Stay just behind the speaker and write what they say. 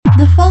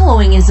The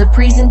following is a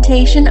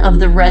presentation of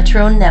the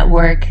Retro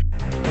Network.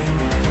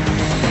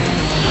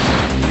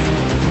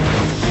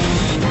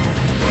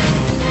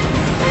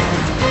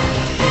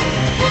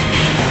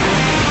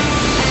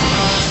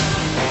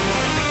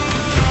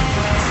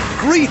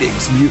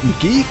 Greetings, mutant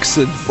geeks,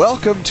 and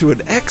welcome to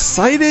an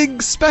exciting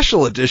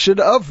special edition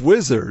of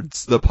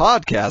Wizards, the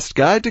podcast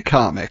guide to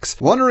comics.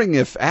 Wondering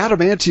if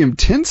adamantium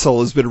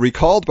tinsel has been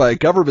recalled by a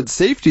government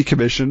safety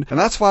commission, and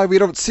that's why we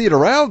don't see it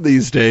around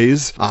these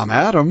days. I'm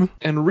Adam.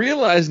 And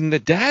realizing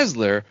that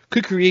Dazzler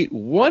could create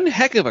one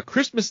heck of a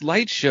Christmas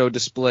light show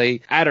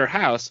display at her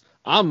house,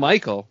 I'm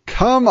Michael.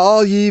 Come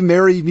all ye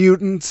merry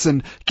mutants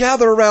and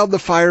gather around the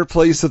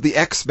fireplace of the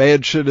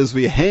X-Mansion as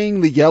we hang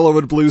the yellow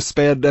and blue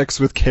spandex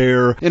with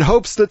care in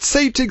hopes that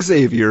Saint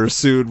Xavier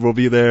soon will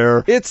be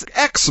there. It's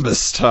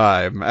Xmas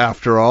time,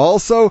 after all,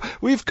 so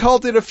we've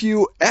called in a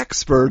few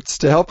experts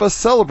to help us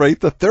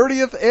celebrate the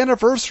 30th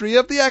anniversary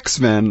of the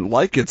X-Men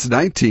like it's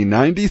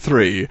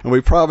 1993. And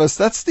we promise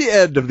that's the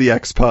end of the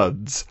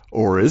X-Puns.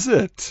 Or is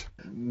it?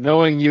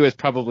 Knowing you, it's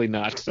probably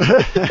not.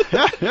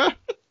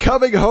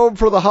 Coming home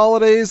for the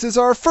holidays is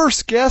our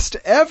first guest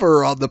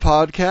ever on the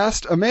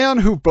podcast, a man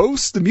who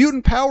boasts the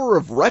mutant power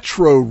of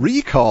retro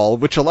recall,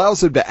 which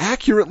allows him to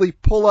accurately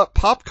pull up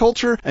pop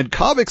culture and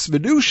comics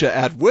minutia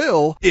at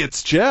will.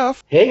 It's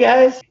Jeff. Hey,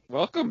 guys.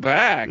 Welcome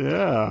back.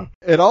 Yeah.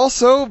 And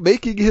also,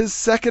 making his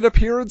second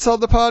appearance on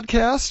the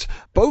podcast,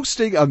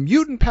 boasting a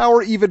mutant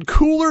power even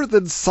cooler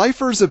than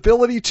Cypher's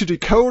ability to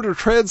decode or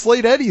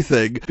translate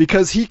anything,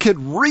 because he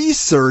can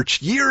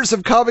research years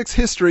of comics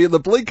history in the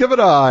blink of an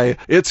eye.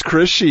 It's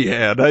Chris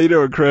Sheehan. How you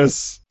doing,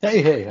 Chris?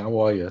 Hey, how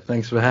are you?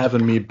 Thanks for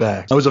having me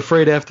back. I was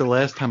afraid after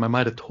last time I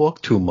might have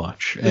talked too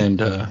much, and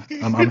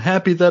I'm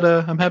happy that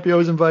I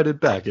was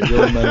invited back. It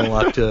really meant a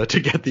lot to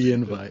get the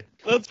invite.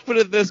 Let's put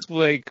it this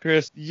way,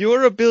 Chris.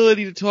 Your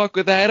ability to talk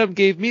with Adam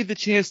gave me the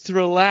chance to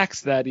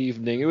relax that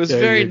evening. It was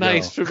very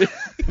nice for me.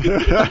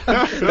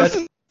 That's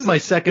my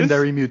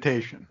secondary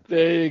mutation.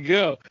 There you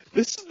go.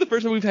 This is the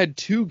first time we've had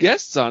two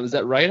guests on. Is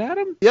that right,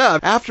 Adam? Yeah,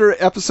 after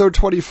episode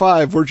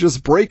 25, we're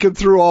just breaking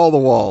through all the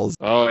walls.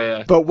 Oh,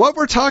 yeah. But what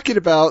we're talking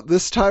about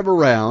this time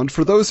around,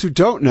 for those who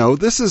don't know,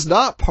 this is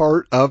not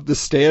part of the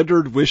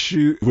standard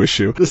Wishu. This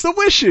is the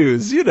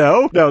Wishus, you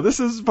know. No, this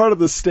is part of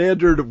the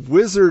standard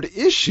Wizard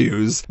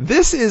issues.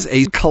 This is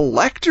a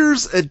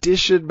collector's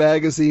edition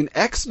magazine,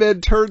 X-Men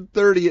Turned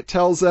 30, it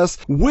tells us.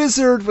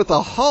 Wizard with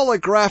a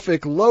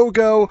holographic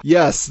logo.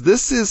 Yes,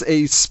 this is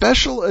a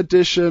special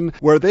edition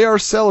where they are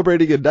celebrating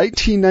in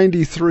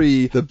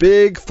 1993 the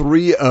big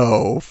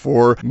 3-0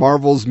 for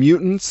Marvel's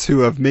mutants, who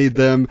have made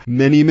them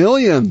many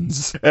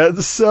millions.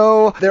 And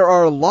so there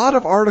are a lot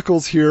of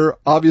articles here,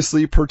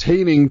 obviously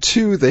pertaining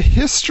to the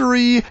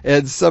history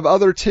and some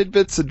other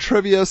tidbits and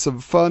trivia, some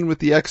fun with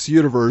the X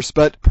universe.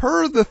 But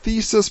per the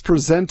thesis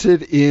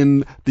presented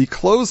in the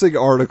closing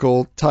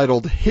article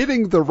titled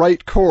Hitting the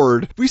Right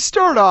Chord, we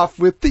start off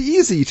with the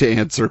easy to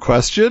answer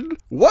question: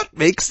 what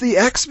makes the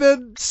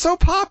X-Men so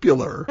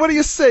popular? What do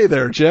you say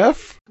there,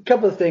 Jeff? A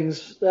couple of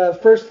things.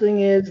 First thing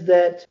is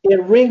that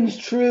it rings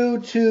true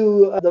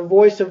to the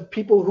voice of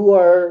people who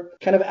are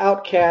kind of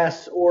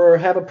outcasts or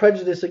have a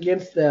prejudice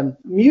against them.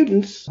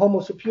 Mutants,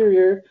 Homo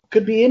superior,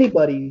 could be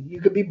anybody. You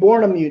could be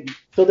born a mutant.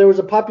 So there was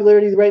a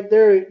popularity right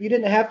there. You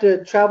didn't have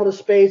to travel to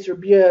space or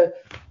be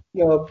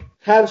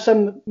have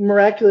some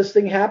miraculous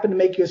thing happen to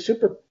make you a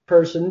super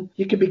person.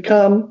 You could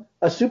become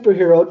a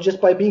superhero just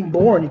by being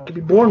born. You could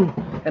be born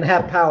and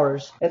have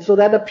powers. And so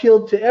that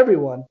appealed to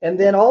everyone. And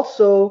then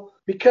also,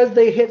 because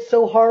they hit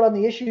so hard on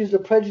the issues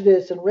of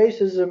prejudice and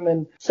racism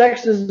and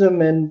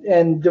sexism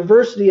and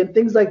diversity and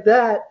things like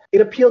that,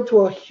 it appealed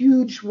to a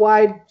huge,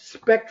 wide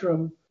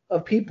spectrum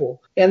of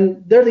people.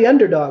 And they're the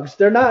underdogs.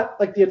 They're not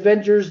like the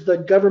Avengers, the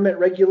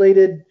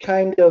government-regulated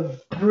kind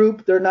of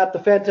group. They're not the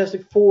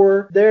Fantastic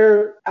Four.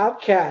 They're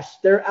outcasts.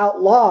 They're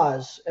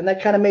outlaws. And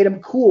that kind of made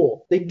them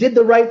cool. They did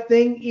the right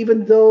thing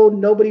even though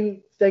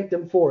nobody thanked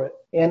them for it.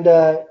 And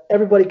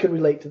everybody could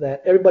relate to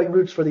that. Everybody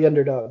roots for the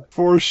underdog.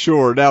 For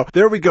sure. Now,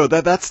 there we go.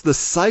 That's the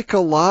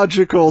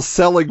psychological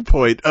selling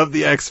point of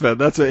the X-Men.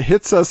 That's what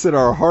hits us in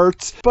our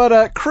hearts.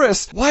 But,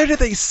 Chris, why do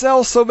they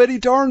sell so many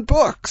darn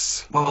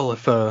books? Well,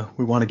 if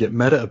we want to get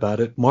meta about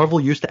it,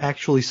 Marvel used to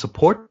actually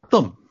support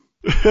them.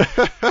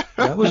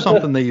 That was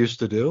something they used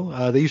to do.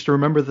 They used to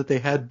remember that they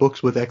had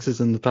books with X's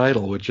in the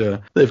title, which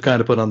they've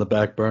kind of put on the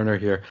back burner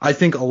here. I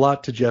think a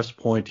lot to Jeff's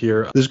point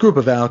here. This group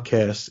of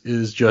outcasts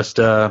is just,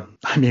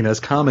 as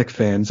comic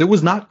fans, it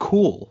was not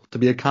cool to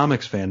be a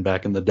comics fan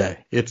back in the day.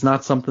 It's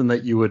not something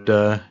that you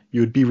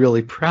would be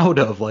really proud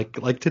of,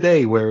 like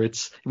today, where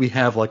we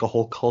have like a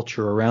whole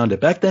culture around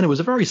it. Back then, it was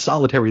a very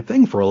solitary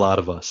thing for a lot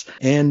of us.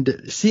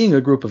 And seeing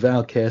a group of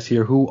outcasts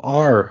here who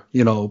are,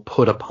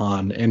 put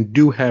upon and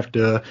do have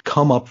to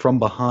come up from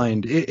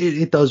behind,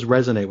 it does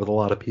resonate with a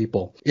lot of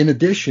people. In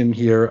addition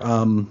here,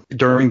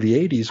 during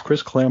the 80s,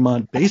 Chris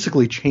Claremont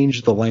basically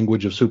changed the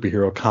language of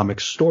superhero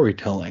comics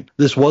storytelling.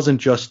 This wasn't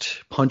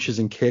just punches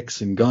and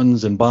kicks and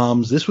guns and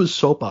bombs. This was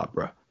soap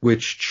opera.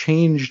 which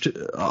changed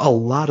a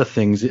lot of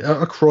things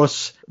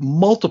across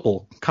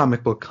multiple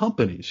comic book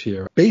companies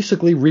here,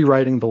 basically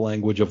rewriting the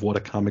language of what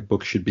a comic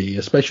book should be,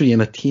 especially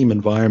in a team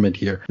environment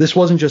here. This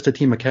wasn't just a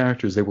team of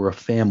characters, they were a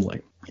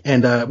family.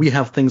 And we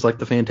have things like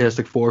the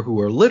Fantastic Four,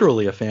 who are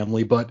literally a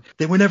family, but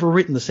they were never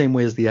written the same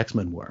way as the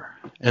X-Men were.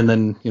 And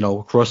then,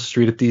 across the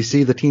street at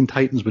DC, the Teen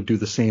Titans would do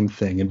the same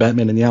thing, and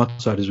Batman and the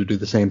Outsiders would do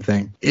the same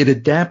thing. It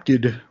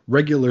adapted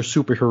regular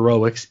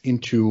superheroics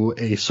into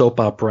a soap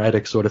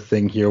operatic sort of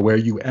thing here, where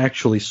you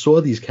actually saw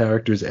these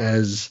characters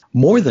as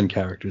more than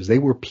characters. They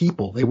were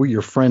people. They were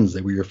your friends.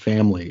 They were your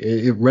family.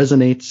 It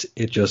resonates.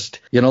 It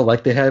just,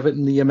 like they have it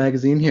in the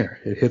magazine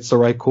here. It hits the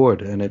right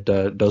chord, and it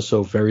does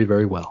so very,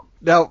 very well.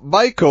 Now,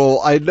 Michael,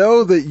 I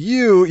know that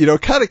you,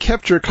 kind of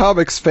kept your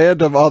comics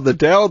fandom on the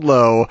down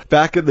low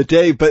back in the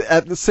day, but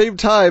at the same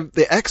time,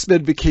 the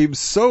X-Men became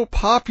so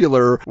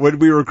popular when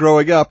we were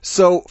growing up.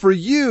 So for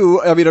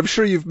you, I mean, I'm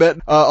sure you've met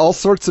all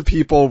sorts of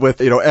people with,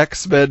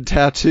 X-Men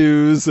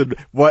tattoos and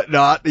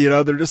whatnot.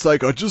 They're just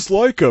like, I just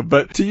like them.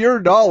 But to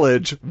your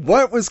knowledge,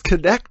 what was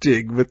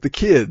connecting with the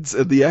kids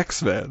and the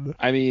X-Men?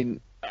 I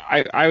mean,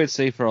 I would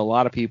say for a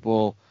lot of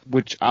people,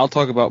 which I'll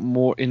talk about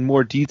in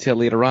more detail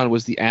later on,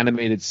 was the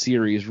animated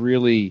series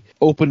really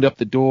opened up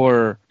the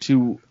door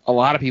to a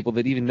lot of people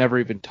that never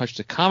even touched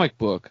a comic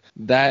book.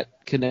 That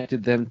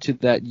connected them to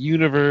that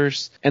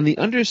universe, and the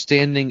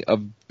understanding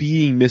of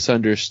being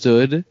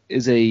misunderstood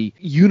is a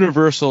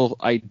universal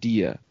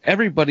idea.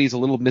 Everybody's a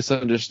little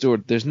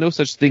misunderstood. There's no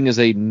such thing as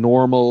a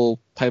normal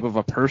type of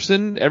a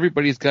person.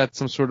 Everybody's got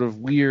some sort of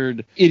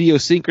weird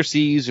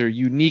idiosyncrasies or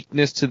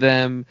uniqueness to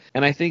them,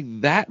 and I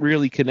think that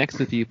really connects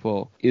to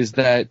people, is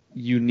that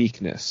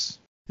uniqueness.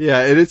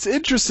 Yeah, and it's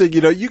interesting,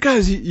 you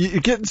guys,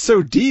 you're getting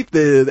so deep,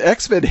 the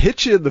X-Men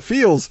hit you in the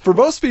feels. For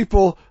most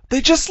people, they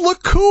just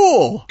look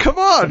cool. Come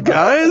on,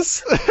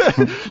 guys.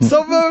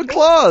 Some of them have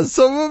claws.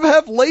 Some of them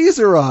have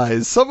laser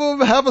eyes. Some of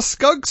them have a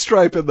skunk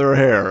stripe in their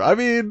hair. I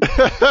mean,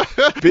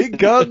 big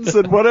guns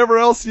and whatever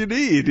else you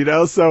need,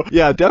 So,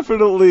 yeah,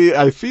 definitely,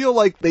 I feel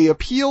like they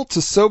appeal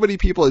to so many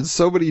people in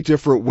so many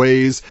different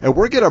ways, and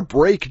we're going to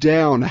break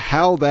down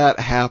how that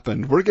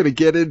happened. We're going to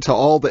get into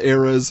all the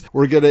eras.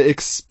 We're going to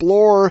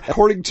explore,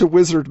 according to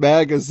Wizard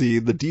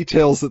Magazine, the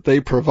details that they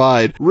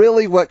provide.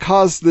 Really what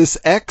caused this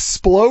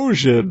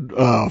explosion.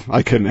 Oh,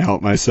 I couldn't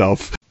help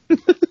myself.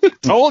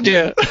 Told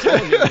you.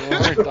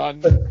 We're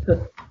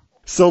done.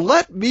 So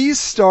let me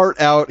start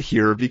out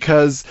here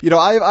because,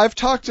 I've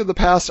talked in the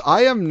past,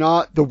 I am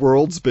not the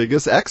world's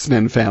biggest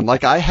X-Men fan.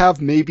 Like, I have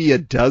maybe a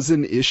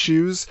dozen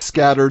issues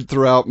scattered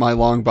throughout my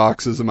long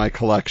boxes in my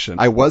collection.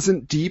 I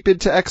wasn't deep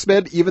into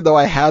X-Men, even though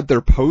I had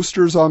their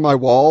posters on my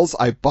walls.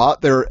 I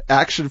bought their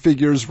action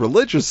figures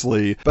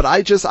religiously, but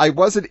I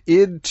wasn't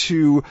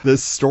into the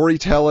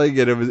storytelling,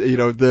 and it was,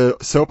 the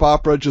soap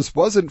opera just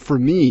wasn't for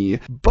me.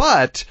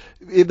 But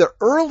in the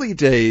early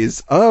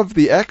days of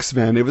the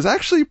X-Men, it was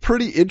actually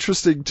pretty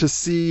interesting to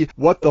see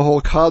what the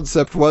whole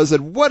concept was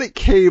and what it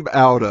came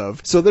out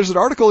of. So there's an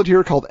article in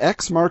here called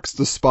X Marks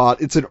the Spot.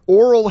 It's an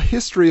oral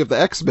history of the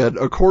X-Men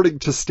according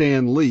to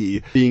Stan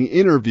Lee being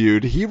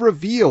interviewed. He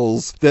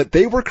reveals that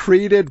they were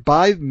created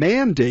by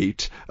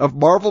mandate of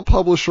Marvel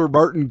publisher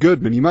Martin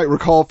Goodman. You might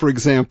recall, for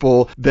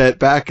example, that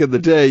back in the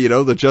day,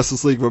 the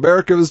Justice League of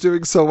America was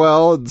doing so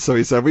well, and so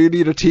he said, we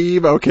need a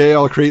team. Okay,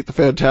 I'll create the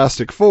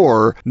Fantastic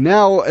Four.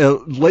 Now,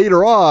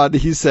 later on,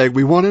 he's saying,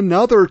 we want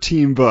another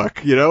team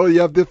book. You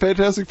have the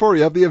Fantastic Four,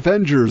 you have the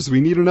Avengers, we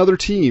need another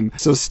team.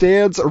 So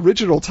Stan's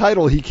original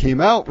title he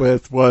came out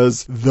with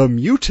was The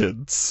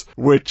Mutants,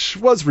 which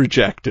was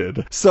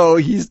rejected. So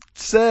he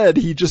said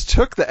he just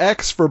took the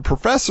X from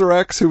Professor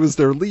X, who was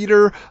their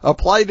leader,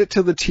 applied it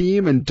to the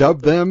team, and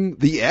dubbed them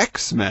the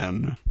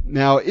X-Men.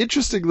 Now,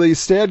 interestingly,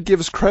 Stan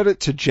gives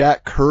credit to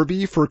Jack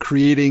Kirby for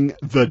creating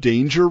the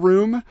Danger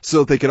Room so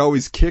that they could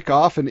always kick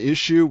off an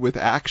issue with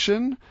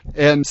action.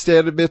 And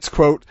Stan admits,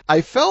 quote,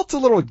 I felt a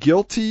little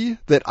guilty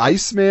that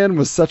Iceman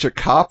was such a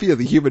copy of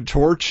the Human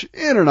Torch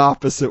in an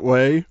opposite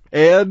way.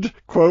 And,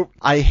 quote,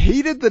 I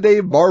hated the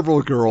name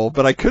Marvel Girl,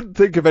 but I couldn't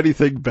think of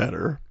anything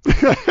better.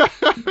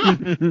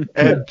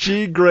 And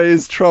Jean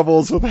Grey's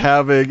troubles with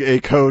having a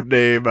code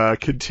name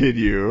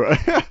continue.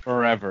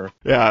 Forever.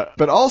 Yeah,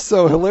 but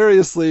also,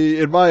 hilariously,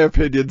 in my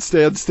opinion,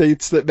 Stan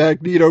states that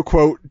Magneto,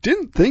 quote,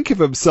 didn't think of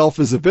himself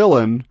as a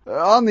villain.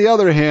 On the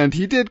other hand,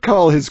 he did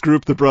call his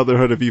group the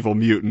Brotherhood of Evil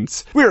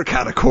Mutants. We were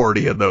kind of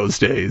corny in those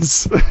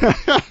days.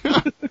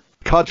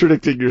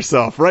 Contradicting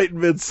yourself right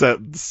in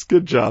mid-sentence.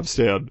 Good job,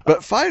 Stan.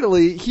 But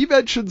finally, he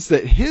mentions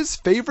that his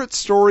favorite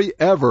story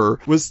ever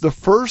was the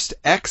first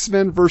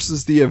X-Men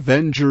versus the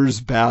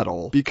Avengers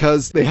battle,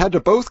 because they had to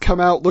both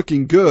come out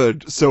looking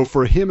good, so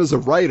for him as a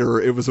writer,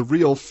 it was a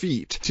real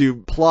feat to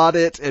plot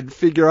it and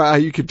figure out how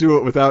you could do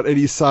it without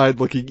any side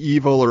looking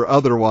evil or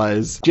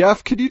otherwise.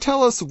 Jeff, can you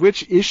tell us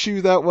which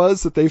issue that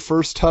was that they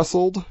first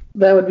tussled?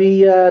 That would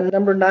be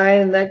number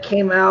 9, and that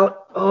came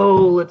out,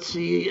 let's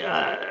see,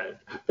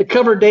 The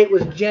cover date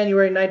was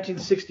January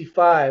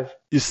 1965.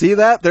 You see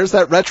that? There's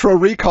that retro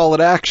recall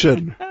in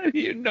action. How do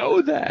you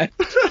know that?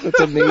 That's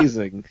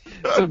amazing.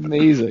 That's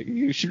amazing.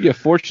 You should be a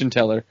fortune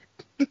teller.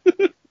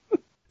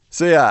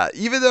 So yeah,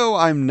 even though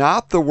I'm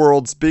not the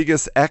world's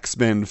biggest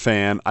X-Men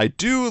fan, I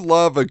do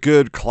love a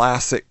good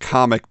classic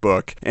comic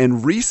book.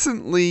 And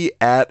recently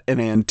at an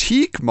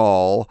antique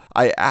mall,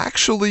 I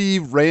actually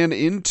ran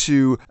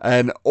into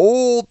an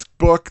old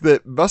book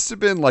that must have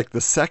been like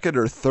the second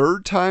or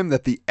third time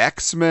that the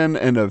X-Men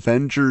and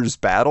Avengers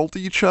battled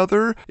each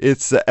other.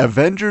 It's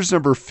Avengers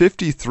number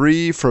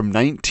 53 from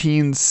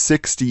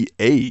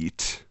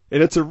 1968.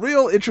 And it's a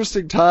real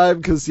interesting time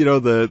because, you know,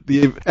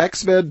 the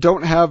X-Men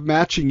don't have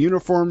matching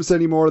uniforms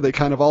anymore. They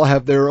kind of all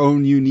have their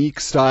own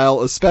unique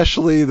style,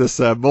 especially this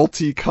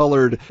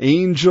multicolored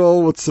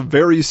Angel with some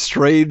very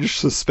strange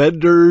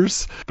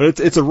suspenders. But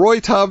it's a Roy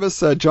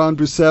Thomas, John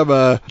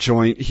Buscema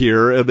joint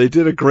here, and they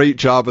did a great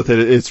job with it.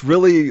 It's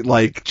really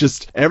like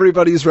just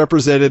everybody's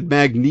represented.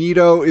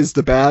 Magneto is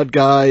the bad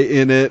guy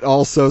in it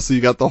also, so you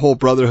got the whole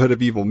Brotherhood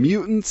of Evil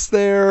Mutants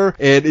there.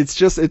 And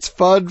it's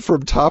fun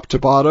from top to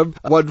bottom.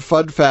 One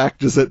fun fact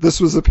is that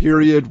this was a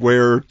period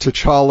where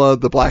T'Challa,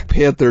 the Black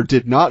Panther,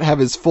 did not have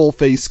his full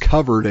face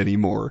covered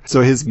anymore.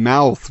 So his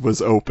mouth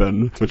was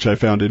open, which I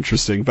found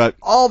interesting. But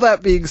all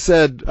that being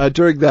said,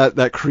 during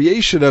that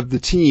creation of the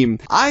team,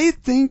 I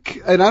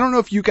think, and I don't know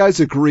if you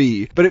guys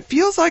agree, but it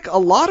feels like a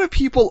lot of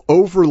people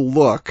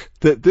overlook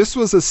that this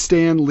was a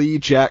Stan Lee,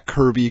 Jack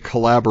Kirby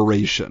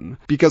collaboration.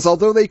 Because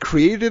although they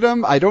created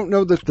them, I don't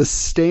know that the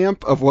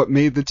stamp of what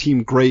made the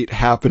team great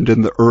happened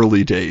in the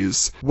early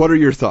days. What are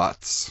your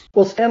thoughts?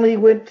 Well, Stan Lee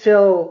went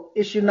till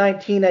issue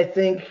 19, I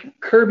think.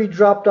 Kirby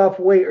dropped off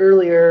way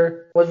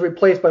earlier, was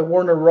replaced by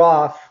Werner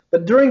Roth.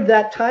 But during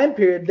that time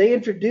period, they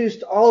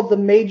introduced all of the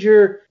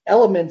major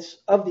elements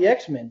of the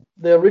X-Men.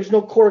 The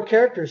original core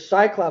characters,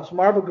 Cyclops,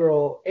 Marvel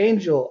Girl,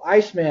 Angel,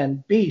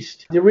 Iceman,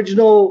 Beast. The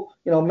original,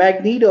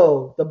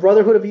 Magneto, the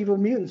Brotherhood of Evil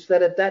Mutants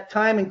that at that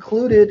time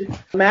included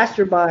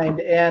Mastermind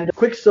and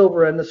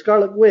Quicksilver and the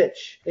Scarlet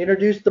Witch. They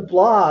introduced the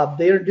Blob.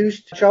 They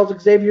introduced Charles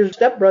Xavier's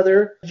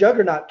stepbrother,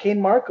 Juggernaut,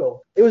 Kane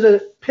Marco. It was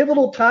a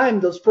pivotal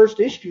time, those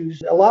first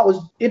issues. A lot was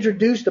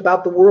introduced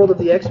about the world of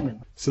the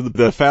X-Men. So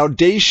the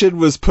foundation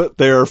was put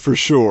there for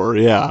sure.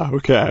 Yeah,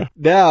 okay.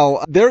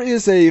 Now, there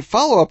is a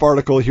follow-up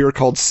article here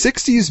called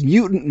 60s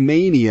Mutant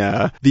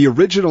Mania, the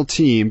original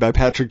team by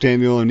Patrick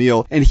Daniel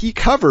O'Neill, and he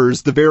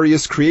covers the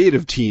various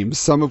creative teams,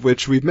 some of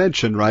which we've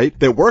mentioned, right,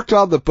 that worked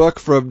on the book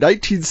from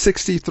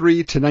 1963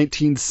 to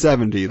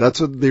 1970.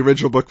 That's when the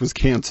original book was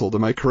canceled.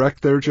 Am I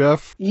correct there,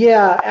 Jeff?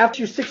 Yeah,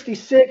 after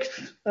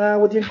 66,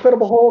 with the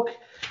Incredible Hulk,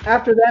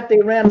 after that, they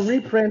ran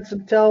reprints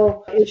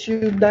until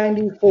issue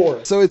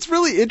 94. So it's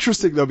really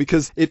interesting, though,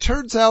 because it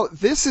turns out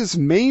this is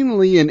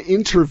mainly an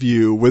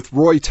interview with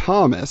Roy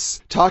Thomas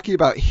talking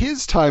about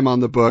his time on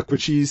the book,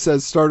 which he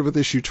says started with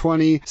issue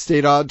 20,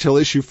 stayed on till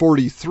issue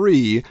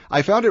 43.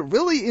 I found it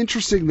really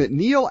interesting that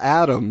Neil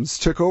Adams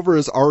took over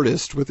as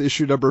artist with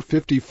issue number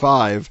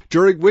 55,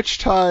 during which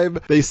time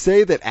they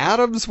say that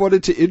Adams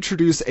wanted to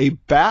introduce a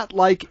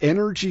bat-like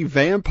energy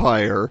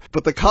vampire,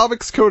 but the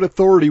Comics Code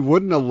Authority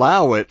wouldn't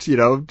allow it,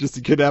 just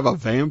you could have a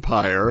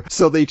vampire.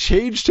 So they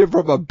changed him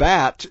from a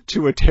bat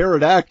to a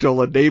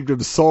pterodactyl and named him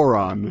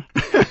Sauron.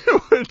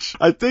 Which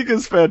I think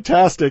is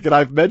fantastic, and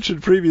I've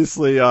mentioned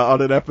previously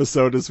on an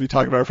episode as we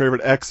talk about our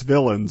favorite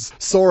X-villains,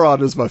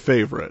 Sauron is my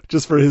favorite,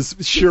 just for his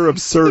sheer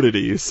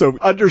absurdity. So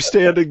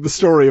understanding the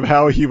story of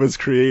how he was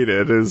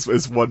created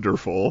is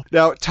wonderful.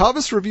 Now,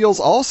 Thomas reveals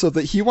also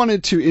that he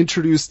wanted to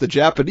introduce the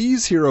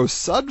Japanese hero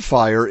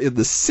Sunfire in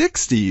the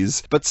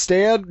 60s, but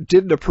Stan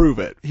didn't approve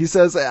it. He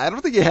says, I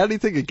don't think he had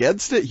anything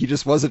against it, he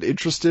just wasn't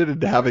interested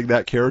in having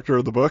that character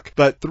in the book.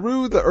 But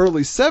through the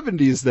early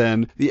 70s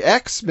then, the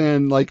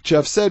X-Men, like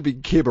Jeff said,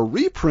 became a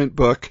reprint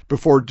book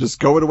before just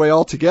going away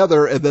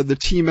altogether, and then the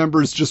team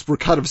members just were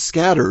kind of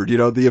scattered.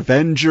 The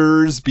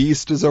Avengers,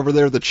 Beast is over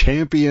there, the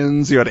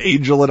Champions, you had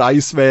Angel and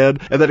Iceman,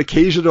 and then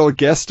occasional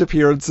guest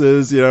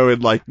appearances, in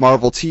like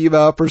Marvel Team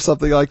Up or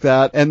something like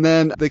that. And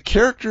then the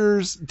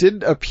characters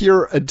didn't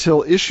appear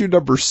until issue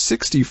number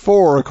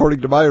 64,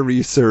 according to my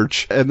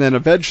research, and then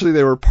eventually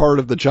they were part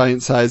of the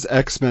Giant Size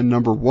X-Men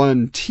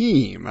 #1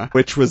 team,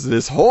 which was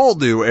this whole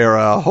new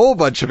era, a whole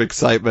bunch of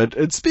excitement.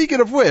 And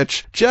speaking of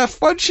which, Jeff,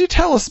 why don't you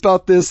tell us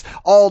about this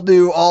all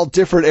new, all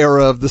different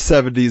era of the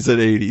 70s and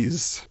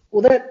 80s?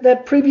 Well,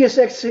 that previous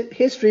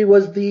history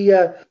was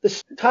the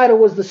title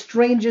was The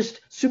Strangest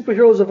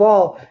Superheroes of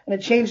All, and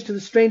it changed to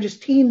The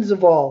Strangest Teens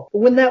of All. But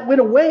when that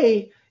went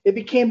away, it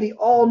became the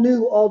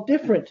all-new,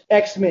 all-different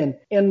X-Men.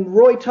 And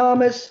Roy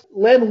Thomas,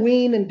 Len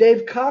Wein, and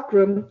Dave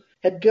Cockrum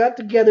had got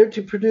together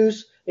to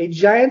produce a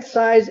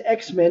giant-size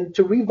X-Men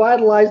to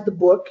revitalize the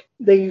book.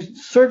 They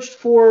searched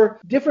for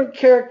different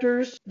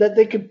characters that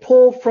they could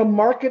pull from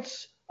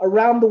markets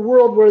around the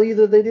world where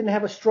either they didn't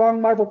have a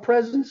strong Marvel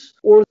presence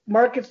or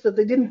markets that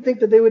they didn't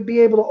think that they would be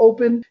able to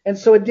open. And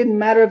so it didn't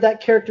matter if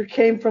that character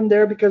came from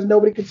there because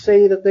nobody could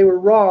say that they were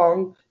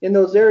wrong in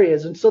those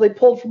areas. And so they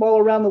pulled from all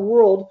around the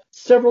world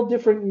several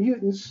different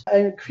mutants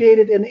and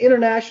created an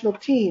international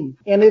team.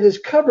 And it is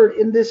covered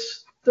in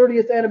this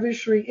 30th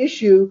anniversary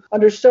issue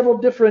under several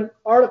different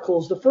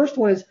articles. The first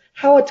one is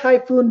How a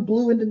Typhoon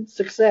Blew into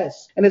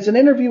Success. And it's an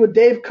interview with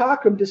Dave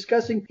Cockrum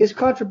discussing his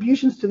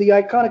contributions to the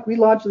iconic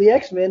relaunch of the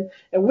X-Men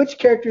and which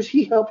characters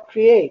he helped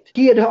create.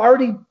 He had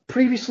already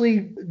previously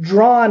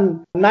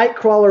drawn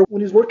Nightcrawler when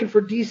he was working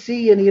for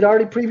DC, and he had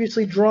already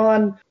previously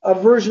drawn a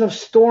version of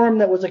Storm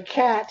that was a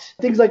cat,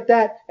 things like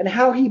that, and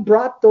how he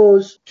brought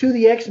those to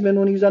the X-Men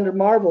when he was under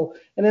Marvel.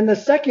 And then the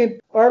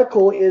second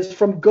article is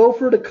From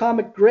Gopher to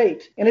Comic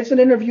Great, and it's an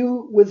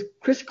interview with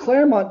Chris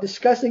Claremont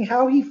discussing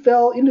how he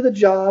fell into the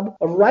job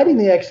of writing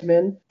the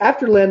X-Men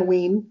after Len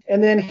Wein,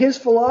 and then his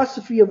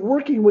philosophy of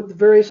working with the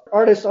various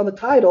artists on the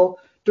title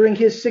during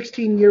his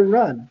 16-year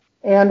run.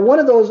 And one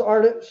of those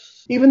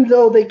artists, even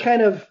though they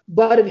kind of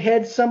butted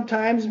heads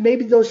sometimes,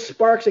 maybe those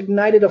sparks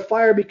ignited a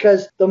fire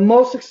because the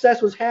most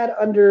success was had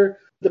under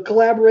the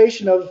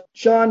collaboration of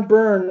John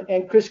Byrne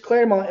and Chris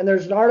Claremont. And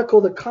there's an article,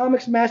 The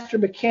Comics Master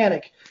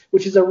Mechanic,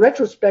 which is a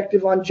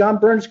retrospective on John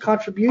Byrne's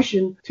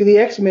contribution to the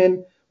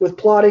X-Men with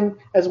plotting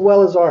as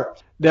well as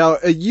art. Now,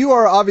 you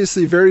are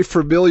obviously very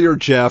familiar,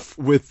 Jeff,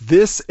 with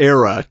this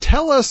era.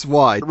 Tell us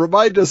why.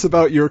 Remind us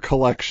about your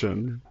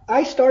collection.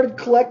 I started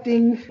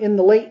collecting in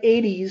the late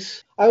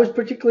 80s. I was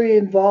particularly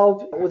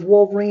involved with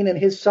Wolverine and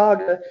his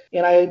saga,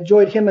 and I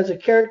enjoyed him as a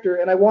character,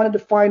 and I wanted to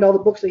find all the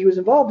books that he was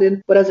involved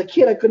in, but as a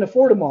kid, I couldn't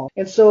afford them all.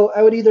 And so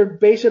I would either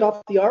base it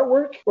off the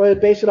artwork, or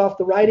I'd base it off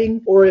the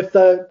writing, or if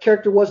the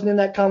character wasn't in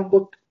that comic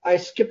book, I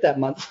skipped that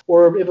month.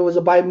 Or if it was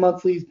a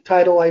bi-monthly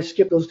title, I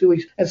skipped those 2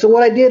 weeks. And so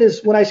what I did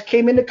is when I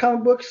came into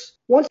comic books,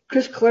 once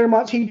Chris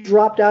Claremont, he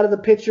dropped out of the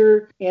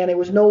picture and it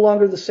was no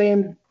longer the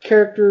same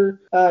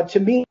character to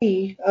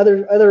me,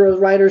 other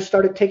writers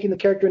started taking the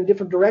character in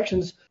different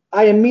directions.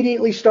 I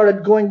immediately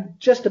started going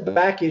just to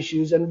back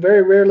issues and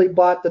very rarely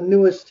bought the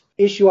newest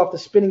issue off the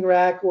spinning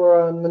rack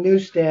or on the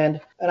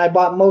newsstand. And I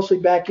bought mostly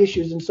back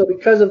issues. And so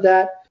because of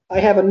that, I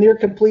have a near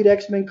complete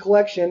X-Men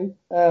collection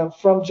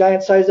from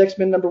Giant Size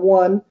X-Men number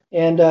 1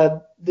 and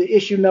the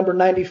issue number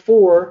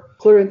 94,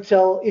 clear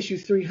until issue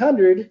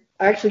 300.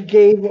 I actually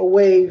gave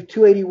away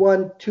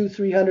 281,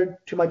 300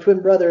 to my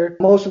twin brother,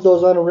 most of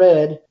those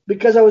unread,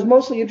 because I was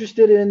mostly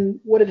interested in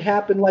what had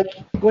happened, like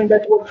going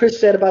back to what Chris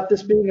said about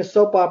this being a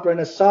soap opera and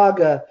a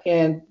saga,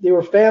 and they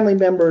were family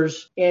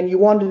members, and you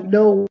wanted to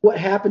know what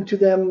happened to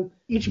them.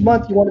 Each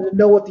month you wanted to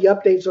know what the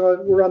updates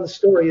were on the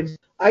story. And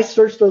I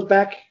searched those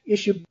back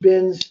issue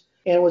bins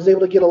and was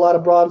able to get a lot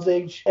of Bronze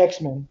Age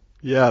X-Men.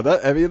 Yeah,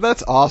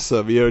 that's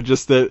awesome.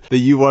 Just that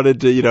you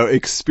wanted to,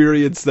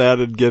 experience that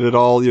and get it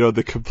all,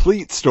 the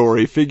complete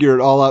story, figure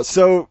it all out.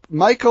 So,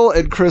 Michael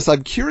and Chris,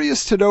 I'm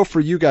curious to know for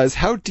you guys,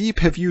 how deep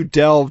have you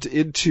delved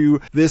into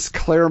this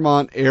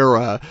Claremont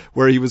era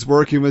where he was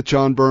working with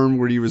John Byrne,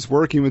 where he was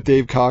working with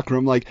Dave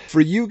Cockrum? Like,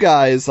 for you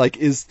guys, like,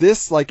 is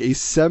this like a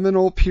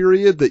seminal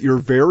period that you're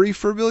very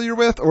familiar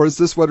with? Or is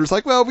this what it's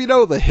like, well, we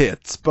know the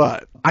hits,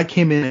 but... I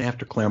came in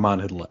after Claremont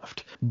had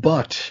left,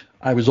 but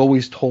I was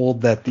always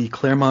told that the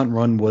Claremont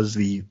run was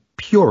the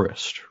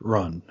purest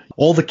run.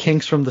 All the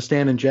kinks from the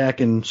Stan and Jack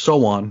and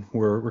so on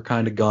were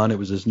kind of gone. It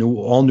was this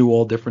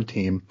all different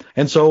team.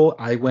 And so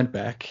I went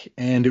back,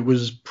 and it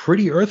was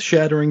pretty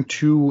earth-shattering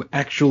to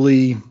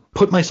actually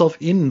put myself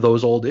in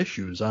those old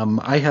issues.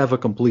 I have a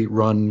complete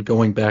run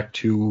going back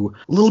to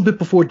a little bit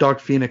before Dark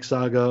Phoenix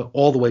Saga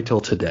all the way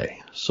till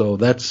today. So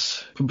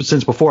that's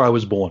since before I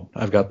was born.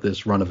 I've got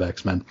this run of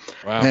X-Men.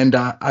 Wow. And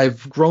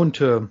I've grown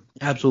to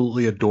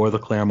absolutely adore the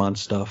Claremont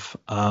stuff.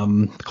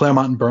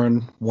 Claremont and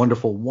Byrne,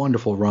 wonderful,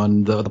 wonderful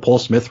run. The Paul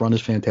Smith run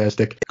is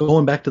fantastic.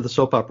 Going back to the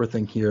soap opera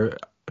thing here,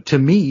 to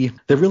me,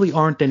 there really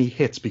aren't any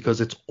hits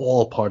because it's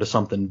all part of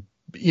something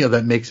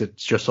that makes it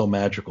just so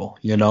magical.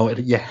 You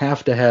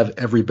have to have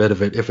every bit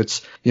of it. If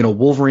it's,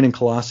 Wolverine and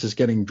Colossus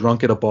getting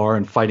drunk at a bar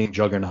and fighting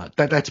Juggernaut,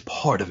 that's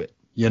part of it.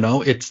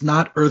 It's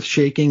not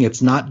earth-shaking.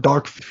 It's not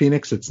Dark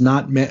Phoenix. It's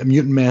not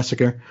Mutant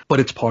Massacre, but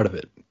it's part of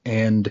it.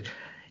 And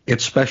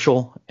it's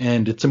special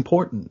and it's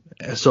important.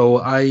 So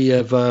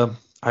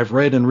I've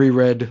read and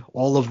reread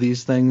all of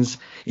these things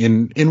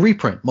in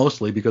reprint,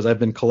 mostly because I've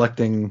been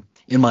collecting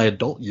in my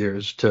adult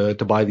years to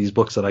buy these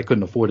books that I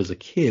couldn't afford as a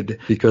kid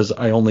because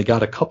I only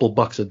got a couple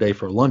bucks a day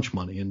for lunch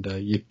money, and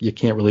you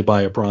can't really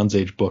buy a Bronze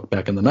Age book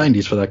back in the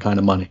 90s for that kind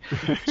of money.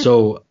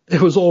 So it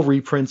was all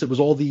reprints. It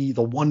was all the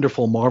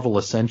wonderful Marvel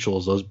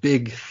Essentials, those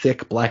big,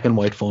 thick black and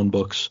white phone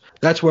books.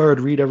 That's where I'd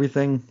read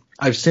everything.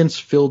 I've since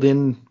filled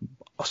in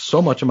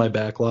so much of my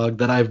backlog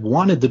that I've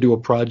wanted to do a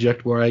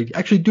project where I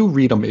actually do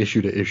read them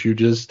issue to issue,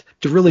 just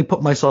to really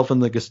put myself in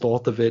the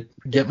gestalt of it,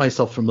 get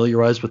myself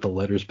familiarized with the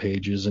letters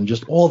pages and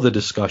just all the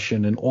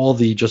discussion and all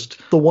the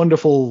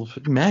wonderful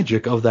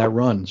magic of that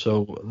run.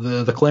 So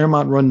the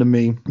Claremont run to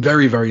me,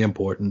 very, very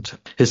important.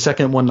 His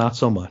second one, not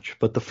so much,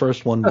 but the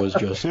first one was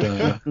just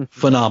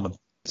phenomenal.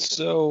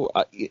 So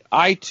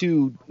I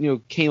too,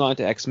 came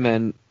onto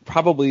X-Men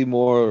probably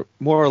more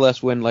or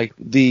less when like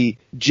the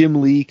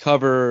Jim Lee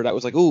cover that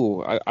was like,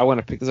 ooh, I want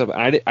to pick this up.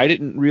 And I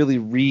didn't really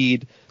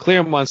read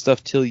Claremont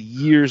stuff till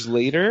years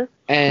later.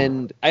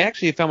 And I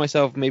actually found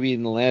myself maybe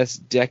in the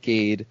last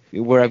decade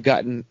where I've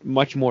gotten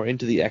much more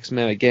into the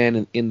X-Men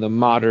again in the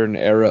modern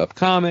era of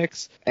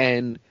comics.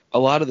 And a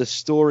lot of the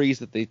stories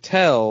that they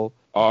tell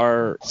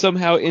are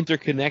somehow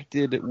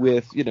interconnected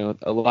with,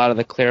 a lot of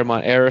the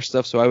Claremont era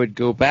stuff. So I would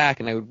go back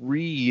and I would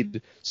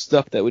read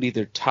stuff that would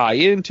either tie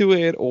into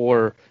it,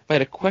 or if I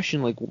had a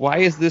question like, why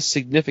is this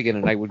significant?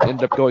 And I would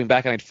end up going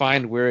back and I'd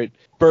find where it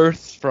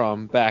birthed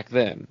from back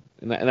then.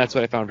 And that's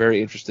what I found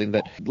very interesting,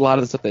 that a lot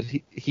of the stuff that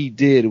he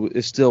did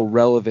is still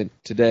relevant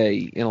today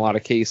in a lot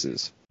of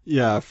cases.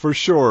 Yeah, for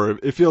sure.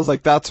 It feels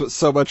like that's what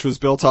so much was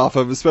built off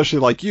of, especially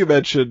like you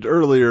mentioned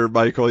earlier,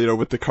 Michael,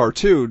 with the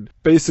cartoon.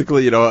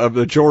 Basically, a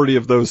majority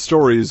of those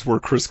stories were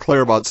Chris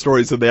Claremont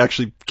stories, and they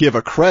actually give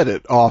a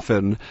credit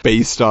often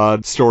based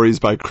on stories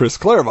by Chris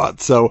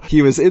Claremont. So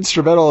he was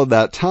instrumental in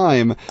that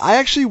time.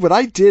 What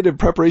I did in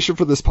preparation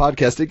for this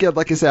podcast, again,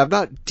 like I said, I'm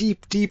not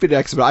deep in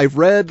X-Men. I've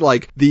read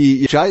like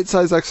the Giant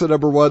Size X-Men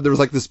 #1. There was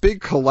like this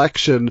big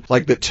collection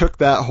like that took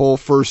that whole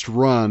first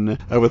run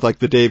with like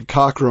the Dave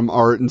Cockrum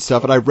art and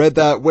stuff, and I read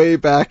that way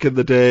back in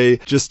the day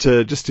just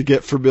to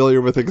get familiar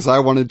with it because I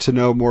wanted to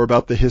know more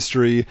about the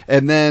history.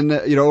 And then,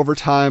 over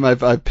time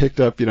I've picked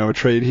up, a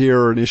trade here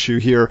or an issue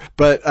here.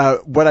 But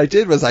what I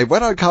did was I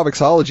went on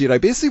Comixology and I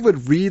basically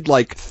would read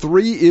like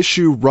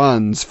 3-issue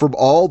runs from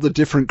all the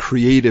different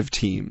creative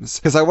teams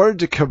because I wanted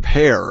to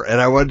compare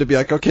and I wanted to be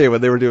like, okay,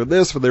 when they were doing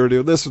this, when they were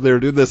doing this, when they were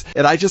doing this.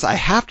 And I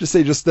have to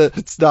say just that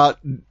it's not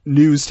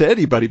news to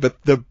anybody,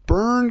 but the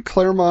Byrne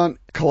Claremont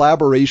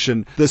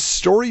collaboration, the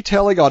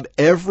storytelling on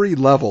every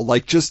level,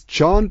 like just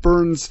John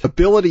Byrne's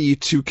ability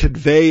to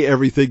convey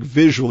everything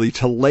visually,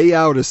 to lay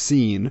out a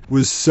scene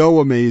was so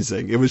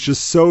amazing. It was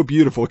just so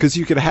beautiful because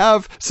you can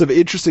have some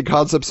interesting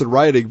concepts in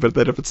writing, but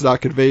then if it's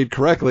not conveyed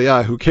correctly,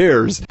 who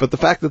cares? But the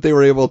fact that they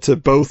were able to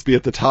both be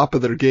at the top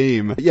of their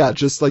game,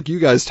 just like you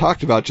guys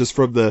talked about, just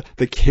from the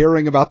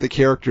caring about the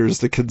characters,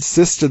 the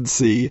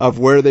consistency of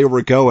where they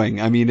were going.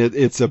 I mean,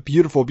 it's a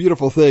beautiful,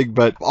 beautiful thing,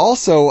 but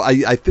also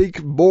I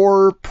think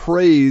more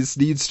praise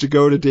needs to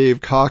go to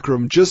Dave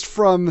Cockrum just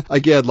from,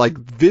 again, like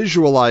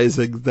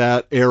visualizing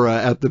that era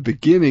at the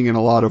beginning in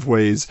a lot of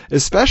ways.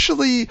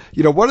 Especially,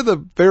 one of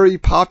the very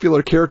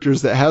popular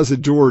characters that has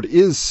endured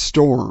is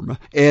Storm.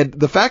 And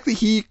the fact that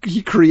he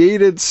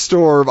created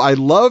Storm, I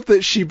love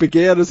that she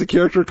began as a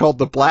character called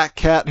the Black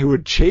Cat who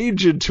would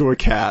change into a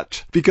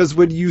cat. Because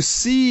when you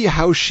see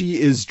how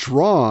she is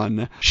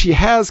drawn, she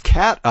has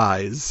cat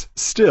eyes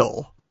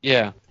still.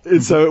 Yeah.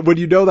 And so when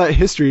you know that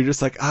history, you're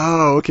just like,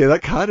 oh, okay,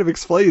 that kind of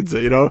explains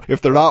it. If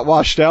they're not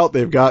washed out,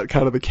 they've got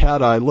kind of the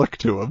cat eye look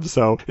to them.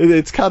 So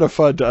it's kind of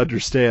fun to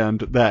understand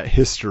that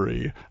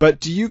history.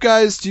 But do you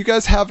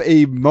guys have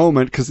a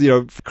moment? Because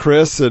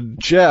Chris and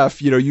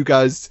Jeff, you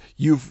guys,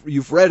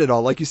 you've read it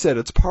all. Like you said,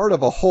 it's part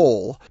of a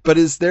whole. But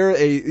is there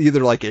either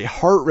like a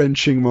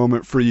heart-wrenching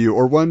moment for you,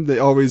 or one that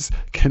always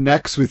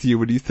connects with you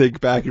when you think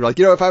back? You're like,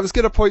 if I was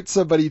going to point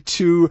somebody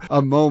to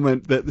a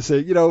moment that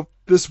say,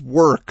 this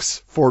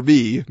works for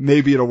me,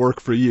 maybe it'll work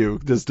for you.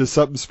 Does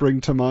something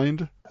spring to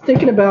mind?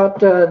 Thinking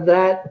about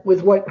that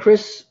with what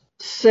Chris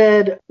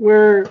said,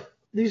 where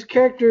these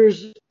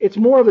characters, it's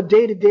more of a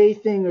day-to-day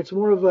thing. It's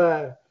more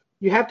of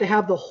you have to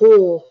have the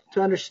whole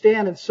to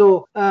understand. And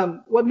so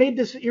what made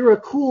this era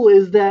cool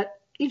is that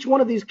each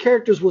one of these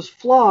characters was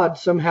flawed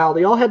somehow.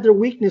 They all had their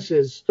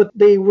weaknesses, but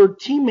they were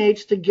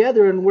teammates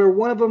together, and where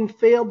one of them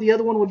failed, the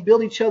other one would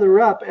build each other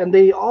up, and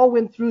they all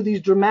went through these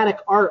dramatic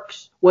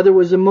arcs, whether it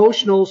was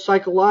emotional,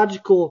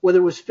 psychological, whether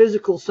it was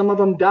physical. Some of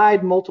them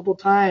died multiple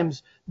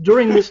times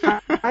during this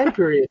time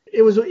period.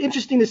 It was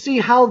interesting to see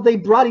how they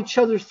brought each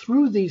other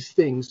through these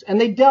things,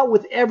 and they dealt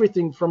with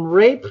everything from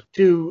rape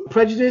to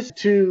prejudice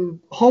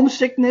to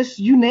homesickness,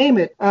 you name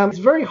it. It's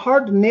very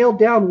hard to nail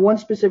down one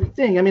specific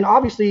thing. I mean,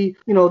 obviously,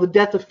 the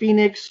death of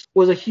Phoenix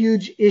was a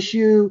huge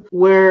issue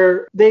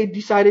where they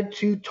decided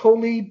to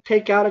totally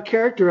take out a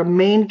character, a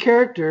main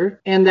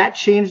character, and that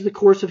changed the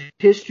course of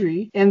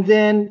history. And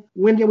then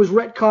when it was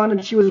retconned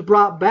and she was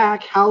brought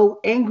back, how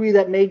angry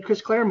that made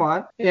Chris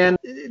Claremont, and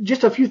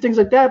just a few things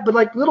like that. But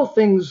like little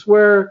things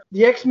where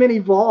the X-Men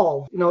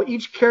evolve,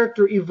 each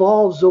character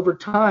evolves over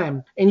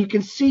time, and you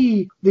can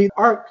see the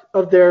arc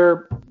of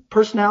their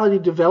personality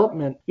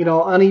development,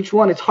 on each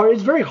one. It's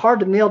very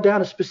hard to nail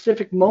down a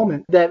specific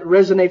moment that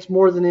resonates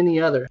more than any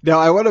other. Now,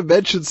 I want to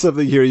mention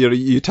something here.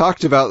 You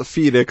talked about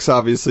Phoenix,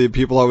 obviously, and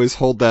people always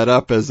hold that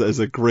up as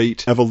a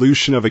great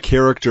evolution of a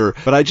character.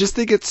 But I just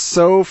think it's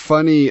so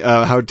funny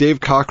how Dave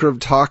Cockrum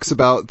talks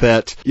about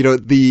that,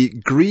 the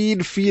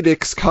green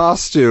Phoenix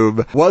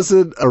costume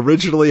wasn't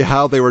originally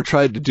how they were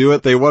trying to do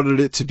it. They wanted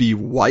it to be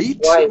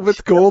white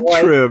with gold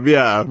trim.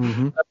 Yeah.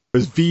 Mm-hmm.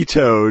 was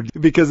vetoed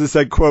because it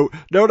said, quote,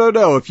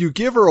 no, if you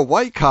give her a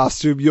white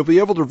costume, you'll be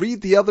able to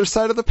read the other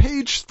side of the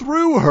page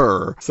through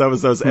her. So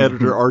that was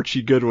editor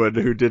Archie Goodwin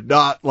who did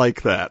not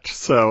like that.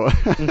 So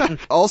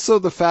also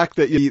the fact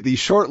that the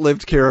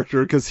short-lived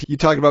character, because you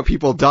talk about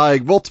people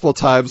dying multiple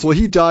times, well,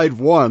 he died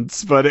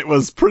once, but it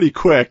was pretty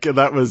quick, and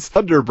that was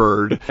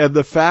Thunderbird. And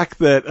the fact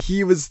that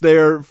he was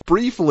there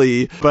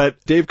briefly,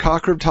 but Dave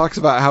Cockrum talks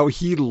about how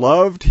he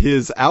loved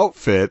his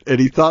outfit, and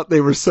he thought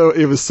it was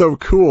so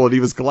cool, and he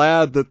was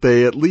glad that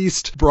they at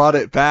least brought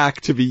it back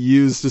to be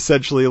used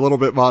essentially a little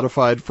bit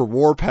modified for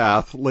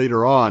Warpath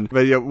later on.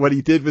 But what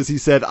he did was he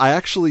said, I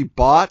actually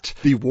bought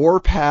the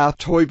Warpath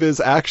Toy Biz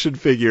action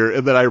figure,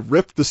 and then I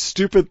ripped the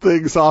stupid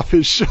things off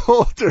his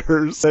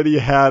shoulders, and he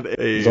had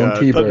a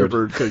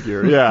Thunderbird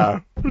figure.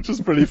 Yeah, which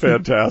is pretty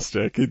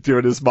fantastic. He's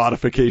doing his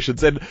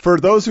modifications. And for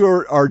those who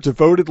are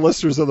devoted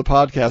listeners of the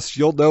podcast,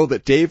 you'll know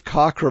that Dave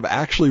Cockrum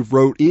actually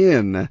wrote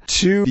in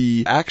to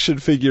the action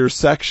figure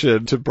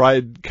section to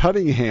Brian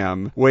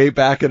Cunningham way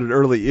back in an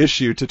early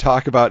issue to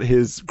talk about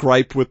his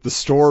gripe with the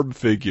Storm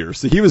figure.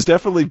 So he was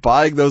definitely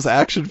buying those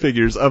action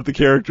figures of the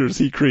characters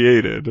he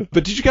created.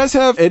 But did you guys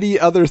have any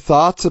other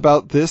thoughts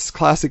about this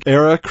classic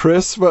era?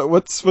 Chris,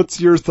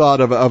 what's your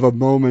thought of a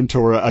moment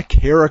or a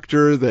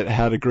character that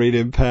had a great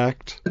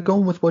impact?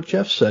 Going with what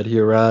Jeff said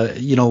here,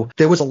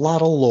 there was a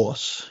lot of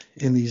loss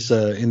in these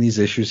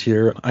issues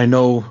here. I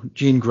know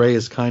Jean Grey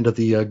is kind of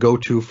the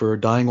go-to for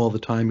dying all the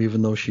time,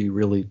 even though she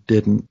really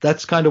didn't.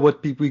 That's kind of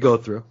what we go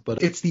through.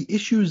 But it's the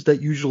issues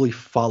that usually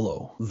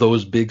follow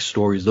those big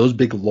stories, those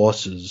big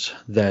losses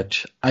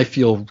that I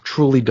feel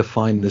truly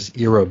define this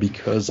era,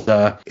 because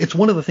it's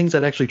one of the things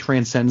that actually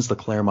transcends the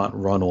Claremont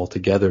run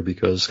altogether,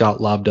 because Scott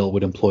Lobdell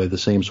would employ the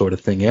same sort of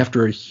thing.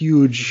 After a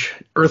huge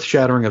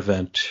earth-shattering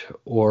event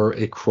or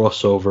a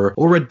crossover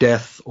or a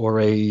death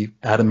or a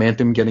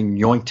adamantium getting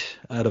yoinked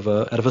out of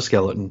a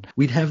skeleton,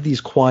 we'd have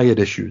these quiet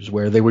issues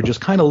where they were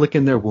just kind of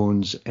licking their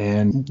wounds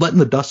and letting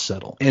the dust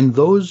settle. And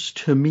those,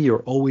 to me, are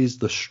always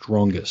the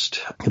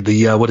strongest.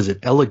 The,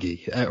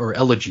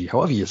 elegy,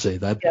 however you say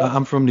that. Yeah.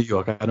 I'm from New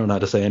York. I don't know how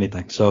to say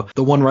anything. So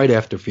the one right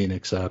after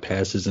Phoenix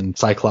passes and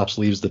Cyclops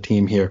leaves the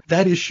team here.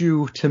 That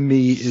issue, to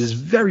me, is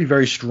very,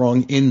 very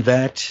strong in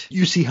that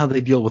you see how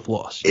they deal with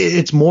loss.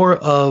 It's more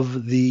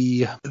of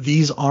these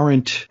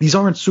aren't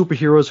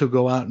superheroes who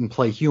go out and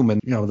play human.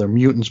 They're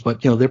mutants,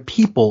 but, they're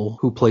people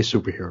who play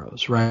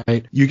superheroes,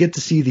 right? You get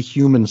to see the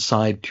human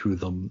side to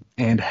them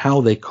and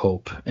how they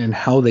cope and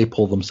how they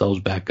pull themselves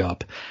back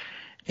up.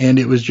 And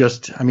it was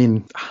just,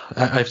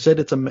 I've said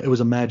it was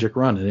a magic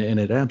run, and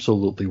it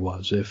absolutely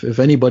was. If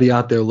anybody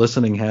out there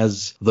listening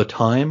has the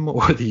time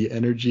or the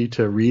energy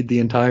to read the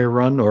entire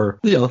run, or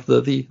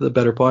the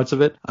better parts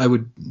of it, I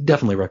would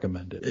definitely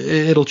recommend it.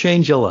 It'll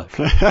change your life.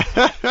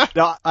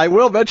 Now, I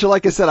will mention,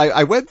 like I said,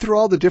 I went through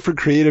all the different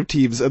creative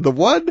teams, and the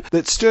one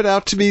that stood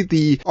out to me,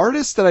 the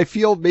artist that I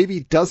feel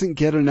maybe doesn't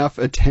get enough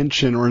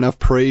attention or enough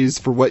praise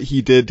for what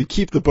he did to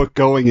keep the book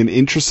going and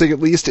interesting, at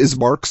least, is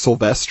Mark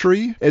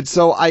Silvestri. And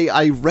so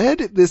I read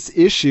this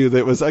issue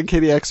that was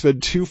Uncanny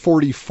X-Men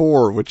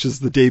 244, which is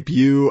the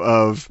debut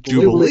of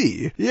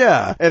Jubilee.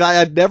 Yeah, and I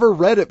had never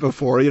read it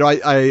before.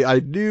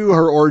 I knew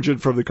her origin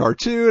from the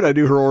cartoon. I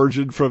knew her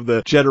origin from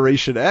the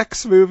Generation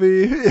X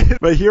movie.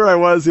 But here I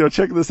was,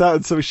 checking this out.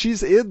 And so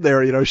she's in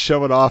there,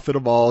 showing off at a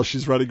mall.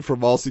 She's running from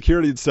mall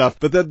security and stuff.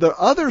 But then the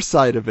other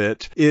side of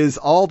it is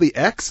all the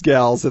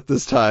X-gals at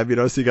this time.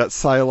 So you got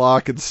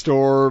Psylocke and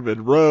Storm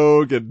and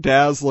Rogue and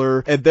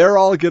Dazzler. And they're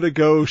all going to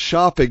go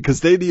shopping because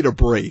they need a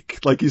break.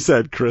 Like you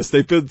said, Chris,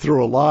 they've been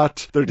through a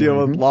lot. They're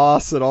dealing with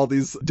loss and all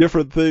these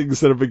different things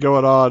that have been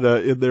going on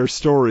in their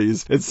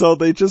stories. And so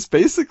they just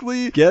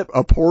basically get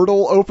a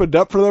portal opened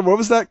up for them. What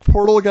was that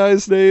portal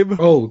guy's name?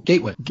 Oh,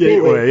 Gateway.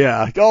 Gateway,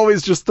 yeah.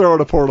 Always just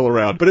throwing a portal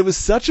around. But it was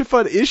such a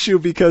fun issue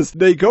because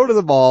they go to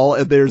the mall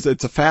and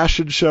it's a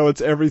fashion show.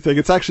 It's everything.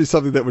 It's actually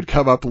something that would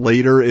come up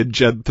later in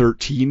Gen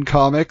 13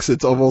 comics.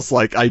 It's almost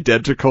like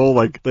identical.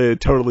 Like they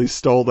totally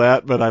stole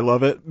that, but I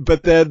love it.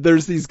 But then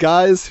there's these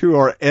guys who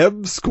are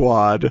M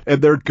Squad,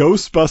 and they're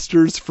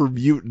Ghostbusters for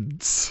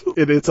mutants.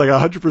 And it's like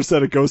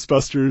 100% a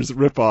Ghostbusters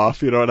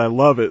ripoff, and I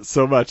love it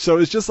so much. So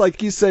it's just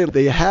like you say,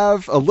 they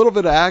have a little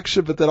bit of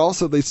action, but then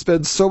also they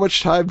spend so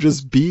much time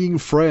just being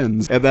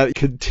friends. And that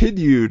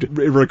continued,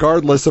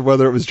 regardless of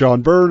whether it was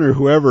John Byrne or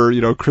whoever,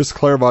 Chris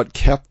Claremont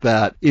kept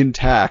that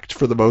intact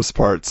for the most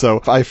part.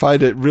 So I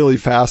find it really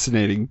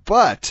fascinating.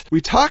 But we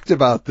talked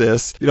about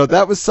this,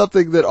 that was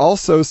something that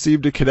also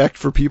seemed to connect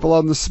for people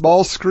on the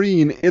small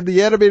screen in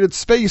the animated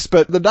space.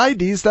 But in the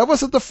 90s, that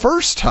wasn't the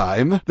first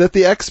time that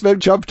the X-Men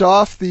jumped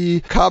off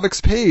the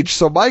comics page.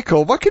 So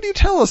Michael, what can you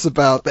tell us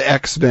about the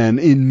X-Men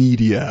in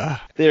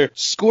media? they're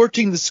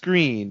scorching the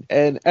screen.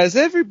 And as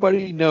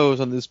everybody knows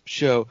on this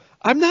show,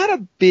 I'm not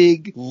a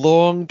big,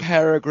 long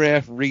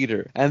paragraph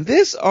reader, and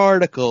this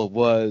article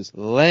was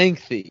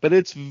lengthy, but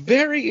it's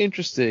very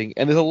interesting,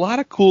 and there's a lot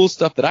of cool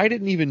stuff that I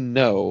didn't even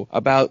know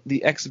about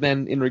the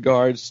X-Men in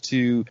regards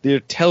to their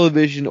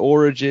television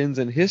origins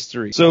and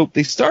history. So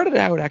they started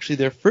out, actually,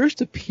 their first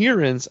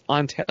appearance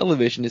on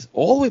television is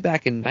all the way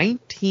back in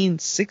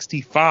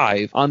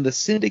 1965 on the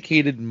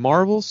syndicated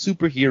Marvel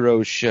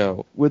Superheroes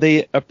show, where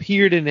they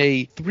appeared in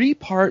a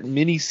 3-part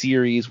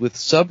miniseries with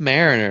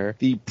Submariner,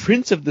 the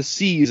Prince of the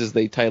Seas, as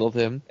they titled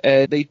him,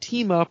 and they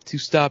team up to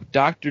stop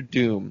Dr.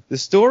 Doom. The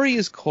story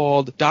is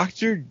called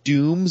Dr.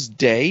 Doom's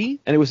Day,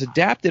 and it was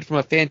adapted from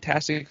a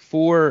Fantastic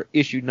Four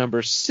issue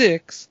number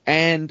 6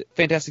 and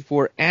Fantastic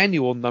Four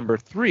annual number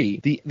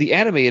 3. The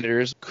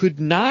animators could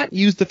not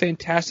use the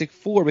Fantastic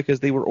Four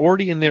because they were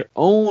already in their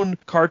own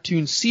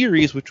cartoon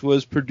series, which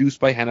was produced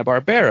by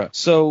Hanna-Barbera.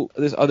 So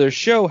this other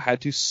show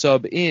had to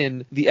sub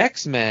in the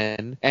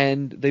X-Men,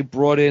 and they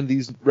brought in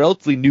these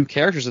relatively new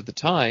characters at the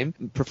time: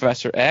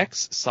 Professor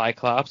X,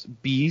 Cyclops,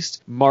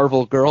 Beast,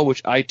 Marvel Girl,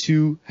 which I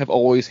too have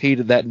always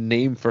hated that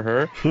name for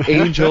her,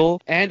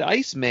 Angel, and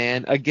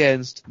Iceman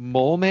against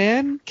Mole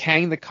Man,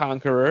 Kang the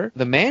Conqueror,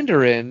 the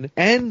Mandarin,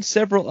 and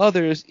several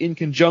others in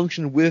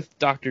conjunction with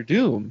Dr.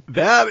 Doom.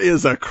 That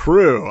is a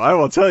crew. I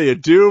will tell you,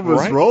 Doom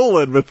was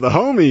rolling with the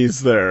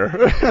homies there.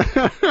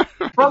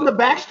 From the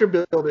Baxter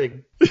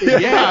Building.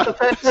 Yeah.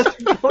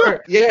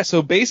 Yeah,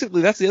 so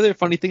basically that's the other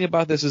funny thing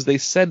about this is they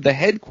said the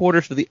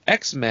headquarters for the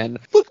X-Men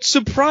looked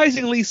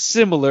surprisingly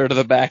similar to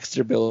the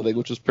Baxter Building,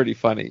 which was pretty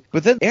funny.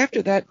 But then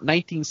after that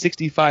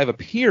 1965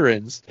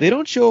 appearance, they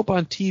don't show up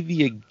on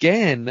TV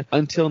again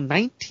until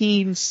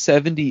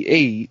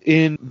 1978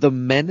 in The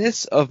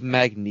Menace of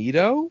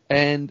Magneto,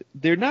 and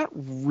they're not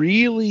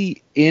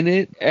really in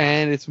it,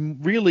 and it's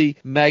really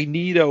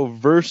Magneto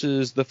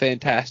versus the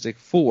Fantastic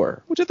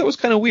Four, which I thought was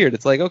kind of weird.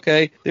 It's like,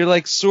 okay, they're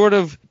like sort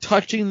of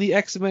touching the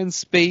X-Men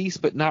space,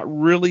 but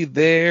not really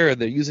there, and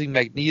they're using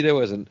Magneto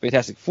as a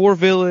Fantastic Four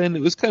villain.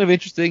 It was kind of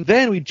interesting.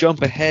 Then we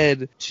jump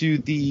ahead to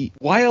the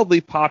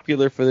wildly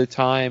popular for the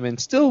time and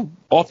still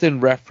often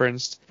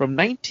referenced from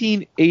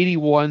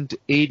 1981 to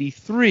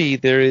 83,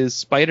 there is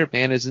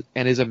Spider-Man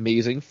and His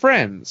Amazing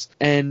Friends.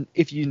 And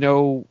if you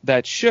know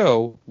that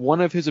show,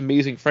 one of his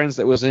amazing friends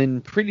that was in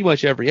pretty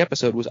much every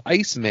episode was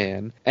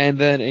Iceman, and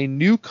then a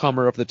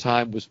newcomer of the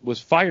time was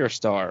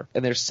Firestar.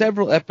 And there's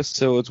several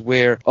episodes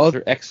where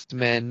other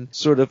X-Men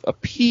sort of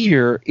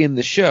appear in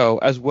the show,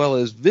 as well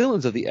as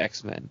villains of the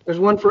X-Men. There's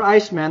one for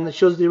Iceman that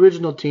shows the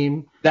original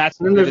team. And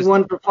then there's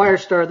one for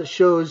Firestar that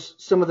shows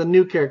some of the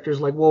new characters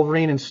like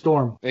Wolverine and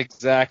Storm.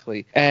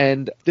 Exactly.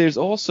 And there's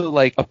also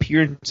like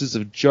appearances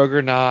of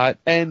Juggernaut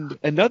and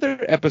another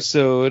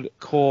episode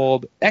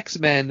called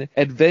X-Men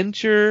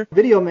Adventure,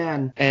 Video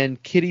Man,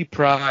 and Kitty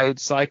Pryde,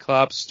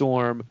 Cyclops,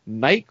 Storm,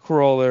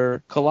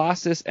 Nightcrawler,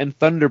 Colossus, and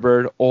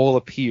Thunderbird all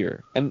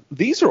appear. And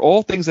these are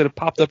all things that have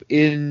popped up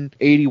in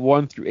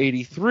 81 through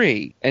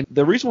 83. And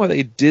the reason why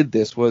they did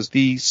this was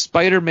the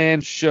Spider-Man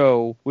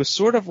show was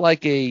sort of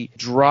like a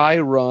dry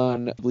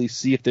run,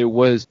 see if there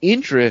was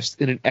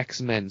interest in an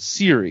X-Men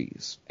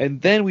series.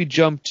 And then we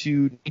jump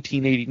to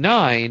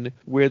 1989,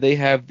 where they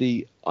have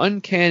the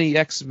Uncanny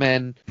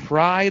X-Men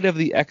Pride of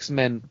the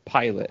X-Men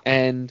pilot,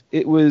 and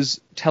it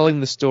was telling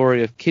the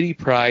story of Kitty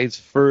Pryde's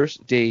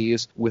first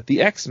days with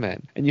the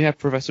X-Men. And you have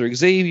Professor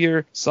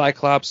Xavier,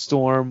 Cyclops,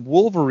 Storm,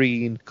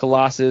 Wolverine,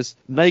 Colossus,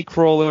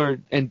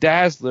 Nightcrawler, and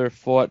Dazzler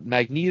fought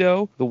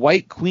Magneto, the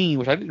White Queen,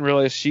 which I didn't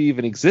realize she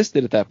even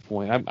existed at that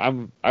point.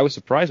 I was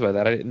surprised by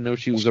that. I didn't know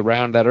she was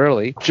around that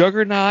early.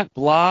 Juggernaut,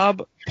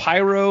 Blob,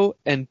 Pyro,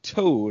 and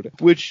Toad,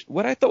 which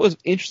what I thought was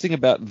interesting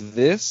about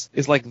this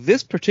is like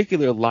this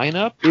particular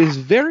lineup is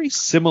very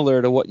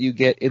similar to what you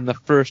get in the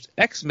first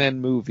X-Men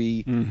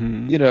movie,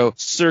 you know,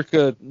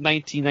 circa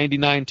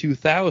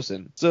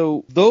 1999-2000.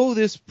 So though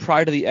this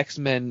Pride of the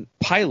X-Men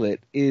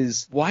pilot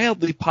is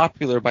wildly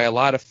popular by a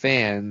lot of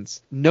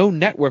fans, no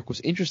network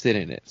was interested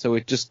in it. So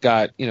it just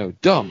got, you know,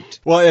 dumped.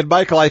 Well, and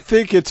Michael, I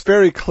think it's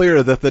very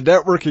clear that the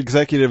network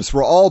executives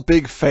were all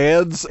big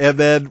fans, and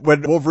then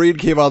when Wolverine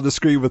came on the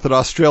screen with an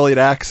Australian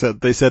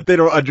accent, they said they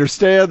don't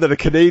understand that a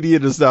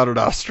Canadian is not an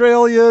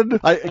Australian.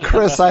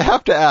 Chris, I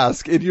have to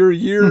ask, in your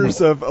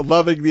years of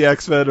loving the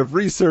X-Men, of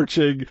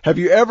researching, have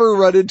you ever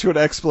run into an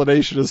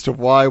explanation as to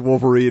why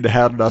Wolverine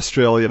had an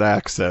Australian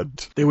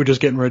accent? They were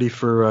just getting ready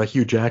for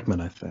Hugh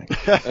Jackman, I think.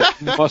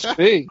 It must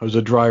be. It was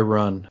a dry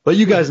run. But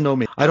you guys know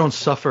me. I don't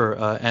suffer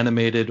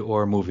animated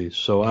or movies,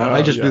 so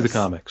I just do the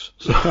comics.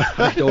 So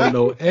I don't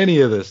know any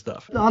of this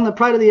stuff. On the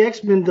Pride of the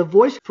X-Men, the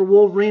voice for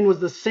Wolverine was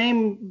the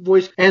same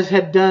voice as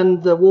had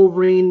done the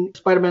Wolverine,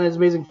 Spider-Man and His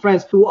Amazing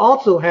Friends, who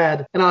also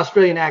had an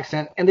Australian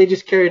accent, and they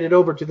just carried it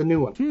over to the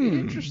new one.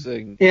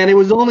 Interesting. And it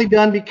was only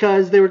done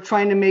because they were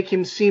trying to make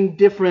him seem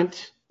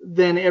different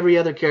than every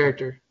other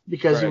character,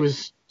 because he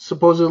was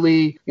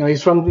supposedly,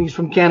 he's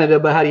from Canada,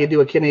 but how do you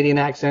do a Canadian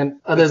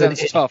accent other than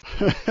sounds tough.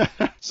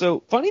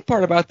 So, funny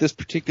part about this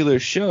particular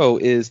show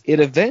is it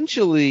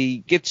eventually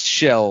gets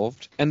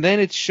shelved, and then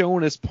it's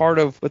shown as part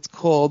of what's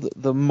called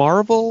the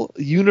Marvel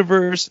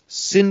Universe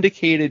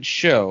syndicated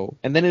show,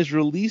 and then is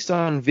released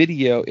on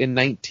video in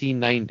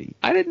 1990.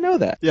 I didn't know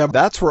that. Yeah,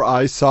 that's where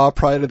I saw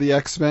Pride of the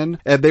X-Men,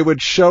 and they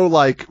would show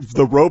like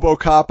the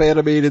RoboCop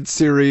animated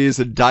series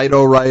and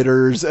Dino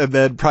Riders, and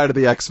then Pride of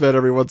the X-Men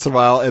every once in a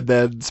while, and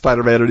then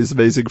Spider-Man and His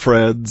Amazing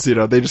Friends.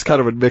 They just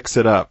kind of would mix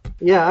it up.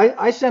 Yeah,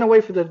 I sent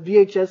away for the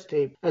VHS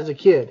tape as a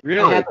kid.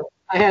 Really?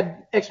 I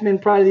had X-Men,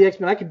 Pride of the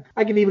X-Men.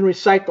 I could even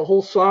recite the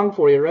whole song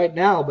for you right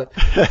now. But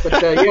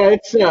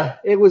yeah,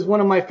 it was one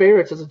of my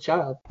favorites as a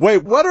child.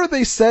 Wait, what are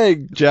they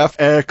saying, Jeff?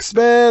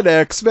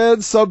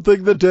 X-Men,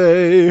 something the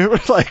day.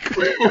 Like,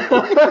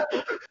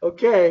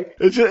 okay.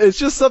 It's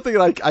just something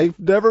like I've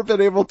never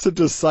been able to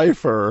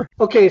decipher.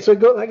 Okay, so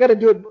I got to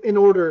do it in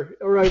order,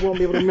 or I won't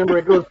be able to remember.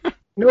 It goes.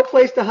 No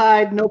place to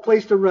hide, no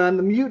place to run.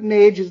 The mutant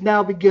age has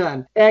now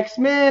begun.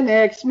 X-Men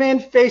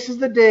faces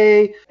the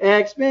day.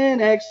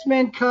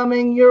 X-Men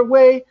coming your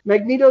way.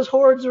 Magneto's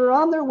hordes are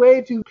on their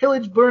way to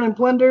pillage, burn, and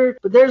plunder.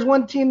 But there's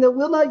one team that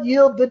will not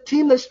yield, the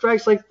team that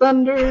strikes like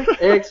thunder.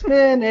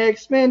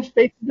 X-Men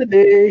faces the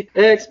day.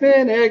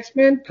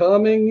 X-Men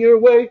coming your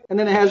way. And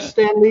then it has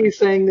Stan Lee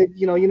saying that,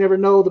 you never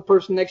know, the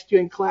person next to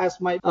you in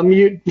class might a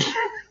mutant.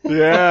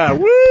 Yeah,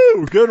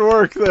 woo! Good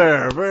work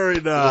there. Very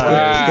nice.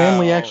 Wow.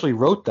 Stanley actually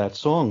wrote that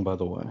song, by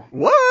the way.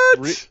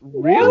 What?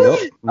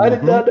 Really? Yep. I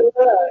did not know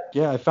that.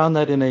 Yeah, I found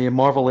that in a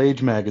Marvel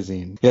Age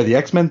magazine. Yeah, the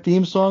X-Men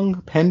theme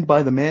song penned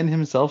by the man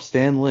himself,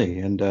 Stan Lee.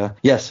 And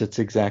yes, it's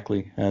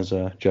exactly as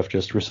Jeff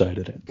just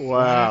recited it.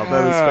 Wow,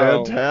 that is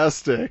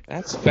fantastic.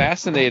 That's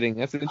fascinating.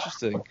 That's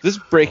interesting. This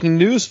is breaking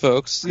news,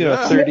 folks.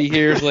 30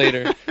 years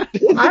later.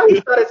 I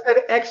always thought it said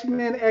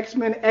X-Men,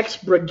 X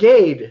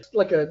Brigade.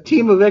 Like a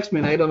team of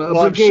X-Men. I don't know.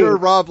 Well, I'm sure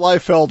Rob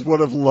Liefeld would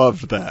have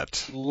loved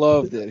that.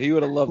 Loved it. He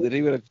would have loved it.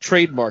 He would have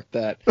trademarked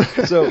that.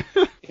 So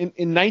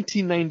in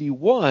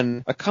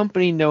 1991, a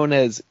company known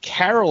as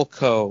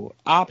Carolco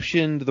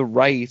optioned the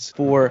rights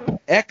for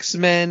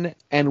X-Men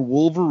and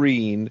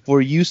Wolverine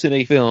for use in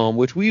a film,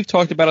 which we've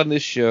talked about on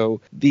this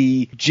show,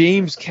 the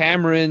James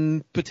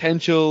Cameron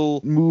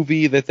potential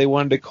movie that they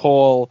wanted to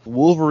call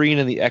Wolverine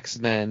and the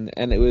X-Men,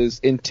 and it was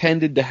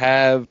intended to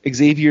have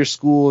Xavier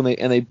School,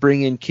 and they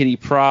bring in Kitty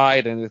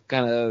Pryde, and it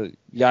kind of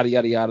yada,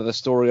 yada, yada. The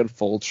story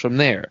unfolds from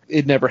there.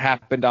 It never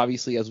happened,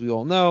 obviously, as we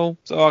all know,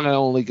 so I'm going to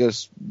only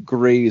just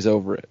graze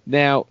over it.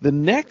 Now, the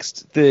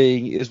next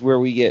thing is where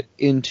we get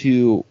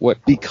into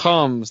what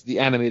becomes the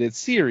animated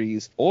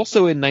series.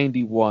 Also in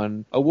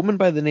 91, a woman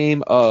by the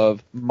name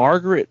of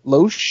Margaret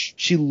Loesch,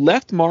 she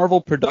left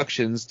Marvel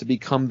Productions to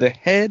become the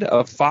head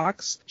of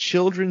Fox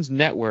Children's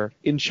Network,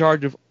 in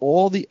charge of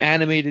all the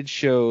animated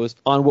shows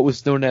on what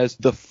was known as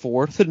the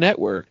Fourth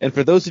Network. And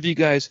for those of you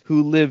guys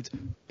who lived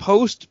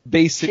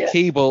post-basic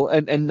cable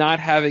and not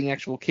having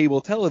actual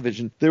cable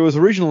television, there was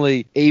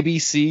originally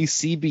ABC,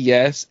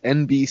 CBS,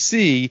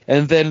 NBC,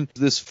 and then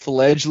this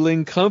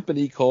fledgling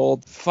company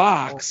called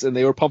Fox, and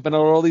they were pumping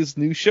out all these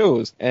new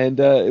shows, and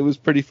it was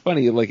pretty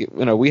funny. Like,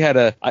 we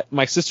had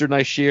my sister and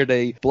I shared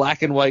a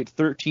black and white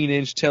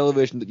 13-inch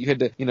television that you had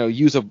to,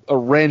 use a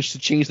wrench to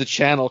change the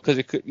channel because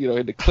you could,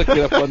 had to click it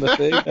up on the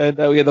thing, and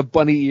we had the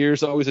bunny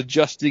ears always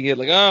adjusting it,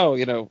 like,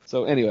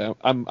 So anyway,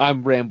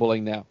 I'm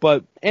rambling now,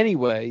 but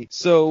anyway,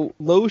 so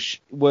Loesch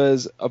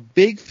was a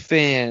big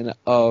fan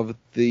of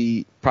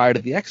the Pride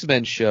of the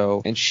X-Men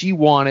show, and she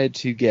wanted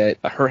to get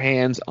her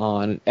hands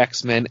on an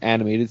X-Men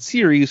animated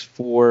series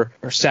for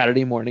her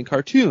Saturday morning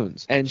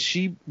cartoons. And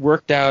she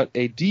worked out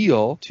a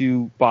deal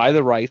to buy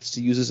the rights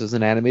to use this as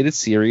an animated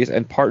series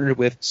and partnered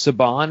with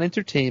Saban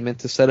Entertainment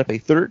to set up a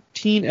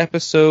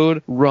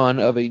 13-episode run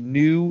of a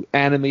new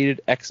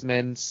animated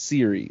X-Men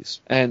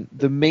series. And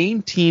the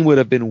main team would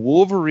have been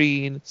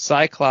Wolverine,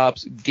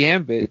 Cyclops,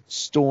 Gambit,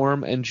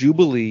 Storm, and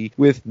Jubilee,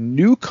 with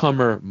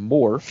newcomer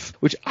Morph,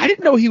 which I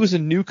didn't know he was a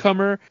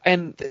newcomer.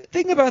 And the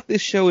thing about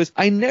this show is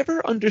I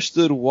never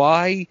understood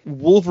why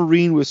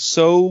Wolverine was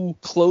so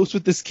close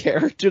with this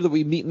character that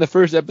we meet in the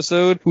first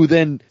episode, who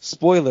then,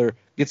 spoiler,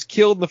 gets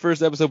killed in the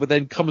first episode but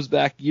then comes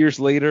back years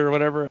later or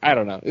whatever. I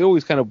don't know. It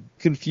always kind of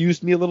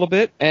confused me a little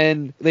bit.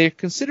 And they're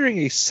considering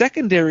a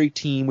secondary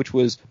team, which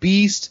was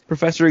Beast,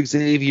 Professor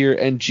Xavier,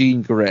 and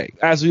Jean Grey.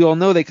 As we all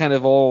know, they kind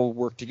of all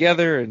work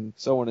together and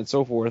so on and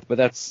so forth, but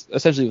that's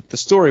essentially what the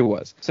story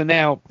was. So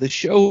now, the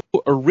show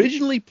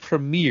originally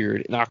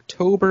premiered in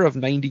October of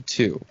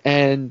 92,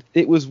 and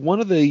it was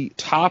one of the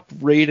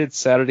top-rated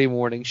Saturday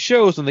morning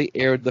shows when they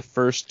aired the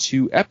first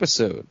 2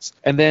 episodes.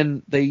 And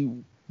then they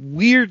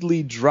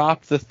weirdly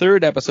dropped the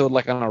 3rd episode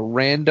like on a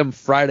random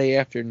Friday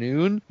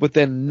afternoon, but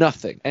then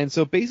nothing. And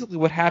so basically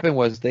what happened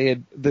was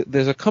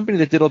there's a company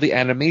that did all the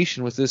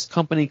animation, was this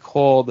company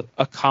called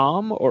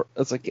Akom, or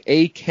it's like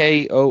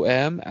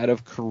AKOM, out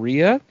of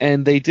Korea,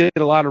 and they did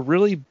a lot of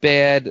really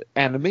bad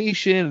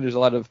animation, and there's a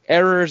lot of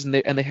errors, and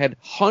they had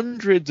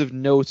hundreds of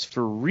notes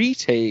for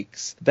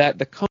retakes that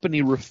the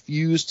company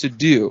refused to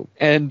do.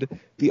 And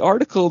The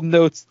article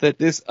notes that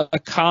this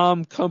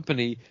ACOM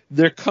company,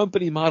 their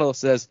company motto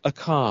says,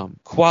 ACOM,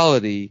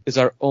 quality is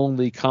our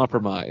only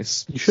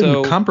compromise. You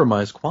shouldn't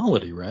compromise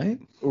quality, right?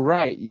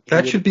 Right.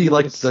 That should be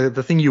like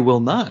the thing you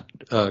will not.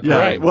 Yeah.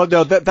 Right. Well,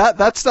 no,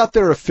 that's not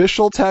their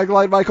official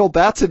tagline, Michael.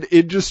 That's an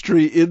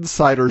industry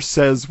insider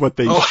says what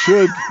they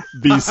should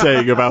be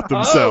saying about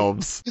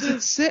themselves.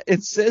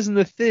 It says in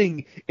the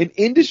thing, an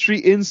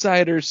industry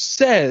insider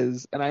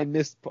says, and I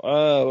missed.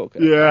 Oh, okay.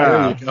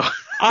 Yeah. There you go.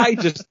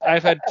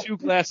 I've had 2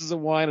 glasses of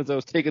wine as I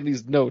was taking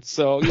these notes,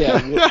 so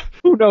yeah,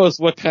 who knows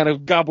what kind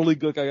of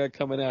gobbledygook I got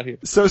coming out here.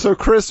 So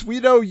Chris,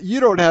 we know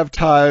you don't have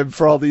time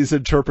for all these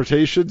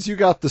interpretations. You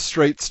got the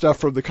straight stuff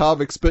from the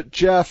comics, but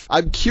Jeff,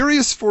 I'm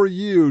curious for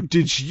you,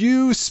 did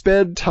you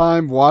spend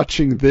time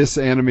watching this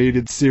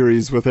animated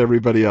series with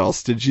everybody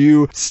else? Did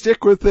you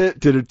stick with it?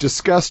 Did it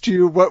disgust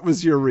you? What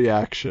was your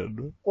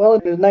reaction? Well,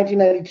 it was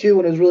 1992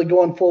 when it was really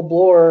going full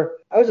bore.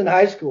 I was in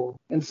high school,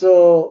 and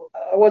so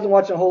I wasn't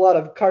watching a whole lot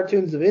of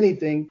cartoons of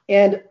anything.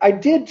 And I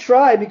did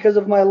try, because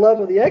of my love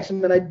of the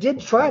X-Men, I did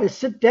try to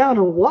sit down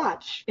and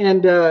watch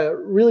and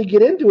really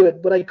get into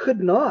it, but I could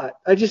not.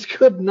 I just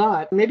could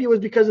not. Maybe it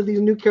was because of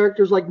these new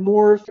characters like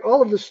Morph.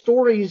 All of the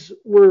stories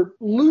were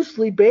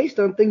loosely based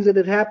on things that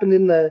had happened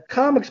in the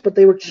comics, but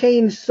they were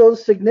changed so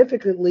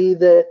significantly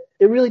that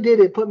it really did.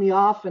 It put me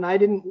off, and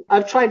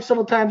I've tried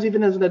several times,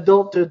 even as an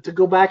adult, to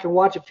go back and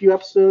watch a few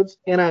episodes,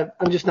 and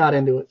I'm just not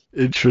into it.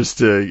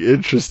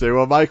 Interesting.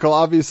 Well, Michael,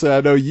 obviously,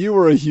 I know you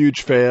were a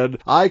huge fan.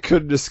 I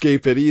couldn't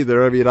escape it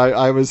either. I mean,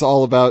 I was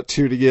all about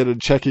tuning in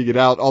and checking it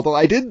out, although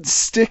I didn't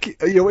stick,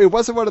 it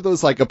wasn't one of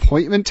those, like,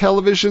 appointment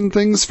television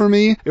things for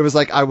me. It was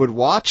like, I would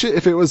watch it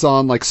if it was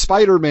on, like,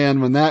 Spider-Man.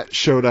 When that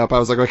showed up, I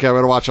was like, okay, I'm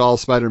going to watch all of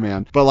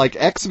Spider-Man. But, like,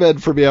 X-Men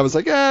for me, I was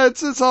like,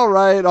 it's all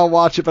right, I'll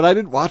watch it. But I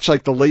didn't watch,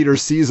 like, the later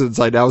seasons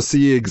I now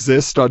see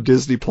exist on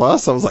Disney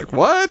Plus. I was like,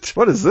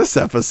 what is this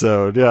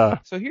episode? Yeah.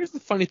 So here's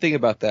the funny thing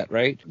about that,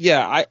 right?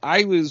 Yeah,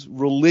 I was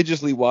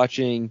religiously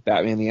watching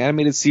Batman the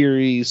Animated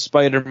Series,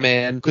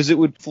 Spider-Man, because it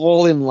would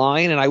fall in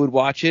line and I would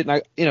watch it.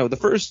 And the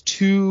first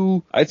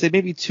 2, I'd say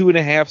maybe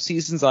 2.5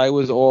 seasons, I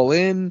was all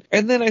in.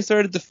 And then I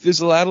started to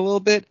fizzle out a little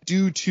bit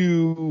due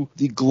to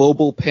the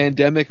global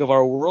pandemic of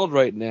our world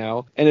right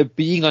now. And it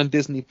being on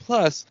Disney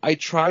Plus, I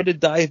tried to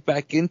dive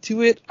back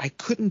into it. I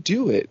couldn't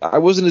do it. I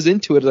wasn't as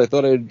into it as I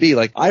thought I would be.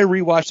 Like, I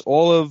rewatched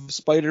all of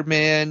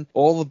Spider-Man,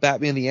 all of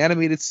Batman the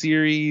Animated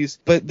Series,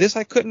 but this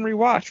I couldn't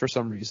rewatch for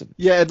some reason.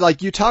 Yeah, and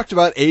like you talked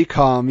about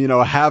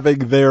ACOM, having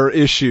their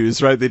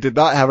issues, right? They did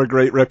not have a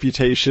great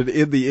reputation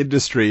in the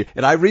industry.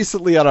 And I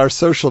recently on our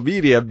social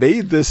media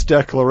made this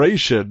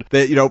declaration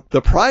that,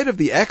 the pride of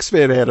the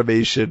X-Men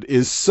animation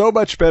is so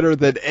much better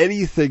than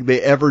anything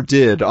they ever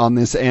did on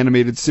this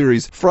animated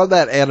series from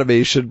that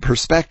animation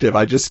perspective.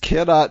 I just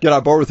cannot get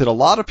on board with it. A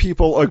lot of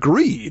people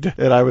agreed,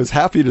 and I was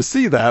happy to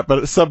see that,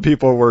 but some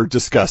people were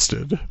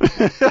disgusted.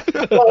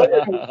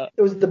 Well,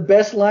 it was the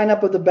best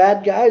lineup of the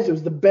bad guys. It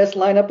was the best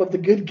lineup of the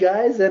good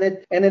guys, and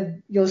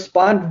it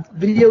spawned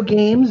video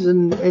games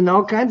and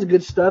all kinds of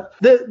good stuff.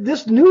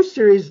 This new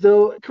series,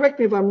 though, correct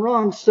me if I'm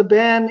wrong,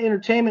 Saban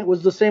Entertainment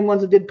was the same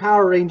ones that did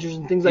Power Rangers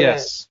and things like that.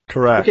 Yes.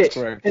 Correct. Okay.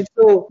 Correct. And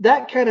so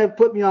that kind of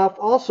put me off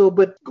also.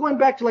 But going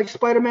back to like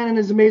Spider-Man and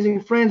His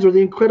Amazing Friends or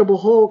The Incredible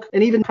Hulk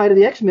and even Pride of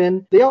the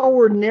X-Men, they all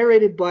were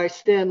narrated by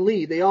Stan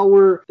Lee. They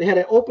had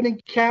an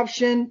opening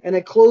caption and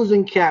a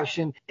closing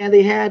caption, and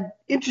they had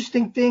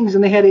interesting things,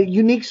 and they had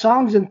unique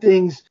songs and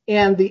things.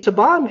 And the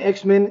Saban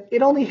X-Men,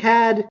 it only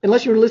had,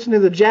 unless you were listening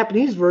to the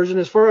Japanese version,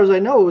 as far as I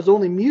know, it was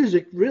only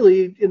music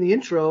really in the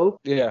intro.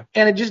 Yeah.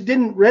 And it just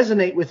didn't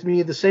resonate with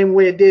me the same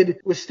way it did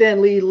with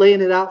Stan Lee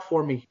laying it out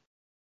for me.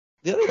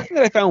 The other thing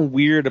that I found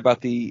weird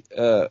about the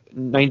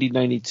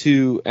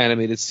 1992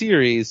 animated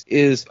series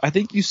is I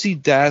think you see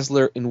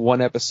Dazzler in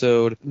one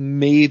episode.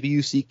 Maybe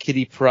you see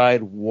Kitty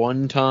Pryde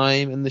one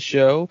time in the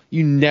show.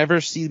 You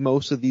never see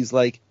most of these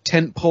like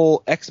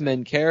tentpole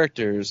X-Men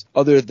characters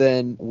other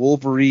than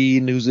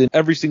Wolverine, who's in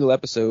every single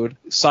episode,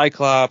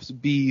 Cyclops,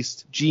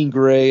 Beast, Jean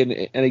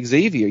Grey, and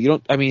Xavier.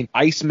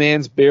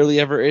 Iceman's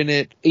barely ever in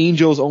it.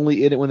 Angel's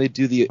only in it when they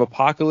do the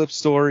Apocalypse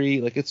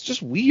story. Like, it's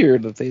just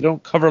weird that they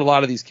don't cover a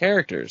lot of these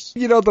characters.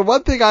 The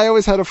one thing I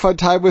always had a fun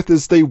time with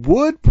is they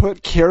would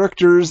put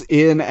characters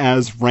in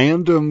as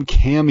random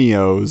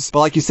cameos. But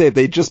like you say,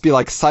 they'd just be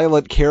like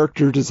silent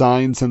character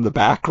designs in the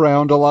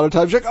background a lot of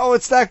times. Like, oh,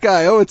 it's that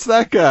guy. Oh, it's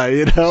that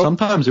guy,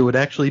 Sometimes it would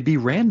actually be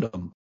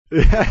random.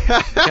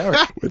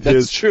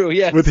 That's true,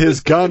 yes. With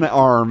his gun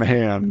arm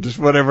hand,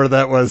 whatever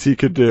that was he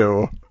could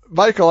do.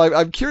 Michael,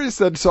 I'm curious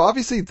then, so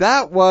obviously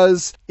that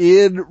was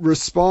in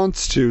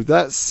response to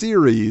that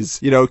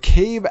series,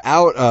 came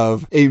out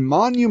of a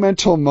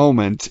monumental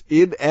moment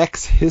in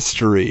X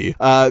history,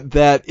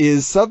 that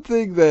is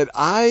something that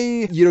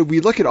we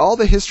look at all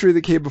the history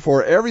that came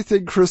before,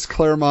 everything Chris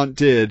Claremont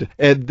did,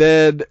 and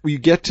then we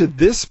get to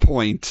this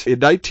point in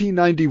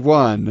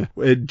 1991,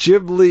 when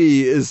Jim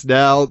Lee is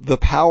now the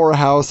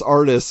powerhouse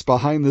artist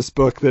behind this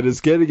book that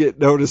is getting it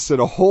noticed in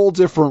a whole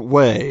different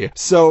way.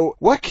 So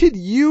what can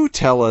you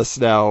tell us us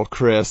now,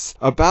 Chris,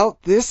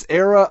 about this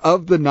era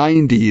of the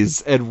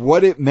 90s and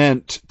what it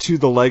meant to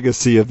the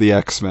legacy of the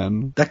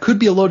X-Men. That could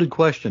be a loaded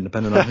question,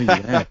 depending on who you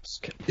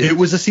ask. It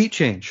was a sea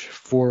change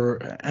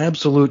for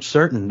absolute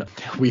certain.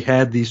 We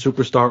had the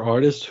superstar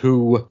artists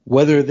who,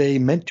 whether they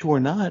meant to or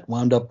not,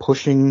 wound up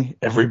pushing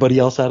everybody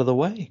else out of the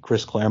way.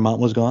 Chris Claremont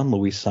was gone.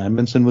 Louise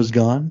Simonson was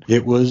gone.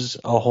 It was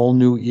a whole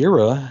new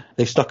era.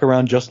 They stuck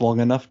around just long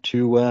enough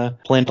to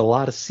plant a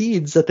lot of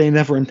seeds that they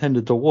never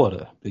intended to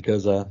water,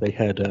 because they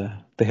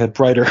had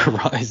brighter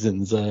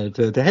horizons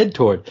to head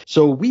toward.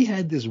 So we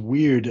had this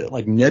weird,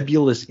 like,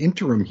 nebulous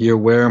interim here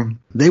where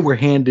they were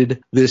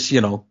handed this,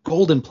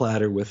 golden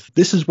platter with,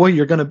 this is where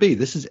you're going to be.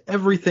 This is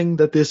everything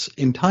that this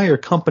entire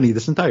company,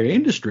 this entire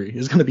industry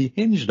is going to be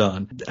hinged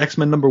on.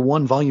 X-Men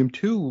 #1, Volume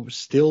 2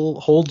 still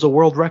holds a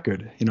world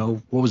record.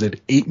 What was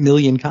it? 8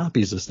 million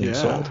copies this thing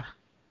sold.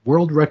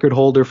 World record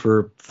holder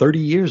for 30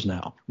 years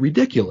now.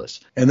 Ridiculous.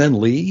 And then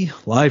Lee,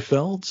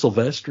 Liefeld,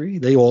 Silvestri,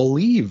 they all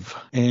leave.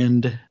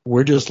 And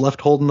we're just left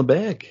holding the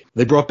bag.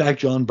 They brought back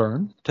John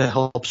Byrne to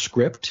help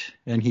script,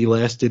 and he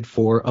lasted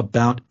for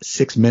about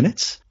 6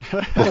 minutes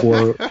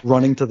before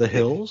running to the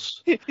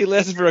hills. He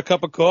lasted for a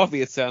cup of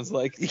coffee, it sounds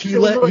like. He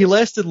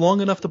lasted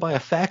long enough to buy a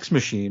fax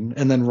machine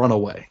and then run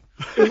away.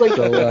 It was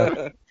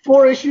like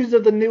 4 issues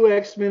of the new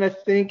X-Men, I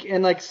think,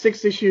 and like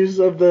 6 issues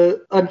of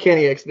the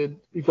Uncanny X-Men.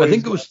 I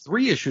think it was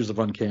 3 issues of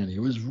Uncanny.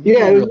 It was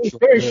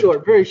very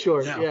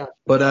short. Yeah.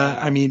 But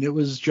it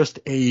was just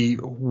a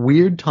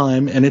weird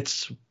time, and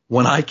it's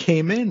when I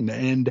came in,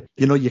 and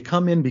you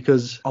come in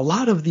because a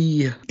lot of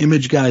the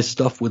Image guys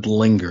stuff would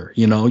linger.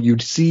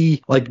 You'd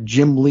see like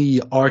Jim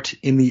Lee art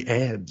in the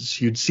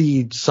ads. You'd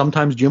see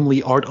sometimes Jim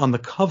Lee art on the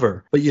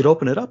cover, but you'd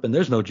open it up and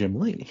there's no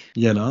Jim Lee,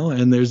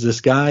 and there's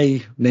this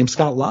guy named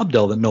Scott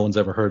Lobdell that no one's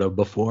ever heard of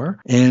before,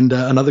 and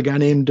another guy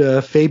named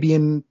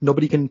Fabian,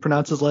 nobody can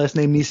pronounce his last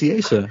name,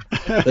 Nicieza,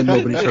 that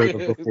nobody's heard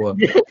of before.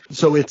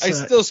 So it's I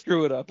still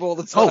screw it up all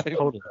the time.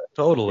 Oh,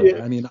 totally.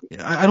 Yeah. I mean,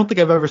 I don't think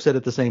I've ever said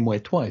it the same way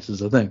twice, is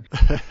the thing.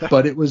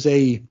 But it was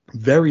a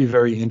very,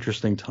 very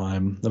interesting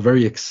time, a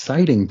very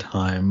exciting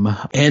time.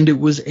 And it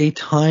was a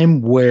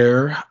time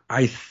where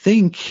I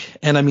think,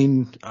 and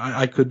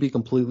I could be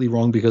completely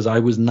wrong because I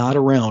was not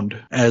around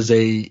as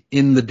a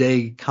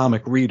in-the-day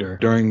comic reader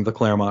during the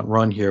Claremont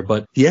run here,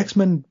 but the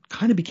X-Men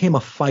kind of became a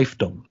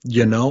fiefdom,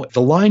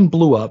 The line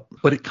blew up,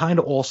 but it kind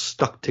of all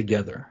stuck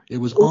together. It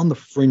was on the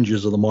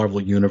fringes of the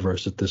Marvel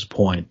Universe at this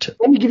point.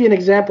 Let me give you an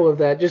example of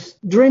that.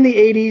 Just during the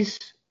 80s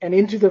and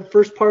into the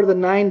first part of the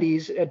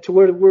 90s, to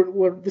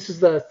where this is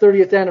the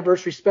 30th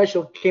anniversary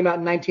special, came out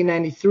in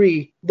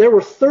 1993, there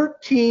were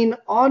 13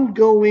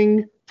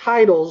 ongoing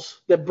titles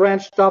that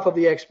branched off of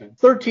the X-Men.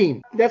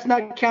 13. That's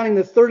not counting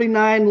the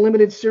 39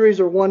 limited series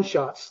or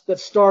one-shots that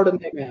starred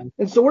in X-Men.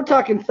 And so we're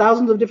talking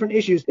thousands of different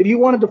issues. If you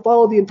wanted to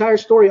follow the entire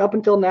story up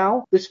until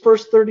now, this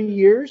first 30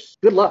 years,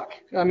 good luck.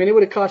 It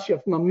would have cost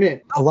you a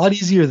mint. A lot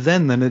easier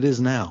then than it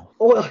is now.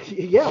 Oh,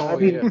 yeah.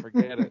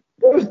 Forget it.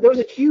 There was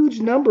a huge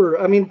number.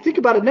 Think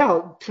about it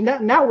now.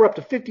 Now we're up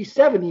to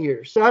 57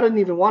 years. So I didn't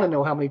even want to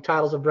know how many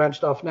titles have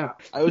branched off now.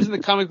 I was in the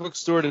comic book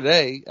store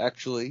today,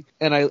 actually,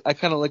 and I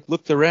kind of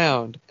looked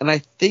around, and I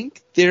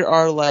think there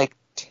are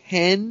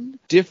 10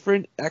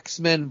 different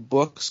X-Men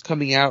books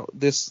coming out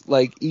this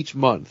each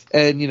month,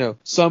 and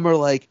some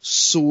are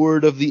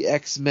Sword of the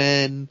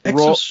X-Men.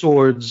 X of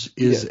Swords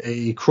is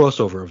a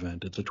crossover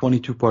event. It's a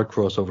 22-part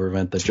crossover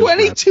event that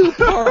 22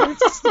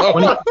 parts.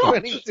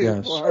 22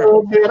 yes. parts.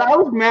 Oh man, I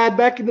was mad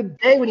back in the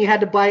day when you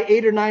had to buy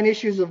 8 or 9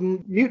 issues of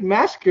Mutant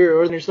Massacre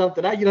or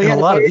something. And a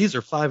lot of these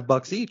are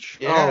 $5 each.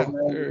 Yeah,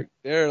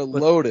 they're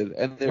loaded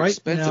and they're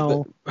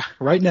expensive.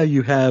 Right now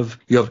you have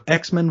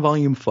X-Men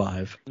Volume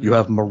 5. You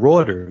have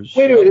Marauders.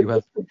 Wait a minute.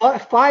 You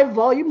have 5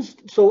 volumes.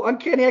 So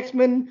Uncanny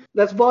X-Men,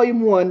 that's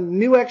Volume 1.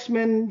 New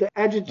X-Men, the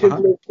Adjective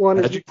List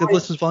one. Adjective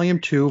List is Volume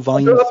 2.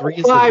 Volume 3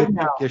 is the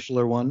Victor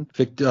Kichler one.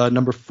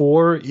 Number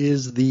 4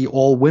 is the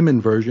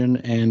all-women version,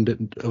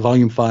 and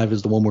Volume 5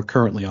 is the one we're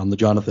currently on, the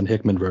Jonathan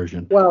Hickman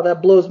version. Wow,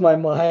 that blows my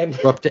mind.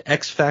 We're up to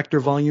X-Factor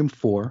Volume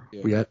 4.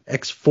 Yeah. We got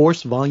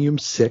X-Force Volume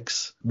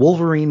 6.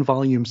 Wolverine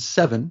Volume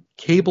 7.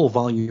 Cable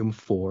Volume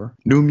 4,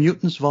 New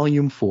Mutants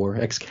Volume 4,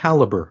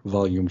 Excalibur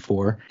Volume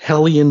 4,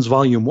 Hellions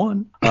Volume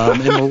 1,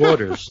 and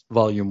Marauders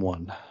Volume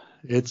 1.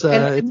 It's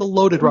a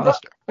loaded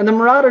roster. And the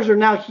Marauders are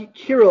now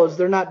heroes.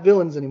 They're not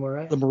villains anymore,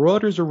 right? The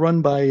Marauders are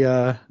run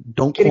by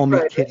Don't Call Me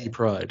Kitty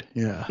Pryde.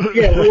 Yeah.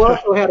 Yeah, who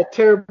also had a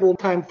terrible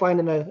time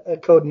finding a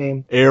code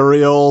name.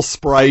 Ariel,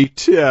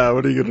 Sprite. Yeah,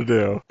 what are you going to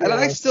do? And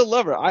I still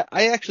love her.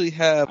 I actually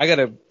have, I got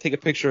to take a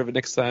picture of it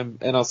next time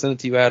and I'll send it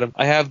to you, Adam.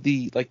 I have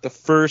the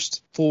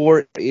first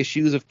 4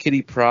 issues of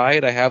Kitty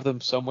Pryde. I have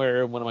them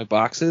somewhere in one of my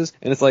boxes,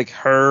 and it's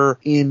her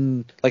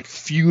in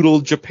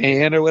feudal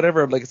Japan or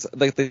whatever. It's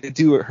they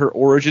do her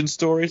origin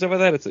story, stuff like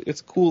that.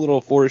 It's a cool little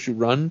 4 4-issue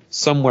run.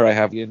 Somewhere I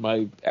have it in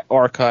my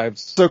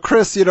archives. So,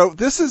 Chris,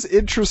 this is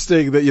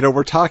interesting that,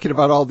 we're talking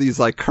about all these,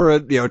 like,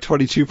 current,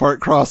 22-part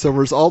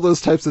crossovers, all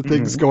those types of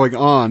things going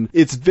on.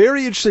 It's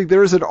very interesting.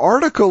 There's an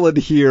article in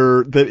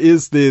here that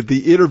is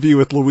the interview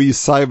with Louise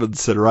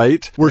Simonson,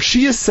 right? Where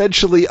she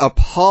essentially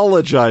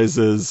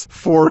apologizes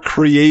for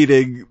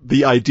creating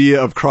the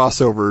idea of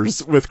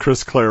crossovers with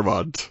Chris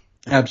Claremont.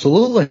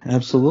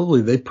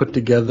 Absolutely. They put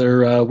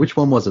together, which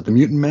one was it? The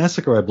Mutant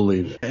Massacre, I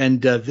believe.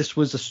 And this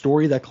was a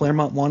story that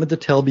Claremont wanted to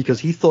tell because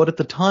he thought at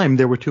the time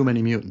there were too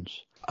many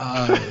mutants.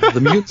 The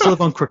mutants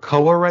live on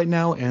Krakoa right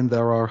now, and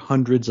there are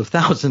hundreds of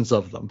thousands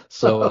of them.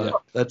 So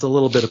that's a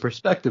little bit of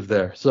perspective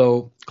there.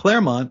 So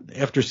Claremont,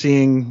 after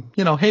seeing,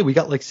 hey, we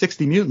got like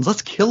 60 mutants,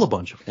 let's kill a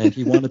bunch of them. And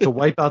he wanted to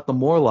wipe out the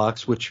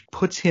Morlocks, which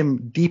puts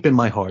him deep in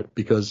my heart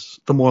because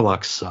the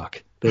Morlocks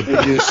suck. They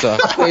do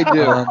suck. They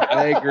do.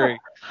 I agree.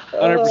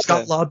 100%.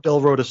 Scott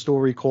Lobdell wrote a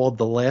story called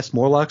The Last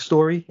Morlock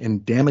Story,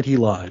 and damn it, he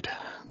lied.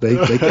 They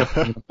kept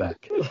him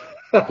back.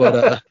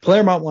 But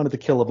Claremont wanted to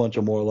kill a bunch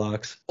of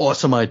Morlocks.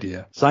 Awesome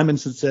idea.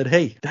 Simonson said,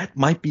 hey, that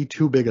might be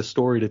too big a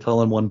story to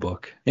tell in one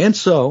book. And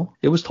so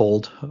it was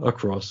told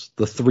across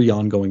the 3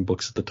 ongoing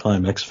books at the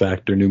time,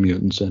 X-Factor, New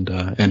Mutants, and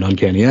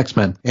Uncanny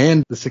X-Men.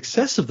 And the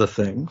success of the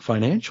thing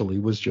financially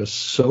was just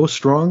so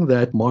strong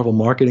that Marvel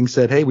Marketing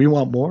said, hey, we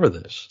want more of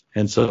this.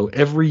 And so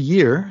every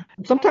year,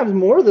 sometimes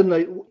more than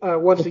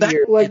once a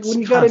year. Like when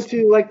you got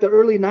into like the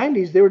early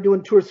 90s, they were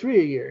doing 2 or 3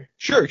 a year.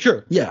 Sure.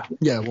 Yeah.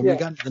 When we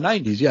got into the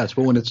 90s, yes.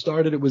 But when it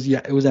started, it was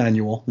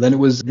annual. Then it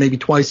was maybe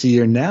twice a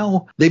year.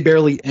 Now they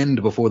barely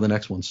end before the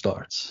next one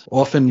starts.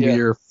 Often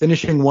we're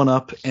finishing one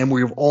up and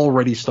we've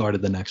already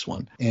started the next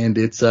one. And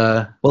it's,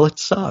 it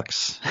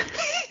sucks.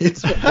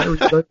 It's very,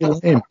 very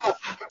lame.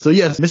 So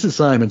yes, Mrs.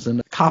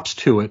 Simonson cops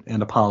to it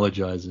and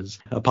apologizes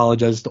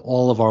to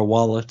all of our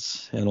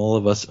wallets and all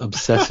of us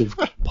obsessive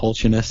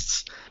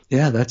compulsionists.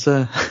 Yeah, that's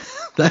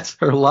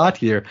her lot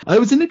here. It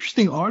was an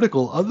interesting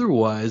article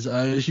otherwise.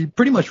 She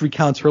pretty much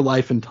recounts her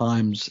life and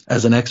times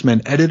as an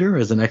X-Men editor,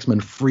 as an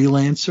X-Men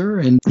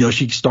freelancer. And,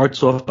 she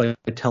starts off by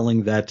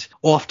telling that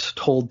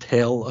oft-told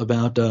tale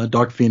about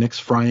Dark Phoenix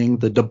frying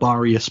the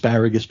Dabari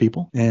asparagus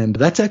people. And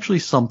that's actually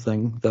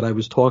something that I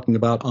was talking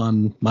about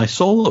on my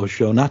solo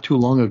show not too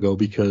long ago,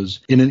 because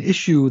in an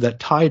issue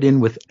that tied in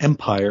with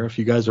Empire, if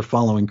you guys are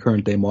following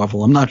current day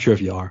Marvel, I'm not sure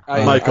if you are.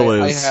 Michael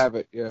is. I have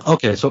it, yeah.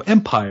 Okay, so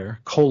Empire,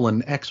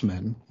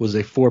 X-Men was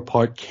a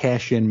 4-part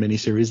cash-in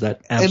miniseries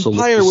that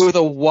absolutely... Empire with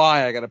a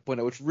Y, I gotta point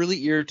out, which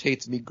really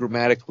irritates me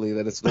grammatically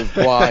that it's a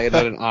Y and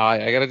not an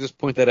I. I gotta just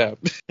point that out.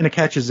 And it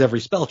catches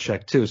every spell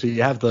check, too, so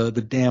you have the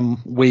damn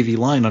wavy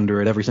line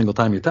under it every single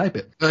time you type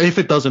it. If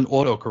it doesn't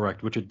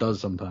autocorrect, which it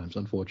does sometimes,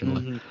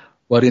 unfortunately. Mm-hmm.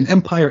 But in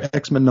Empire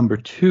X-Men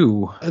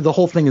 #2, the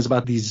whole thing is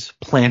about these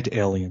plant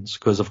aliens,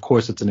 because of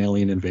course it's an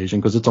alien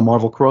invasion, because it's a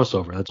Marvel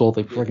crossover. That's all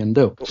they friggin'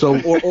 do.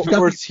 So,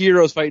 or it's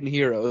heroes fighting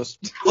heroes.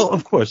 Well,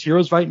 of course,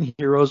 heroes fighting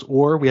heroes,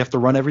 or we have to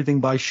run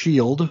everything by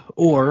S.H.I.E.L.D.,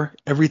 or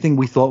everything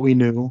we thought we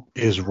knew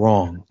is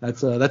wrong.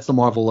 That's the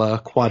Marvel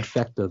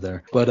quadfecta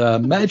there.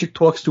 But Magic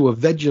talks to a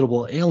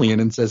vegetable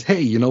alien and says,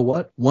 hey, you know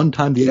what? One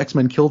time the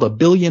X-Men killed 1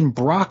 billion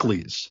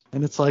broccolis.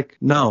 And it's like,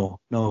 no,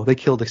 they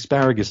killed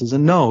asparaguses.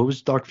 And no, it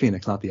was Dark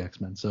Phoenix, not the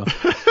X-Men. So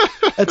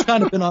that's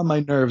kind of been on my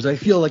nerves. I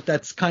feel like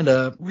that's kind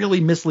of really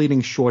misleading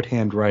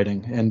shorthand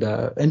writing, and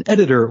an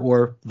editor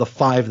or the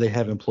 5 they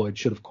have employed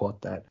should have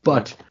caught that.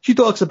 But she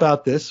talks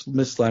about this,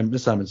 Miss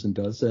Simonson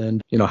does,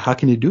 and how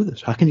can you do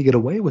this? How can you get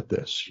away with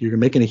this? You're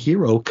making a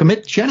hero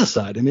commit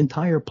genocide, an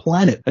entire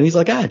planet. And he's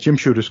like, Jim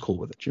Shooter's cool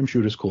with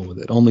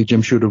it. Only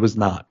Jim Shooter was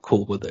not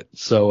cool with it.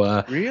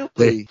 So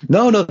really?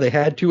 They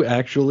had to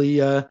actually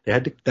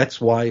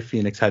that's why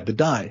Phoenix had to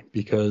die,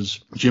 because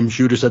Jim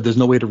Shooter said there's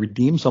no way to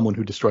redeem someone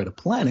who destroyed a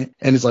planet.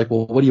 And it's like,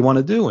 well, what do you want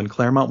to do? And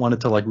Claremont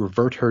wanted to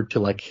revert her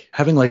to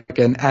having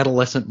an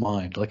adolescent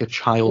mind, like a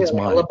child's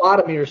mind.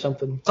 Lobotomy or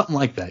something. Something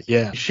like that,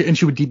 yeah. And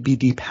she would be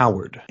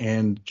depowered.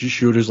 And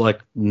Shooter's like,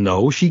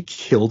 no, she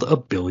killed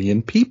 1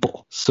 billion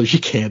people, so she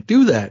can't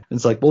do that. And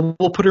it's like, well,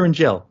 we'll put her in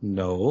jail.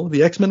 No,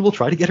 the X-Men will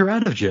try to get her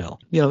out of jail.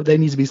 There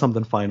needs to be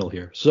something final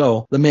here.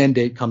 So the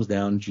mandate comes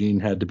down. Jean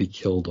had to be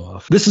killed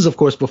off. This is, of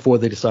course, before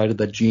they decided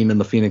that Jean and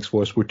the Phoenix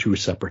Force were 2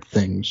 separate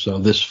things. So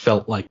this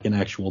felt like an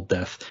actual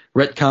death.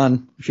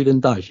 Retcon, she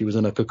didn't die. She was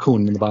in a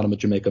cocoon in the bottom of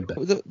Jamaica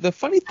Bay. The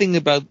funny thing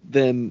about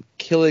them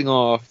killing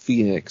off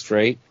Phoenix,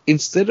 right?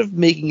 Instead of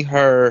making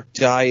her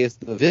die as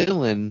the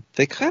villain,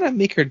 they kind of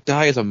make her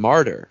die as a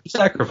martyr. She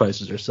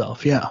sacrifices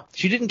herself, yeah.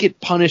 She didn't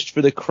get punished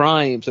for the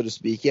crime, so to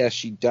speak. Yes,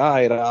 she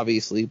died,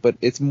 obviously, but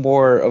it's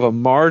more of a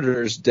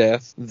martyr's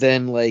death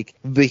than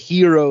the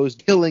heroes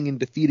killing and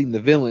defeating the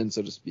villain,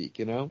 so to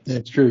speak,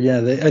 That's true, yeah.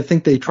 I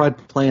think they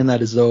tried playing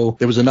that as though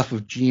there was enough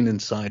of Jean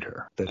inside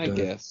her. I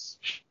guess.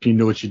 She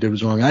knew what she did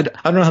was wrong. I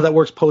don't know how that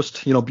works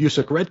post,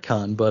 Busick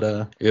Redcon,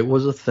 but it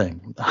was a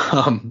thing.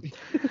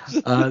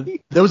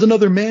 There was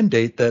another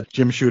mandate that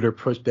Jim Shooter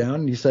pushed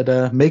down. He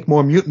said, make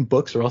more mutant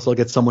books or else I'll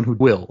get someone who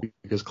will,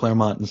 because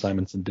Claremont and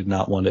Simonson did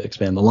not want to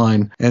expand the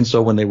line. And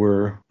so when they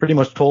were pretty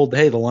much told,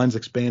 hey, the line's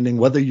expanding,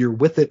 whether you're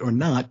with it or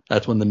not,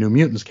 that's when the New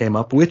Mutants came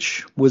up,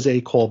 which was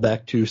a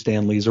callback to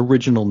Stan Lee's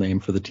original name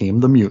for the team,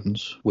 the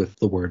Mutants, with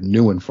the word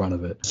new in front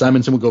of it.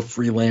 Simonson would go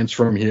freelance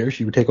from here.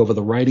 She would take over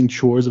the writing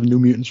chores of New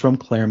Mutants from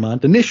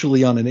Claremont,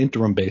 initially on an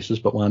interim basis,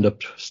 but wound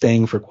up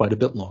staying for quite a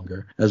bit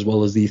longer, as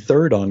well as the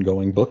third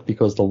ongoing book,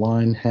 because the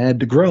line had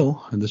to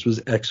grow, and this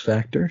was X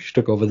Factor. She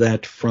took over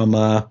that from,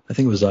 I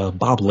think it was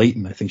Bob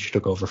Layton, I think she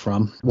took over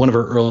from. One of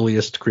her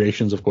earliest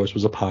creations, of course,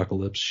 was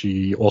Apocalypse.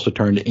 She also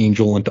turned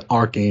Angel into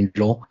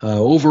Archangel.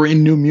 Over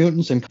in New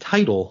Mutants, and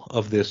title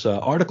of this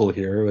article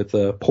here with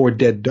Poor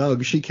Dead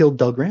Doug, she killed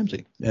Doug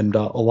Ramsey. And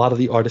a lot of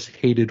the artists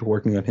hated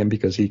working on him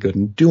because he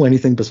couldn't do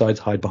anything besides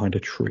hide behind a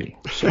tree.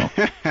 So.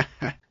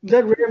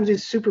 Doug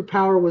Ramsey's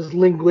superpower was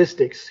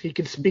linguistics. He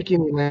could speak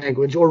any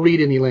language or read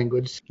any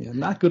language. Yeah,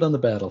 not good on the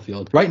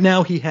battlefield. Right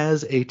now, he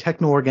has a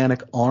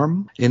techno-organic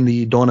arm in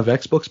the Dawn of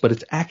X books, but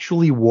it's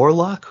actually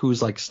Warlock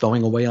who's like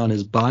stowing away on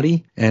his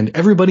body, and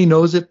everybody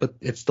knows it, but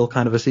it's still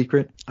kind of a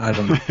secret. I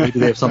don't know. Maybe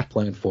they have some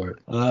plan for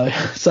it.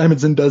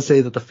 Simonson does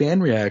say that the fan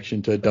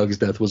reaction to Doug's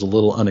death was a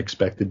little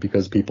unexpected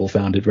because people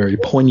found it very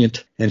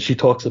poignant, and she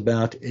talks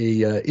about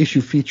a issue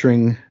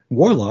featuring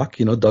Warlock,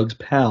 Doug's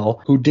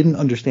pal, who didn't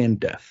understand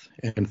death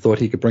and thought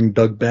he could bring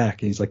Doug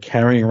back. And he's like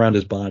carrying around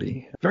his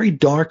body. Very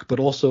dark, but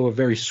also a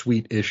very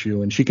sweet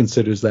issue. And she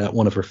considers that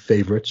one of her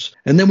favorites.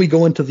 And then we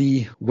go into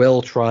the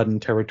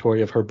well-trodden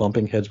territory of her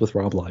bumping heads with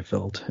Rob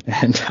Liefeld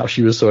and how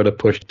she was sort of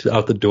pushed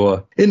out the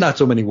door. In not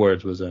so many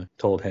words was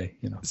told, hey,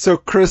 So,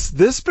 Chris,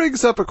 this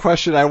brings up a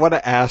question I want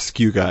to ask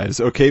you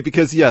guys, okay?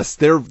 Because, yes,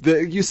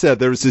 you said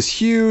there was this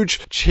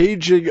huge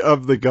changing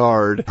of the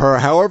guard, for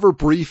however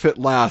brief it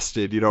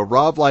lasted.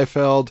 Rob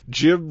Liefeld,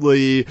 Jim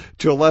Lee,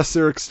 to a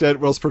lesser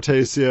extent, Wells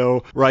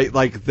Portasio, right?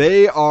 Like,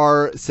 they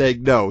are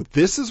saying, no,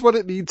 this is what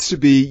it needs to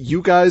be.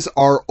 You guys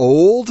are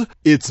old.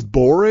 It's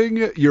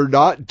boring. You're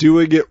not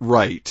doing it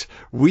right.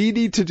 We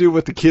need to do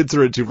what the kids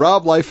are into.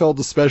 Rob Liefeld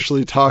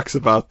especially talks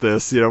about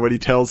this, when he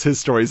tells his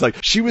story. He's like,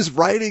 she was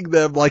writing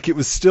them like it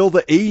was still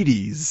the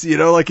 80s,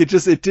 like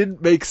it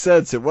didn't make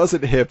sense. It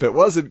wasn't hip. It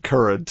wasn't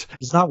current.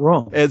 It's not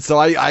wrong. And so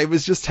I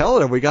was just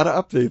telling him, we got to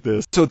update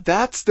this. So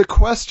that's the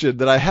question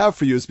that I have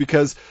for you, is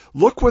because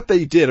look what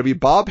they did. I mean,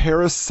 Bob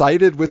Harris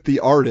sided with the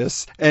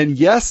artists, and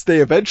yes, they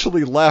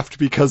eventually left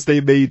because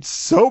they made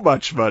so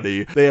much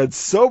money. They had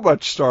so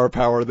much star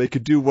power. They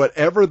could do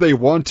whatever they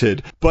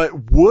wanted.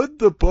 But would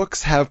the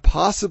books have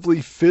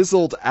possibly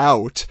fizzled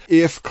out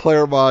if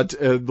Claremont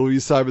and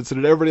Louise Simonson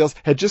and everybody else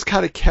had just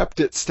kind of kept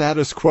it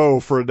status quo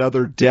for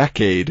another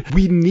decade?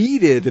 We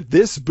needed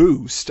this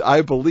boost,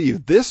 I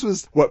believe. This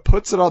was what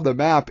puts it on the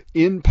map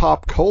in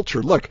pop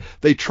culture. Look,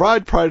 they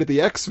tried Pride of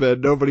the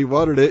X-Men. Nobody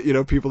wanted it.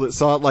 People that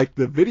saw it like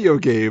the video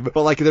game.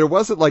 But like there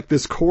wasn't like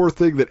this core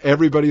thing that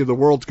everybody in the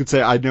world could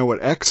say, I know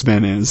what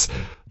X-Men is.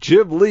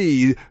 Jim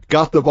Lee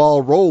got the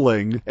ball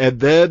rolling,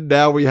 and then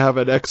now we have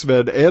an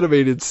X-Men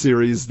animated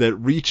series that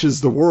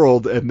reaches the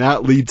world, and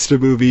that leads to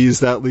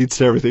movies, that leads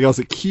to everything else.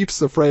 It keeps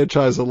the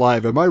franchise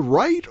alive. Am I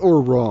right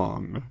or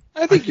wrong?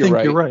 I think you're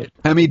right.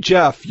 I mean,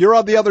 Jeff, you're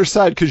on the other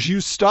side because you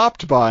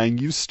stopped buying.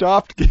 You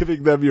stopped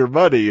giving them your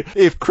money.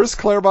 If Chris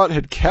Claremont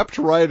had kept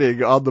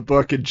writing on the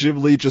book and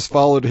Jim Lee just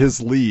followed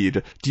his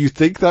lead, do you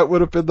think that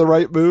would have been the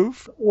right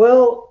move?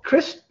 Well,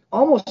 Chris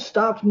almost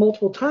stopped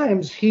multiple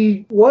times.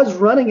 He was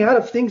running out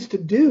of things to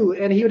do,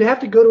 and he would have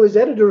to go to his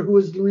editor, who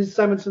was Louise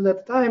Simonson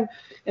at the time,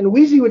 and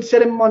Wheezy would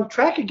set him on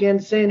track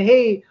again, saying,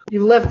 hey,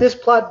 you've left this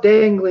plot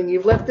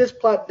dangling,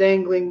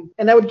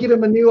 and that would give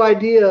him a new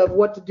idea of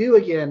what to do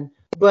again.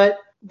 But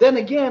then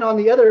again, on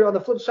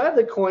the flip side of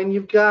the coin,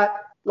 you've got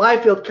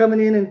Liefeld coming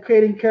in and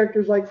creating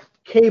characters like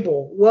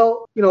Cable.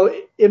 Well,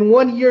 in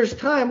 1 year's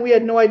time, we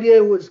had no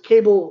idea it was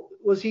Cable.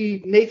 Was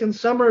he Nathan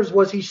Summers?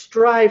 Was he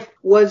Strife?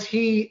 Was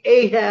he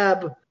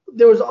Ahab?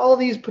 There was all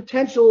these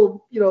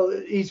potential,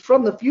 he's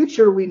from the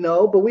future, we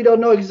know, but we don't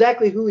know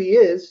exactly who he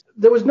is.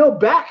 There was no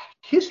back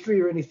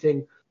history or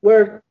anything.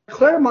 Where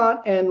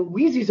Claremont and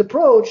Wheezy's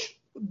approach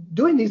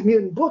doing these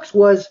mutant books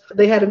was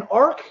they had an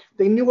arc,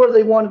 they knew where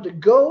they wanted to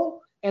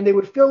go, and they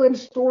would fill in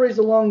stories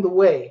along the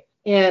way.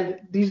 And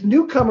these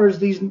newcomers,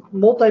 these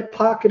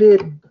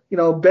multi-pocketed,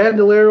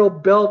 bandolero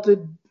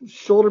belted,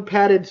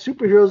 shoulder-padded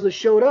superheroes that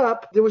showed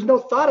up, there was no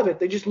thought of it.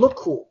 They just looked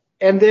cool.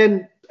 And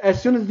then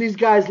as soon as these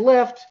guys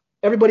left,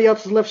 everybody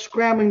else is left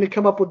scrambling to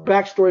come up with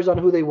backstories on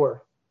who they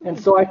were. And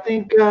so I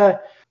think, I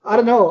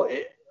don't know,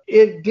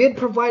 it did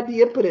provide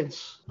the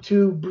impotence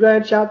to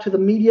branch out to the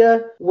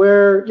media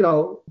where,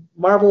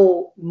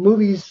 Marvel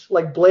movies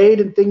like Blade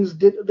and things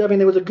did. I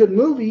mean, it was a good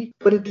movie,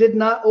 but it did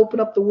not open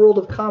up the world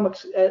of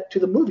comics to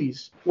the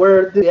movies,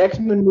 where the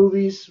X-Men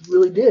movies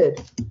really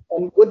did.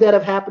 And would that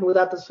have happened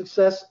without the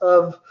success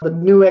of the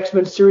new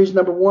X-Men series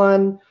number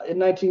 1 in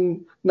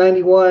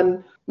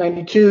 1991,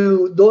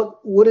 92?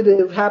 Would it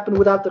have happened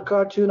without the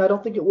cartoon? I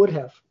don't think it would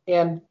have.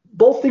 And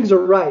both things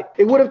are right.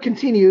 It would have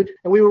continued,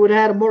 and we would have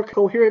had a more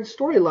coherent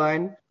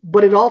storyline,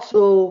 but it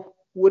also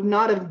would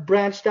not have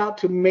branched out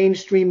to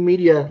mainstream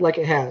media like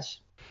it has.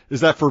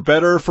 Is that for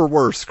better or for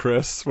worse,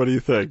 Chris? What do you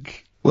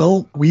think?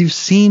 Well, we've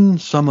seen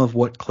some of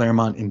what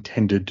Claremont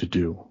intended to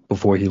do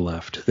before he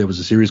left. There was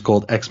a series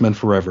called X-Men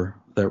Forever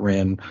that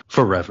ran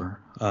forever,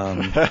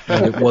 and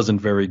it wasn't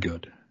very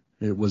good.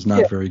 It was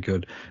not very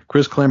good.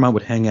 Chris Claremont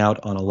would hang out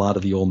on a lot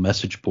of the old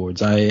message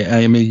boards. I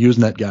am a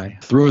Usenet guy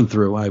through and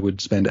through. I would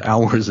spend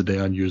hours a day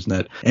on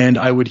Usenet, and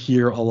I would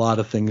hear a lot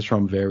of things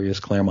from various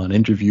Claremont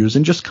interviews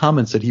and just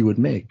comments that he would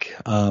make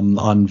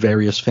on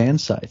various fan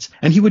sites.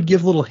 And he would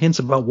give little hints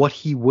about what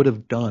he would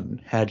have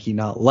done had he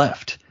not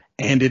left.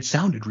 And it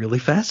sounded really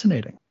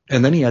fascinating.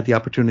 And then he had the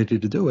opportunity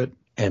to do it,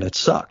 and it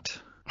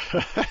sucked.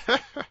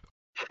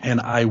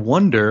 And I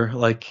wonder,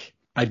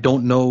 I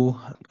don't know.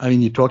 I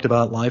mean, you talked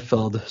about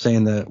Liefeld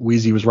saying that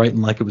Wheezy was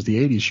writing like it was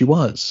the 80s. She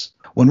was.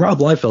 When Rob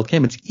Liefeld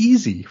came, it's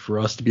easy for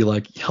us to be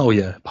like, oh,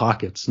 yeah,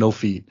 pockets, no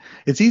feet.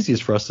 It's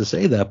easiest for us to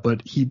say that,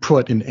 but he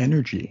brought an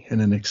energy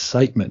and an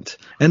excitement.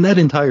 And that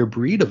entire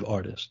breed of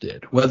artists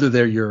did. Whether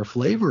they're your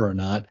flavor or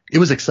not, it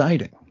was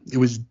exciting. It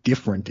was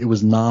different. It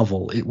was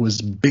novel. It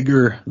was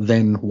bigger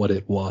than what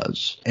it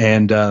was.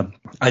 And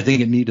I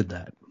think it needed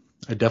that.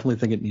 I definitely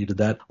think it needed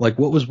that. Like,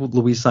 what was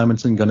Louise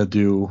Simonson going to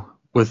do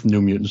with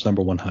New Mutants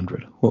number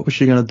 100? What was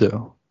she going to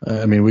do?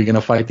 I mean, are we going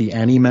to fight the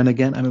Annie Men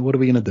again? I mean, what are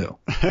we going to do?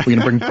 Are we going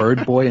to bring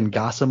Bird Boy and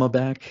Gossamer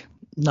back?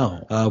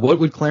 No. What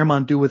would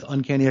Claremont do with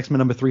Uncanny X-Men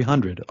number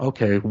 300?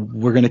 Okay,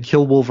 we're going to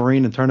kill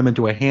Wolverine and turn him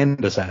into a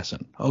hand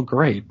assassin. Oh,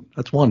 great.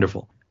 That's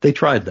wonderful. They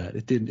tried that.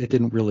 It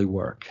didn't really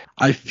work.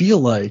 I feel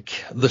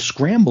like the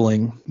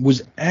scrambling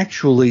was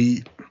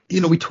actually,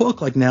 we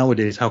talk like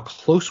nowadays how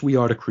close we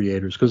are to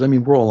creators because, I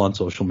mean, we're all on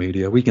social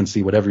media. We can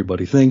see what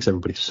everybody thinks,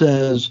 everybody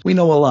says. We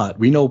know a lot.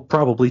 We know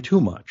probably too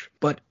much.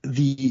 But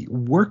the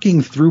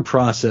working through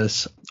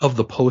process of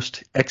the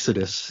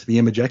post-Exodus, the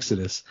Image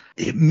Exodus,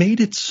 it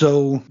made it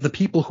so the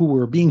people who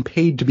were being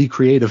paid to be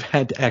creative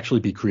had to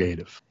actually be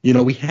creative.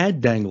 We had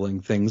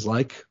dangling things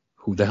like,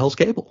 who the hell's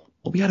Cable?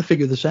 Well, we got to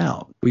figure this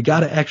out. We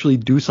got to actually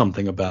do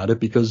something about it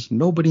because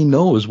nobody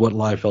knows what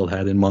Liefeld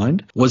had in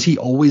mind. Was he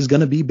always going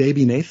to be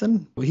Baby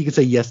Nathan? Well, he could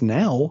say yes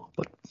now,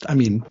 but I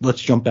mean,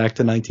 let's jump back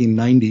to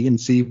 1990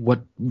 and see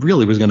what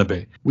really was going to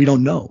be. We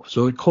don't know.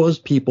 So it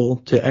caused people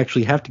to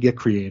actually have to get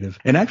creative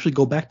and actually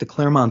go back to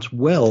Claremont's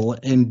well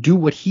and do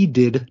what he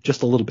did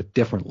just a little bit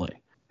differently.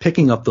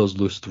 Picking up those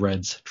loose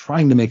threads,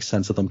 trying to make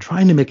sense of them,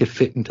 trying to make it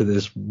fit into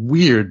this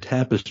weird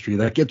tapestry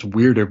that gets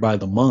weirder by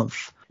the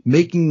month.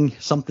 Making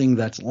something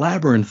that's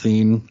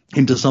labyrinthine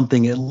into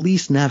something at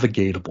least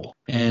navigatable.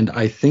 And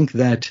I think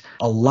that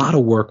a lot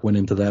of work went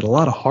into that. A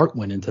lot of heart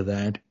went into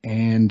that.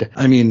 And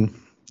I mean,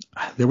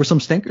 there were some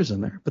stinkers in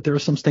there, but there were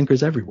some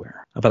stinkers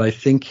everywhere. But I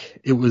think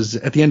it was,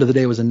 at the end of the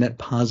day, it was a net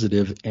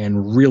positive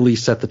and really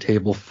set the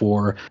table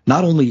for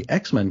not only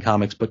X-Men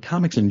comics, but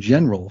comics in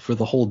general for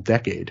the whole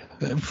decade.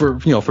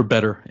 For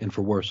better and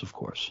for worse, of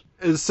course.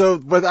 So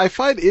what I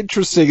find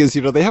interesting is,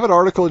 they have an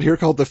article in here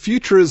called The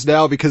Future Is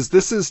Now, because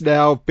this is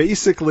now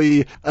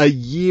basically a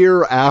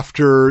year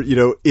after,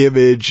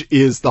 Image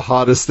is the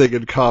hottest thing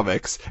in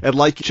comics. And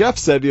like Jeff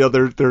said,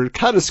 they're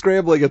kind of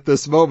scrambling at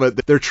this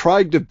moment. They're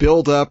trying to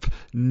build up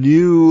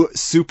new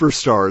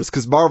superstars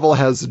because Marvel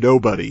has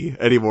nobody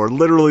anymore.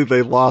 Literally,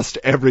 they lost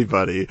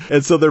everybody.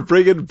 And so they're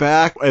bringing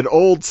back an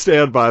old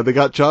standby. They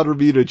got John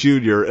Romita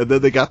Jr., and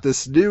then they got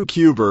this new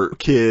Kubert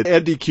kid,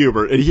 Andy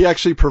Kubert, and he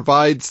actually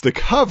provides the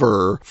cover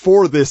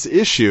for this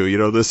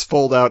issue, this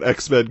fold-out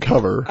X-Men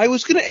cover. I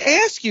was going to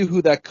ask you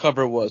who that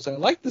cover was. I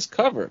like this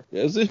cover.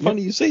 Is it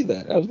funny you say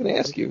that? I was going to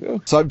ask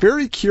you. So I'm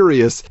very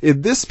curious,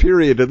 in this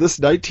period, in this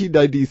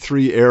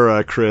 1993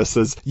 era, Chris,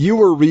 as you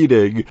were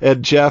reading,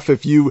 and Jeff,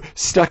 if you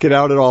stuck it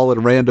out at all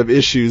in random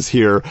issues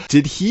here,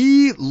 did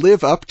he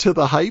live up to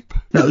the hype?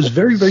 No, it was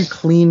very, very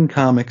clean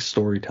comic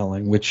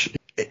storytelling, which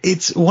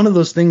it's one of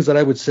those things that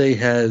I would say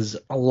has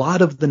a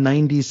lot of the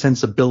 90s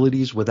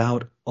sensibilities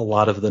without a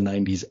lot of the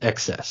 90s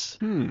excess.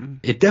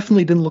 It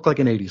definitely didn't look like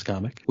an 80s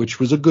comic, which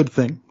was a good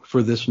thing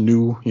for this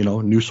new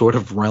sort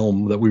of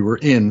realm that we were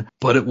in.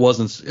 But it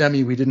wasn't, I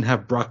mean, we didn't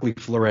have broccoli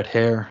floret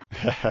hair.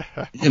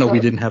 We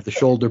didn't have the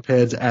shoulder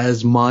pads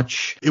as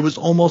much. It was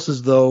almost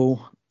as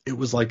though it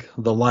was like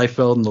the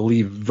Liefeld and the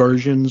Lee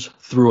versions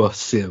through a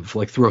sieve,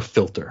 like through a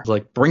filter,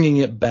 like bringing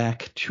it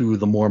back to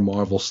the more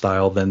Marvel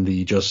style than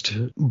the just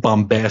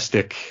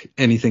bombastic,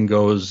 anything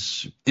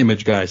goes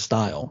Image guy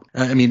style.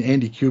 I mean,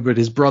 Andy Kubert,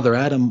 his brother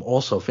Adam,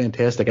 also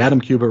fantastic.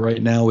 Adam Kubert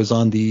right now is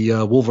on the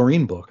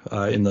Wolverine book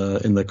in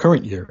the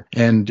current year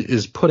and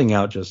is putting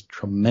out just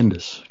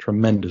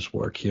tremendous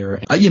work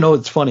here.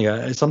 It's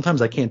funny.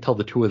 Sometimes I can't tell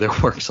the two of their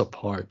works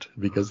apart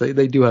because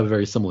they do have a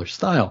very similar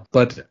style.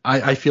 But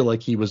I feel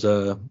like he was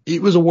a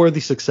it was a worthy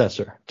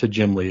successor to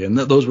Jim Lee, and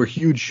those were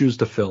huge shoes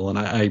to fill.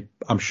 And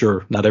I'm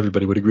sure not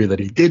everybody would agree that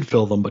he did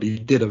fill them, but he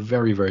did a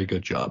very, very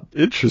good job.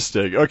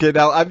 Interesting. Okay,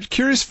 now I'm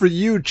curious for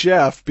you,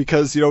 Jeff,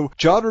 because,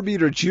 John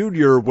Romita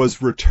Jr.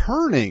 was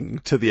returning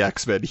to the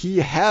X-Men. He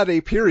had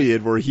a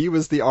period where he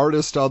was the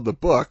artist on the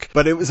book,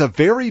 but it was a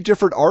very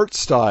different art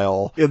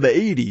style in the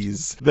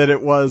 80s than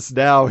it was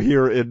now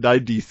here in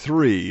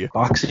 93.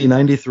 Boxy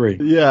 93.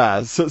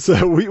 Yeah,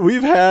 so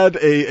we've had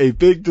a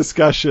big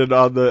discussion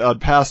on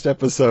past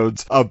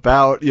episodes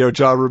about,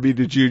 John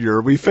Romita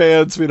Jr. We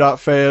fans, we not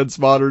fans,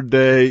 modern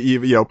day,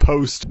 even,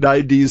 post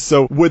 90s.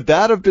 So would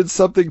that have been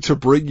something to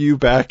bring you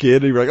back in?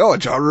 And you're like, oh,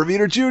 John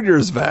Romita Jr.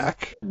 is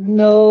back.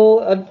 No,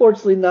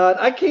 unfortunately not.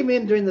 I came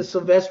in during the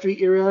Silvestri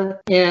era,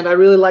 and I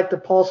really liked the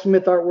Paul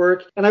Smith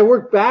artwork, and I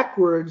worked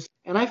backwards.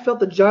 And I felt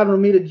that John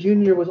Romita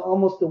Jr. was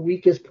almost the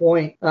weakest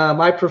point.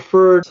 I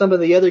preferred some of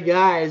the other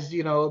guys,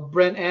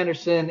 Brent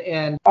Anderson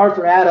and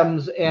Arthur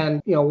Adams.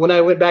 And, when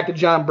I went back to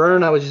John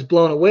Byrne, I was just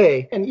blown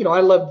away. And,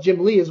 I loved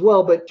Jim Lee as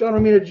well. But John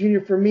Romita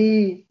Jr. for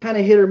me, kind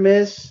of hit or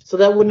miss. So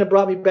that wouldn't have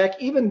brought me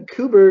back. Even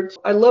Kubert,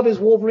 I love his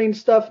Wolverine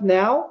stuff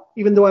now.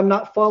 Even though I'm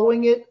not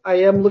following it,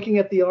 I am looking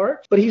at the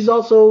art. But he's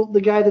also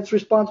the guy that's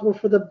responsible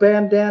for the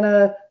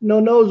bandana,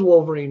 no-nose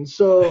Wolverine.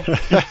 So,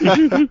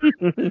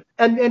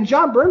 and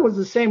John Byrne was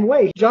the same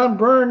way. John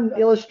Byrne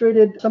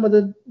illustrated some of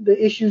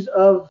the issues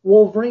of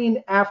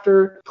Wolverine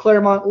after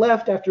Claremont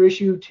left after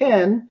issue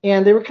 10,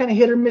 and they were kind of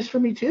hit or miss for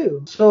me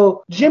too.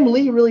 So Jim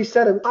Lee really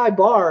set a high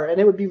bar,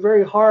 and it would be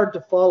very hard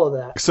to follow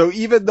that. So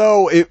even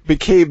though it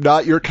became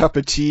not your cup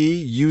of tea,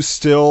 you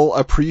still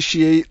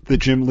appreciate the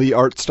Jim Lee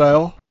art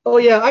style? Oh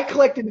yeah, I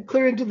collected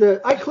into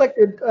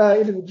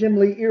the Jim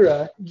Lee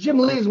era. Jim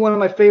Lee is one of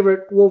my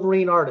favorite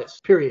Wolverine artists,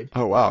 period.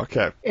 Oh wow,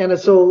 okay. And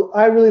so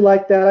I really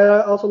like that.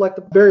 I also like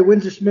the Barry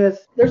Windsor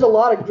Smith. There's a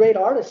lot of great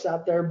artists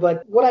out there,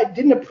 but what I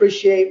didn't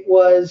appreciate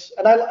was,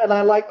 and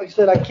I like I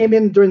said, I came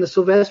in during the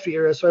Silvestri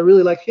era, so I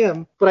really like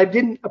him, but I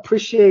didn't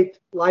appreciate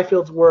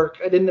Liefeld's work.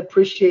 I didn't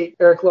appreciate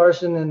Eric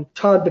Larson and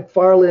Todd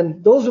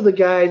McFarlane. Those are the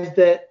guys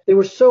that they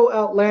were so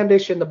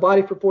outlandish and the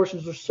body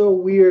proportions were so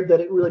weird that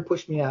it really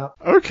pushed me out.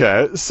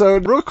 Okay, so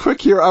real quick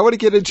here, I want to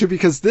get into,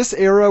 because this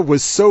era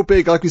was so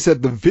big, like we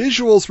said, the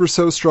visuals were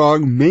so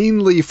strong,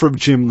 mainly from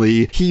Jim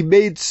Lee. He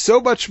made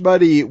so much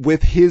money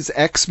with his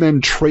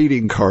X-Men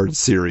trading card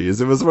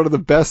series. It was one of the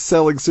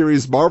best-selling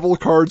series. Marvel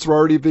cards were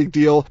already a big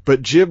deal,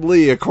 but Jim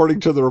Lee,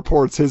 according to the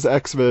reports, his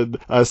X-Men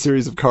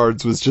series of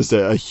cards was just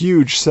a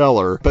huge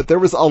seller. But there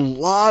was a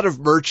lot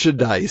of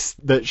merchandise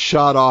that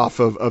shot off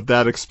of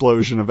that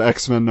explosion of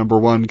X-Men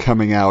 #1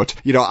 coming out.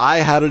 I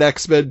had an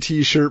X-Men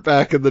t-shirt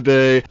back in the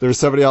day. There was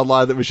somebody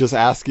online that was just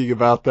asking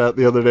about that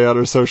the other day on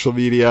our social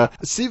media.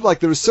 It seemed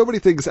like there were so many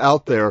things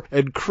out there.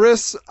 And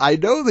Chris, I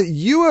know that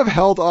you have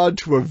held on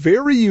to a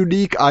very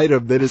unique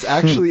item that is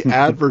actually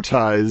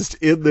advertised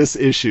in this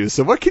issue.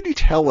 So what can you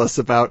tell us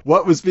about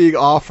what was being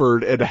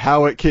offered and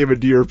how it came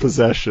into your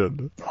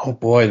possession? Oh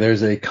boy,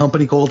 there's a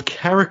company called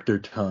Character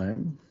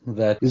Time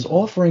that is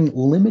offering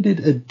limited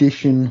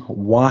edition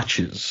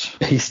watches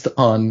based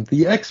on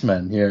the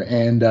X-Men here.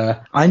 And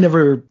I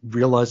never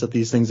realized that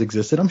these things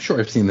existed. I'm sure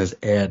I've seen this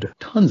ad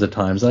tons of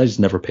times. I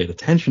just never paid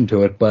attention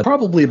to it. But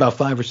probably about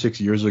 5 or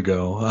 6 years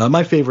ago,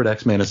 my favorite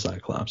X-Man is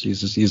Cyclops.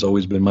 He's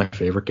always been my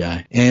favorite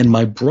guy. And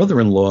my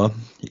brother-in-law,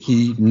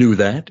 he knew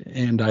that.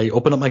 And I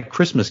opened up my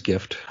Christmas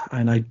gift.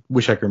 And I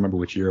wish I could remember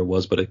which year it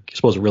was, but I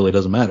suppose it really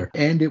doesn't matter.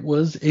 And it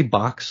was a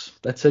box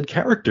that said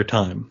Character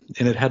Time.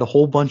 And it had a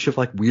whole bunch of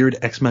weird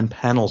X-Men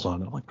panels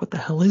on it. I'm like, what the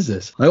hell is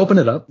this? I open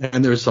it up,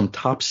 and there's some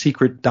top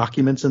secret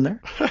documents in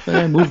there. And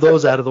I move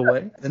those out of the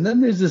way. And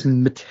then there's this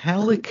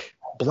metallic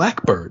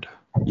Blackbird,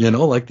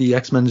 like the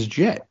X-Men's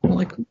jet. I'm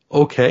like,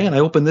 okay. And I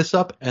open this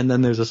up, and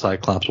then there's a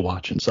Cyclops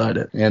watch inside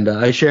it. And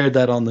I shared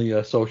that on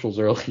the socials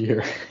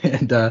earlier.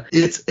 And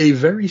it's a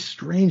very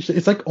strange,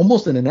 it's like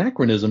almost an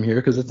anachronism here,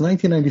 because it's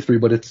 1993,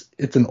 but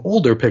it's an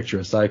older picture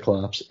of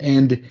Cyclops.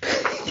 And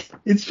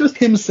it's just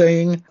him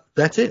saying,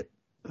 that's it.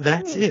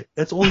 That's it.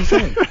 That's all he's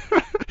saying.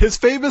 His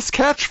famous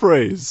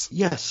catchphrase.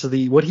 Yes,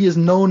 what he is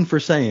known for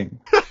saying.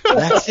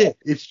 That's it.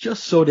 It's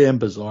just so damn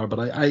bizarre, but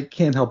I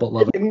can't help but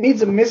love it. It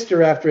needs a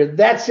mister after it.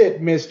 That's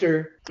it,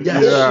 mister.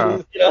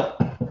 Yes. Yeah.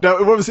 Now,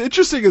 what was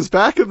interesting is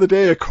back in the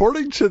day,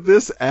 according to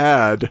this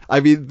ad, I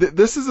mean,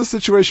 this is a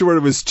situation where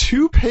it was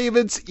 2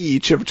 payments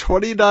each of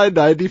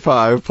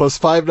 $29.95 plus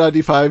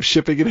 $5.95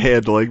 shipping and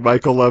handling.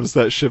 Michael loves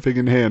that shipping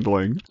and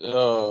handling.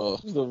 Oh,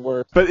 the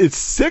worst. But it's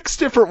 6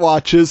 different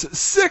watches,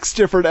 6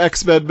 different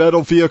X-Men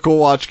metal vehicle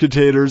watch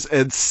containers,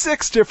 and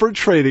 6 different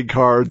trading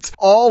cards,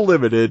 all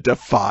limited to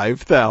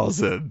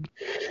 5,000.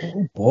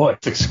 Oh boy,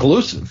 it's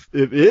exclusive.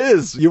 It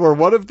is. You are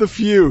one of the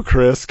few,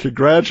 Chris.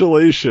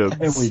 Congratulations.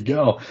 Congratulations. There we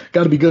go.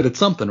 Got to be good at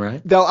something,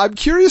 right? Now, I'm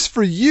curious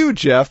for you,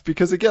 Jeff,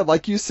 because again,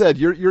 like you said,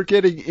 you're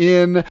getting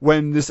in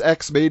when this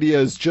X-Mania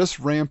is just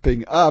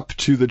ramping up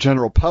to the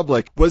general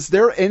public. Was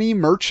there any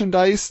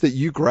merchandise that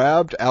you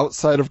grabbed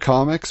outside of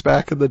comics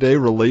back in the day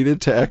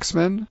related to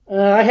X-Men?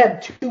 I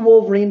had 2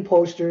 Wolverine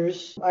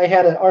posters. I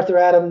had an Arthur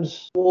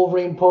Adams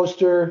Wolverine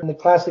poster in the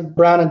classic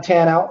brown and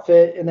tan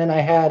outfit, and then I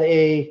had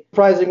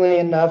surprisingly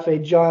enough, a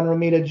John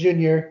Romita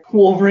Jr.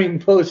 Wolverine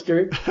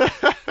poster.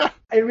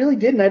 I really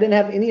didn't. I didn't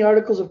have any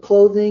articles of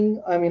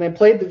clothing. I mean, I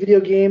played the video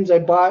games. I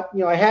bought,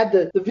 I had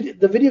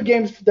the video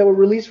games that were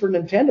released for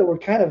Nintendo were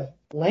kind of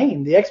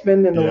lame. The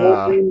X-Men and the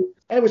Wolverine.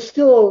 And it was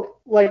still,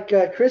 like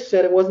Chris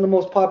said, it wasn't the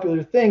most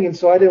popular thing, and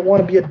so I didn't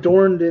want to be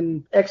adorned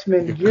in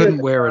X-Men gear. You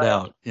couldn't wear it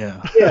out,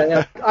 yeah.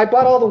 Yeah. I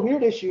bought all the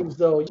weird issues,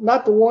 though.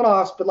 Not the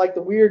one-offs, but like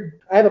the weird.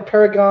 I have a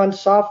Paragon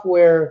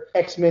Software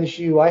X-Men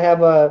issue. I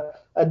have a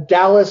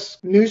Dallas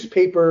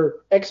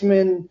newspaper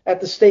X-Men at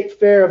the State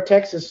Fair of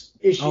Texas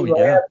issue. Oh,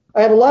 yeah.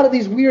 I had a lot of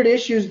these weird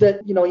issues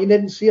that, you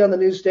didn't see on the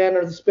newsstand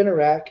or the spinner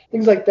rack,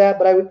 things like that,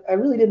 but I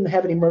really didn't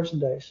have any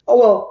merchandise. Oh,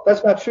 well,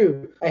 that's not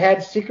true. I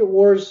had Secret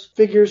Wars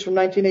figures from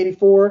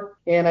 1984,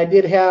 and I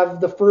did have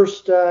the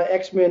first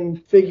X-Men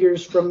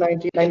figures from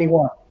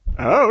 1991.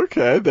 Oh,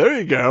 okay. There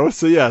you go.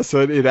 So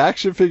in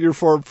action figure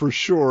form for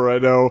sure. I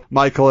know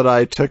Michael and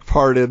I took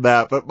part in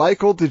that. But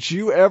Michael, did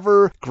you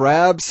ever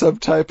grab some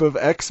type of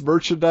X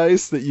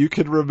merchandise that you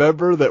can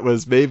remember that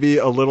was maybe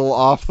a little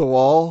off the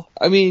wall?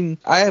 I mean,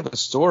 I have a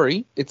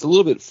story. It's a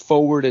little bit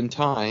forward in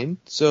time.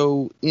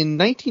 So in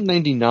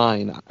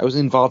 1999, I was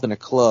involved in a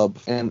club,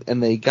 and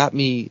they got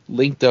me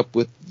linked up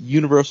with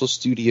Universal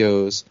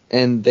Studios,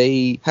 and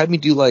they had me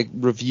do like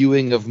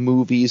reviewing of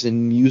movies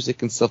and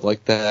music and stuff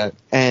like that.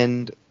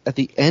 And at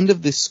the end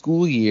of this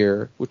school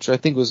year, which I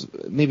think was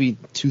maybe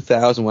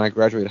 2000 when I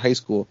graduated high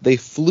school, they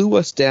flew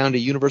us down to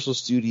Universal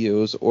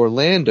Studios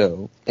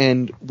Orlando,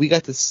 and we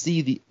got to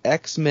see the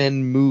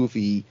X-Men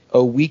movie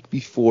a week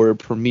before it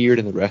premiered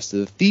in the rest of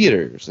the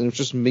theaters. And it was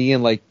just me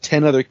and like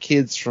 10 other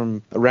kids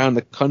from around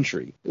the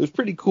country. It was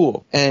pretty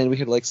cool. And we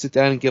could like sit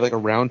down and give like a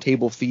round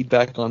table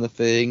feedback on the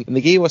thing. And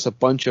they gave us a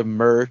bunch of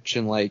merch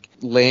and like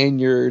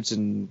lanyards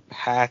and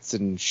hats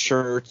and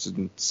shirts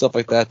and stuff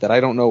like that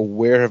I don't know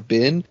where have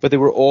been, but they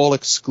were all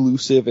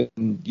exclusive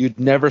and you'd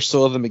never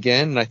saw them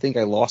again. And I think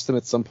I lost them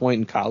at some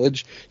point in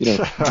college,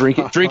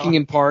 drinking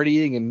and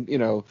partying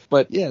and,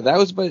 but yeah, that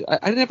was, but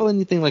I didn't have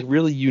anything like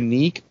really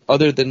unique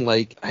other than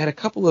like, I had a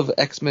couple of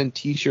X-Men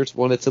t-shirts,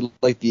 one that said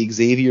like the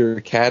Xavier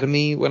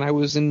Academy when I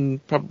was in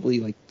probably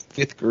like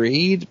 5th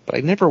grade, but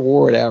I never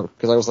wore it out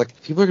because I was like,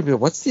 people are going to be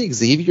like, what's the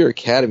Xavier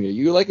Academy? Are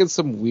you like in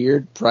some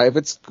weird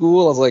private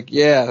school? I was like,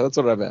 yeah, that's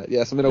what I'm at.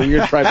 Yes, I'm in a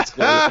weird private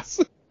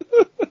school.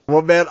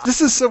 Well, man,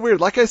 this is so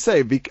weird. Like I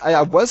say,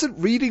 I wasn't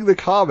reading the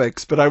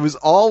comics, but I was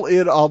all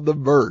in on the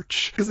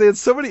merch because they had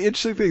so many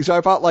interesting things.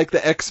 I bought like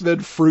the X-Men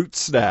fruit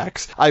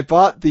snacks. I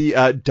bought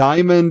the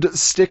Diamond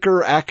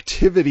Sticker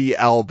Activity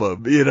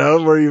album,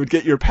 where you would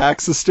get your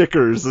packs of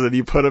stickers and then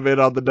you put them in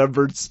on the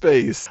numbered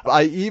space.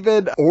 I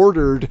even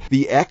ordered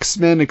the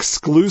X-Men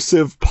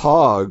exclusive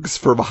Pogs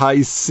from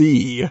High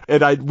C,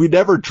 and we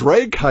never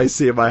drank High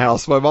C in my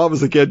house. My mom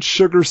was against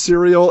sugar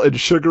cereal and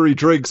sugary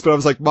drinks, but I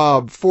was like,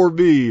 Mom, for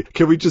me,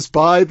 can we just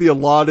buy the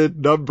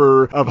allotted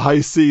number of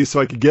High C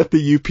so I can get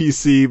the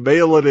UPC,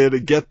 mail it in,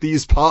 and get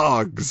these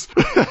Pogs?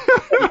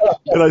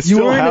 And I still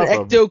you weren't have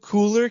an them. Ecto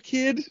Cooler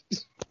kid?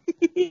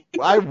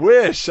 I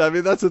wish. I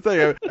mean, that's the thing.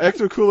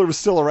 Ecto Cooler was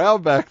still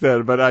around back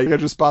then, but I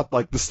just bought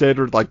like the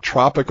standard like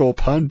tropical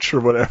punch or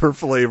whatever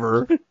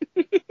flavor.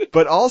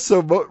 But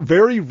also,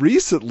 very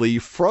recently,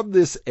 from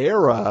this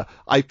era,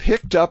 I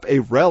picked up a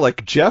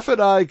relic. Jeff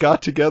and I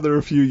got together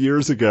a few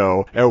years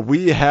ago, and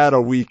we had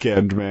a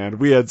weekend, man.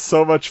 We had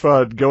so much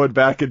fun going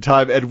back in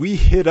time, and we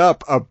hit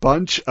up a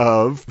bunch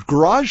of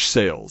garage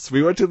sales.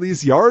 We went to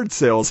these yard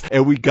sales,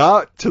 and we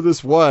got to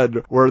this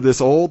one where this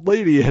old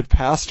lady had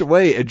passed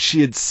away, and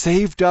she had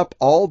saved up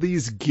all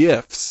these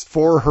gifts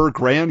for her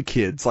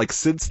grandkids, like,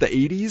 since the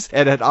 80s,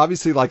 and had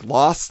obviously, like,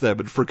 lost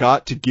them and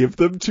forgot to give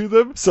them to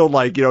them. So,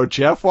 like,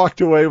 Jeff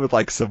walked away with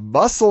like some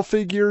muscle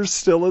figures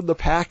still in the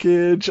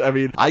package. I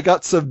mean, I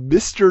got some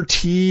Mr.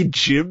 T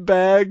gym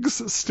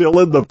bags still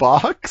in the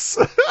box.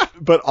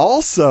 But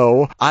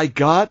also, I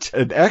got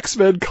an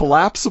X-Men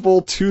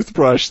collapsible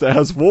toothbrush that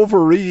has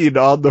Wolverine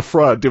on the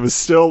front. It was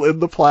still in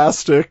the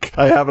plastic.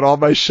 I have it on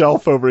my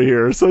shelf over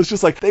here. So it's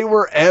just like, they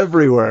were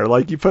everywhere.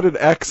 Like, you put an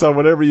X on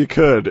whatever you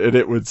could, and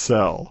it would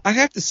sell. I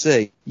have to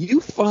say,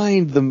 you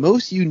find the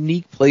most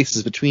unique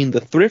places between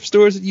the thrift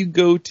stores that you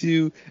go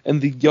to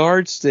and the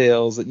yard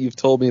sales that you've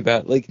told me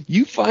about. Like,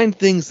 you find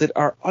things that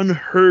are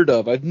unheard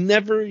of. I've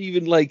never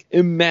even, like,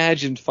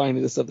 imagined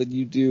finding the stuff that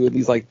you do and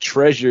these, like,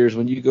 treasures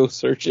when you go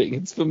searching.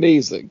 It's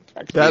amazing.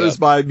 That is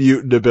my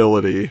mutant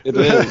ability. It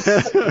is.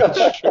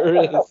 It sure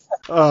is.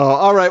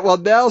 All right. Well,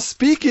 now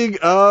speaking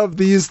of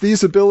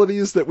these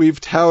abilities that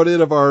we've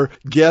touted of our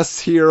guests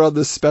here on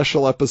this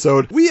special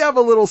episode, we have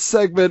a little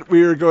segment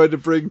we are going to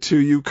bring to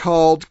you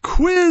called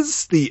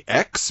Quiz the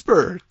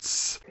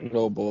Experts.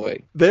 Oh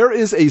boy. There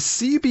is a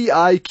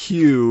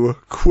CBIQ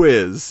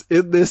quiz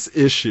in this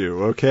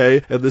issue,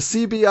 okay? And the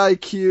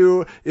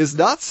CBIQ is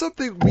not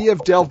something we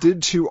have delved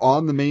into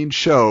on the main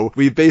show.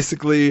 We've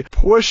basically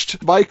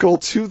pushed Michael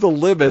to the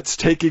limits,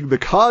 taking the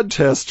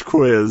contest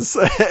quiz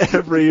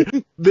every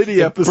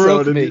mini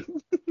episode. And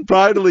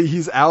finally,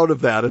 he's out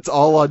of that. It's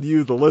all on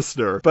you, the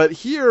listener. But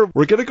here,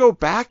 we're going to go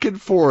back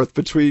and forth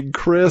between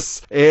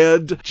Chris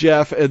and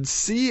Jeff and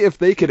see if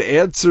they can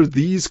answer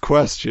these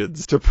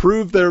questions to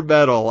prove their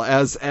mettle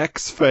as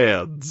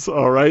X-fans.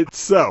 All right?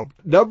 So,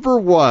 number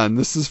 1,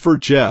 this is for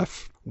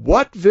Jeff.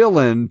 What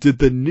villain did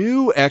the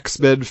new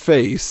X-Men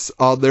face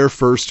on their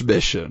first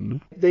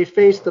mission? They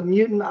faced the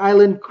mutant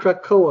island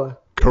Krakoa.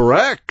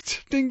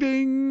 Correct. Ding,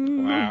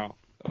 ding. Wow.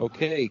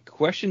 Okay,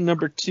 question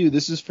number 2.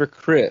 This is for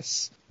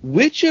Chris.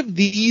 Which of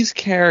these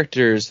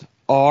characters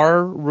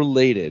are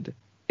related?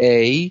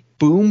 A.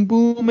 Boom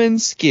Boom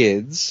and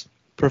Skids,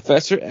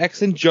 Professor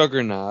X and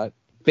Juggernaut,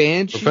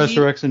 Banshee...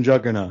 Professor X and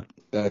Juggernaut.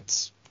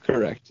 That's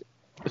correct.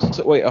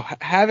 So, wait,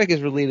 Havoc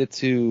is related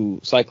to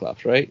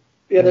Cyclops, right?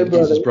 Yeah, they're He's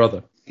brothers. his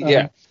brother.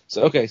 Yeah.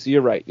 So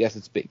you're right. Yes,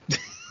 it's B.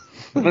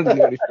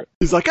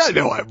 He's like, I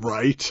know I'm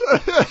right.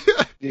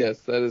 Yes,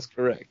 that is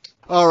correct.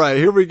 All right,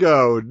 here we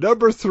go.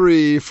 Number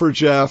 3 for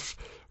Jeff.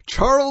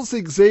 Charles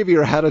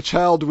Xavier had a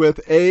child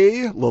with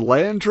A.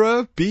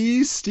 Lilandra,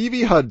 B.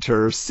 Stevie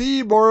Hunter,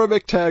 C. Maura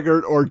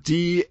McTaggart, or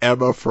D.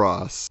 Emma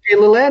Frost. Hey,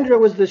 Lilandra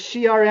was the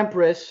Shi'ar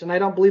Empress, and I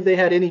don't believe they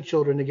had any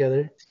children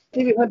together.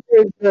 Stevie Hunter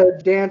is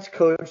the dance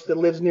coach that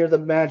lives near the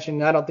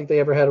mansion. I don't think they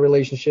ever had a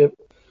relationship.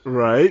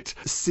 Right.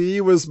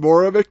 C was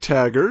Maura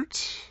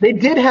McTaggart. They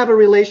did have a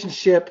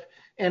relationship,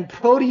 and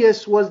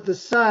Proteus was the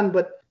son,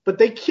 but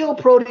they kill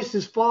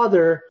Proteus'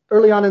 father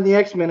early on in the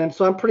X-Men, and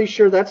so I'm pretty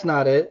sure that's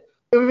not it.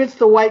 If it's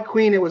the White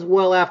Queen, it was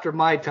well after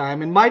my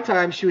time. In my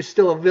time, she was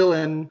still a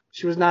villain.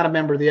 She was not a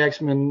member of the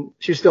X-Men.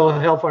 She was still a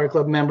Hellfire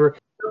Club member.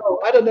 No,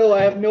 I don't know.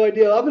 I have no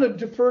idea. I'm going to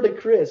defer to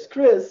Chris.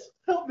 Chris,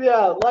 help me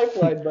out.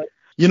 Lifeline, but.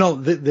 You know,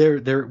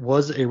 there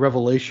was a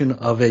revelation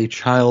of a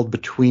child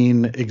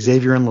between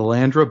Xavier and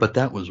Lilandra, but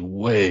that was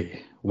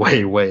way,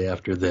 way, way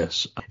after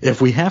this.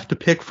 If we have to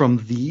pick from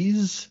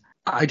these,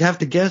 I'd have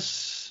to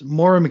guess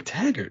Maura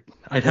McTaggart.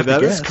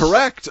 That is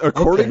correct.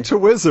 According to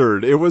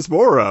Wizard, it was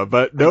Maura,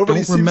 but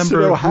nobody seems to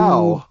know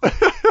how.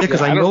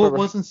 Because I know it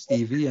wasn't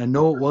Stevie. I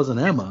know it wasn't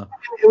Emma.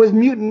 It was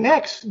Mutant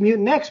X,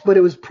 but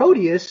it was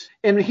Proteus,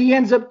 and he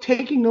ends up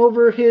taking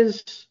over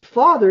his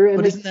father. And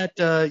but isn't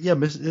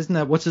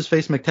that what's his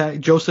face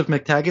Joseph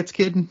McTaggart's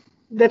kid?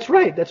 That's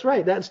right. That's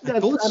I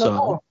don't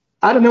know.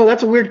 I don't know.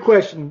 That's a weird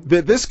question.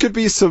 This could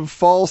be some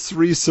false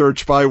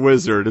research by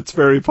Wizard. It's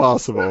very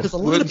possible. Because a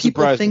lot of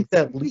people think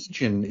that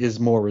Legion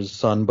is Maura's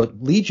son,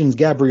 but Legion's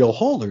Gabrielle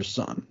Haller's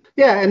son.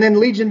 Yeah, and then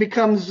Legion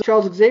becomes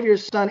Charles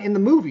Xavier's son in the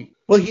movie.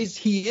 Well,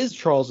 he is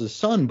Charles's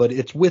son, but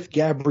it's with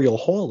Gabrielle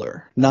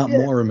Haller, not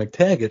Maura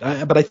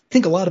McTaggart. But I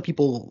think a lot of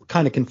people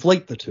kind of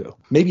conflate the two.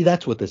 Maybe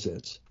that's what this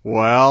is.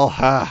 Well,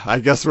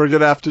 I guess we're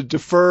going to have to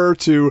defer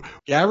to...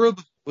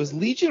 Garib? Was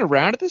Legion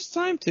around at this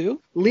time,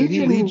 too?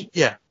 Legion?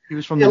 Yeah. He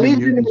was from the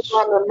Legion mutants.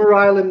 was on the Muir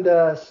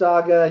Island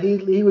saga.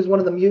 He was one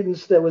of the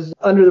mutants that was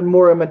under the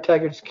Maura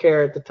McTaggart's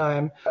care at the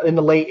time, in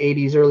the late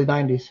 80s, early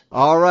 90s.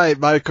 All right,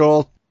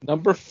 Michael.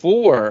 Number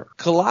 4.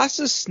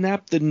 Colossus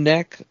snapped the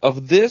neck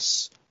of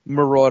this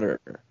Marauder.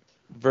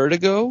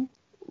 Vertigo,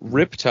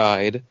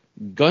 Riptide,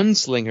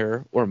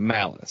 Gunslinger, or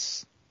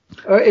Malice?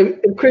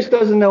 If Chris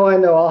doesn't know, I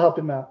know. I'll help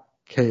him out.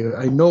 Okay,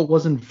 I know it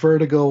wasn't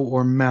Vertigo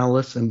or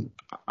Malice, and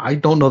I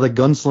don't know that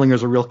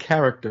Gunslingers are real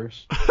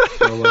characters.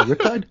 So,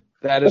 Riptide?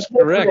 That is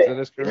correct. That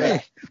is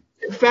correct.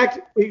 In fact,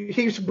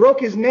 he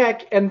broke his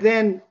neck, and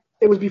then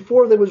it was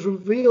before it was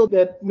revealed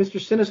that Mr.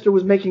 Sinister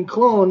was making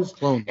clones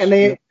and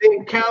they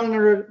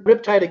encountered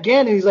Riptide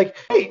again, and he's like,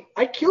 hey,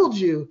 I killed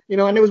you.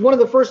 And it was one of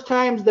the first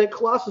times that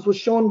Colossus was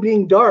shown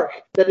being dark,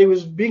 that he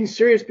was being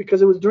serious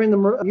because it was during the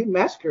Mutant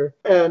Massacre,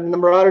 and the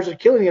Marauders are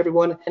killing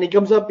everyone, and he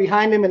comes up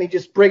behind him and he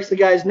just breaks the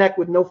guy's neck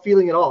with no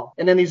feeling at all.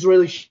 And then he's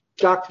really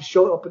shocked to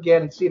show up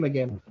again and see him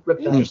again.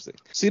 Interesting.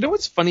 So you know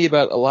what's funny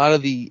about a lot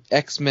of the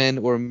X-Men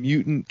or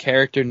mutant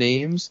character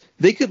names?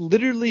 They could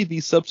literally be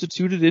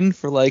substituted in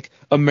for like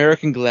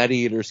American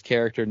Gladiators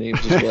character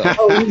names as well.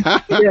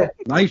 Oh, yeah.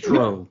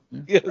 Nitro.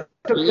 Yeah.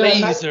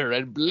 Laser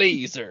and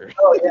Blazer.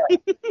 Oh,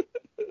 yeah.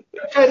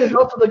 And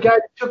also the guy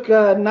that took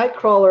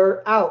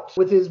Nightcrawler out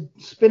with his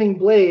spinning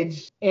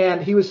blades,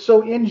 and he was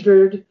so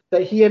injured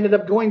that he ended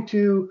up going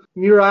to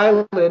Muir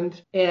Island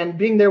and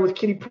being there with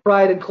Kitty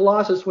Pryde and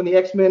Colossus when the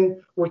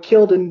X-Men were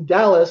killed in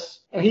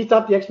Dallas, and he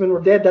thought the X-Men were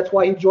dead. That's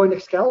why he joined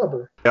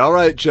Excalibur. All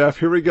right, Jeff,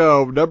 here we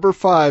go. Number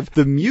 5,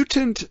 the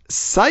mutant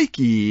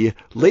Psyche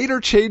later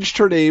changed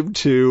her name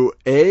to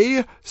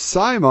A.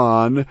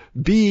 Simon,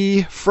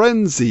 B.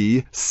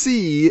 Frenzy,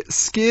 C.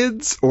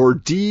 Skids, or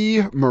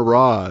D.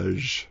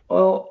 Mirage.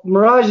 Well,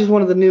 Mirage is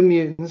one of the New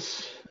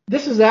Mutants.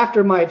 This is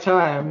after my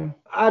time.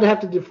 I'd have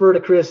to defer to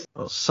Chris.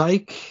 Well,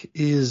 Psyche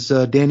is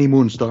Danny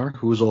Moonstar,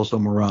 who is also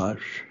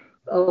Mirage.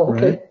 Oh,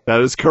 okay. Right.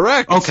 That is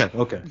correct.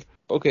 Okay.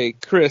 Okay,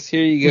 Chris,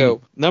 here you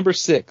go. Number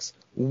 6.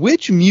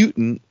 Which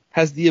mutant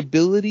has the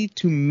ability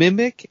to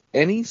mimic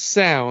any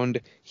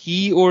sound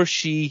he or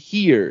she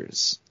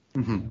hears?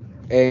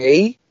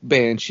 A.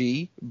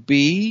 Banshee.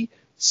 B.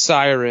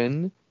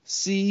 Siren.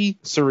 C.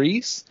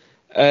 Cerise.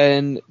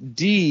 And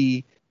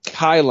D.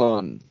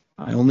 Kylon.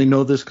 I only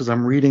know this because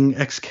I'm reading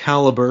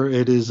Excalibur.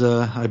 It is,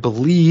 I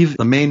believe,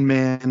 the main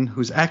man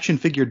whose action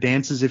figure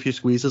dances if you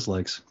squeeze his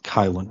legs,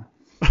 Kylon.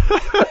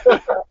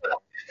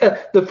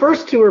 The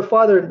first two are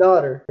father and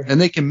daughter.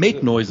 And they can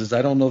make noises.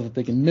 I don't know that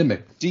they can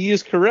mimic. D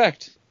is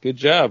correct. Good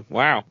job.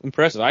 Wow.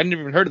 Impressive. I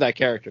never even heard of that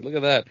character. Look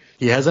at that.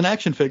 He has an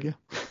action figure.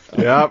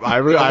 Yep, I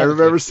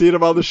remember seeing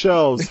him on the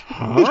shelves.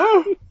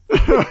 Huh?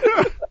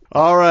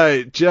 All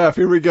right, Jeff,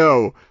 here we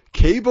go.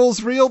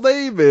 Cable's real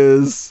name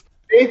is...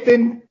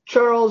 Nathan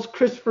Charles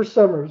Christopher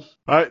Summers.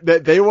 All right,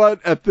 they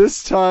want, at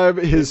this time,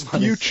 his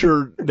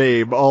future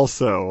name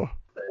also.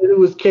 It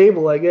was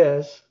Cable, I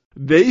guess.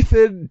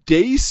 Nathan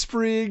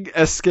Dayspring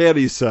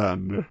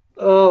Ascanison.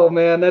 Oh,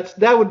 man,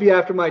 that would be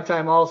after my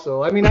time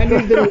also. I mean, I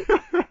knew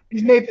that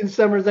he's Nathan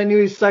Summers. I knew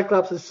he's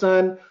Cyclops'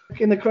 son.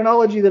 In the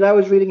chronology that I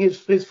was reading,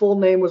 his full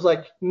name was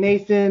like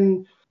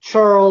Nathan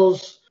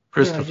Charles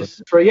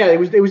Christopher.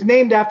 It was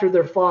named after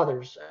their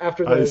fathers.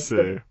 After I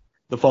see.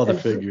 The father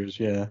figures,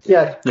 yeah.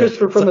 Yeah,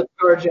 Christopher from the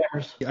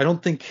Starjammers. I don't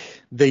think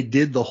they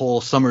did the whole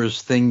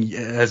Summers thing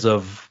as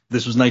of,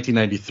 this was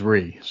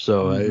 1993,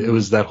 so it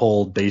was that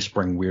whole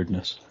Dayspring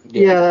weirdness.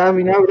 Yeah, I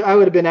mean, I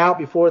would have been out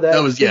before that.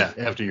 That was,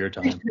 after your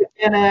time.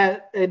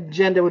 And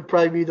Agenda would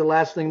probably be the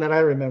last thing that I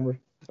remember.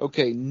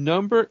 Okay,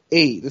 number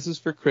 8. This is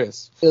for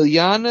Chris.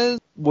 Ilyana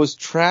was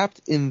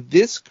trapped in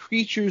this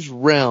creature's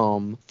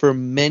realm for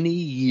many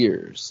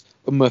years.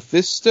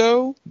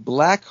 Mephisto,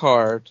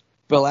 Blackheart,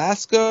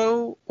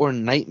 Belasco, or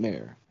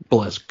Nightmare?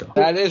 Belasco.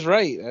 That is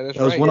right. That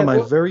was one of my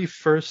very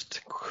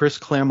first Chris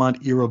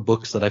Claremont era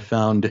books that I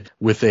found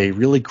with a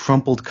really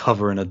crumpled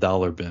cover in a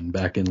dollar bin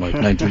back in like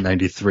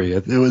 1993.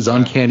 It was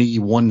Uncanny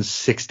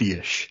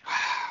 160-ish.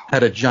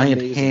 Had a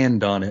giant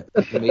hand on it.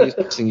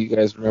 Amazing you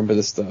guys remember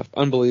this stuff.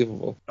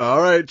 Unbelievable. All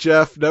right,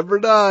 Jeff, number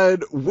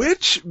 9.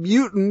 Which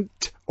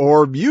mutant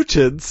or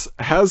mutants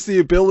has the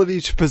ability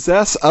to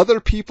possess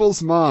other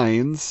people's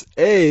minds?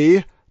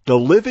 A. The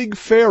Living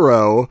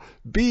Pharaoh,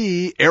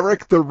 B.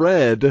 Eric the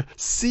Red,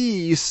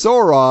 C.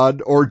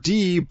 Sauron, or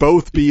D.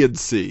 both B and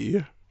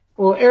C?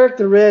 Well, Eric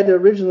the Red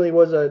originally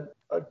was a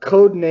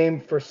code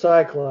name for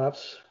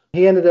Cyclops.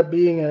 He ended up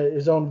being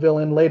his own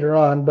villain later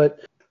on,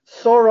 but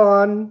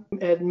Sauron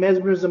had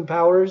mesmerism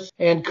powers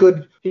and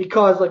he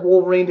caused like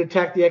Wolverine to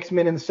attack the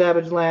X-Men in the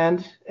Savage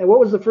Land. And what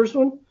was the first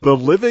one? The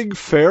Living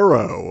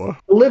Pharaoh.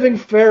 The Living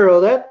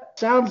Pharaoh. That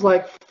sounds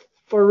like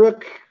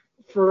Farouk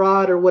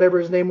Farad or whatever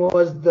his name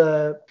was.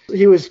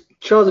 He was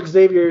Charles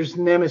Xavier's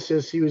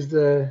nemesis. He was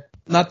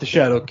not the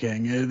Shadow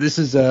King. This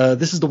is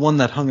the one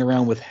that hung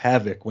around with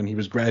Havoc when he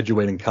was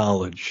graduating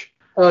college.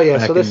 Oh yeah,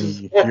 back so this in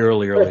is the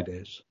early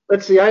days.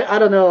 Let's see. I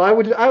don't know. I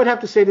would have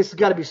to say this has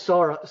got to be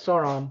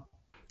Sauron.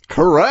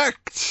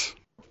 Correct.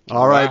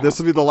 All right, this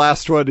will be the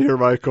last one here,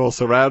 Michael.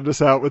 So round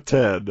us out with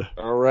 10.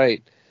 All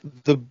right.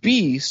 The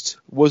Beast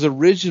was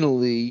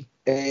originally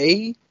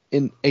A,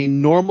 a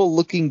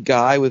normal-looking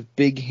guy with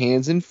big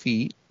hands and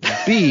feet.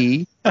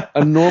 B,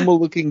 a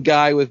normal-looking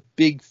guy with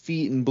big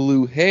feet and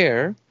blue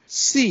hair.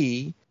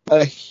 C,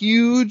 a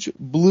huge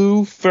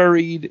blue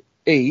furried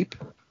ape.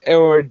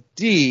 Or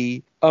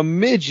D, a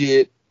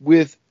midget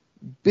with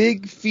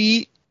big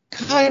feet,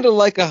 kind of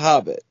like a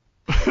hobbit.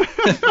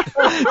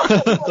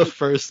 The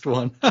first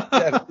one.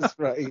 That's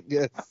right,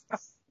 yes.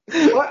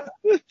 What?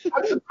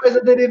 I'm surprised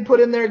that they didn't put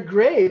in there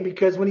gray,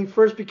 because when he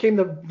first became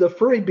the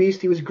furry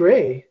beast, he was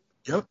gray.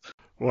 Yep.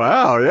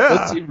 Wow,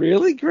 yeah. Was he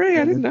really gray?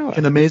 I didn't know.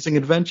 In Amazing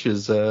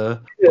Adventures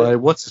by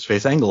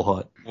what's-his-face,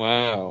 Englehart.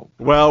 Wow.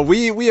 Well,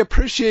 we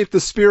appreciate the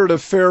spirit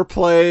of fair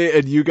play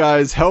and you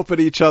guys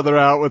helping each other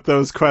out with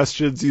those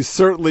questions. You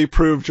certainly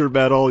proved your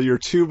mettle. Your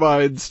two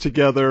minds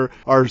together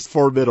are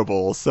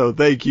formidable. So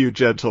thank you,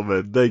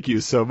 gentlemen. Thank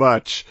you so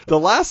much. The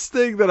last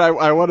thing that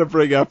I want to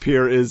bring up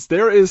here is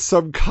there is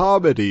some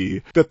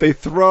comedy that they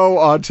throw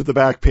onto the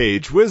back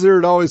page.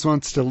 Wizard always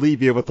wants to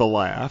leave you with a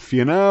laugh,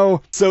 you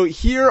know? So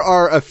here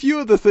are a few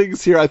of the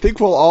things here. I think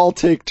we'll all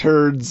take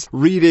turns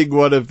reading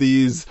one of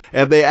these.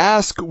 And they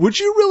ask, would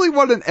you really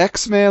want an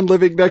X-Man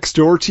living next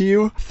door to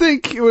you?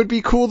 Think it would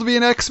be cool to be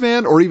an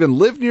X-Man or even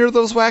live near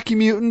those wacky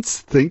mutants?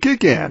 Think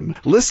again.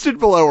 Listed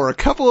below are a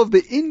couple of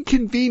the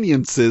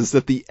inconveniences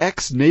that the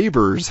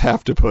X-neighbors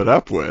have to put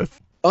up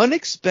with.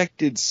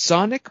 Unexpected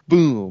sonic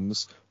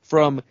booms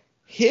from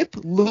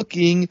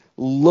hip-looking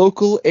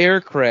local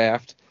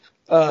aircraft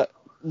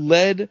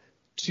led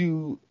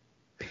to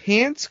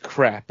pants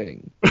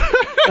crapping.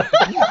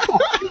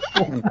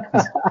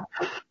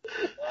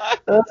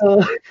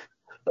 Okay.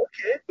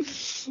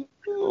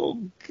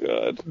 Oh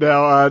God! God.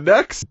 Now,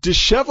 next,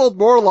 disheveled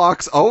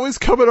Morlocks always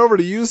coming over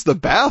to use the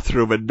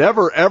bathroom and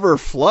never ever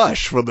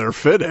flush when they're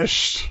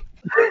finished.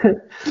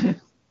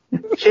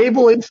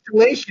 Cable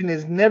installation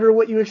is never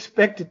what you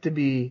expect it to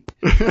be.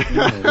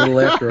 Yeah, a little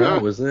after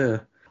hours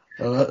there.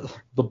 The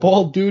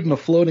bald dude in a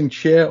floating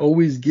chair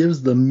always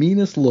gives the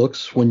meanest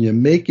looks when you're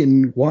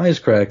making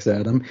wisecracks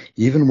at him,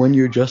 even when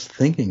you're just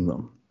thinking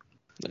them.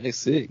 I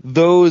see.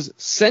 Those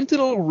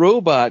Sentinel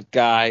robot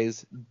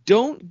guys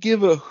don't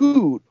give a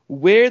hoot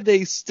where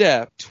they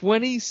step.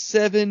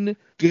 27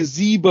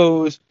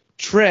 gazebos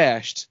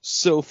trashed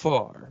so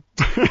far.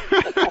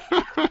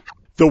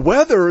 The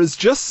weather is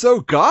just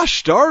so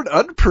gosh darn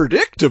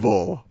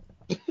unpredictable.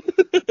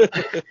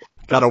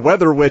 Got a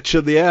weather witch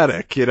in the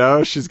attic, you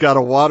know? She's got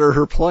to water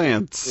her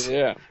plants.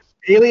 Yeah.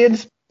 Alien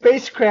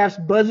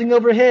spacecrafts buzzing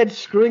overhead,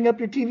 screwing up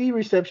your TV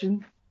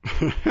reception.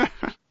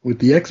 With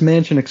the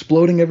X-Mansion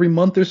exploding every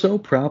month or so,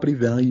 property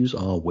values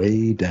are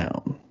way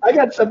down. I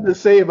got something to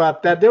say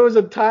about that. There was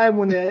a time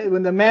when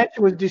the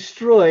mansion was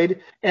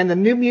destroyed, and the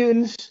New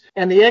Mutants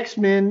and the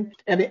X-Men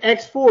and the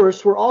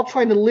X-Force were all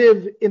trying to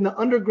live in the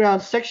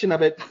underground section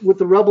of it with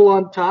the rubble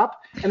on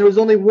top, and there was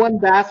only one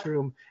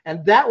bathroom.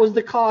 And that was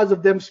the cause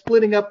of them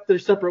splitting up their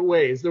separate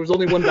ways. There was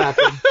only one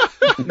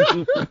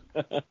bathroom.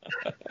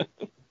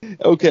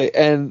 Okay,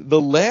 and the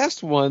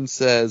last one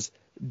says,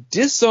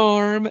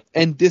 disarm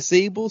and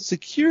disable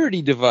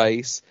security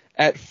device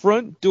at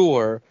front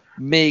door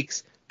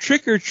makes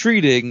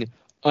trick-or-treating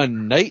a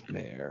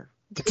nightmare.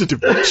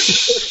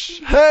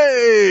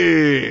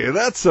 Hey,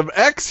 that's some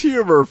X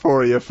humor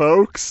for you,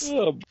 folks.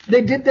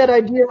 They did that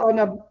idea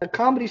on a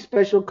comedy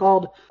special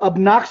called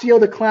Obnoxio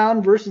the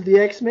Clown versus the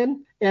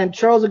X-Men, and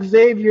Charles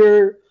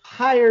Xavier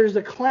hires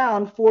a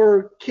clown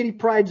for Kitty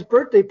Pryde's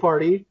birthday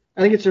party.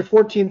 I think it's her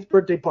 14th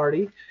birthday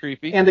party.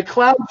 Creepy. And the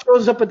clown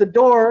shows up at the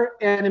door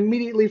and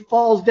immediately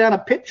falls down a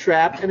pit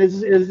trap and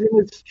is in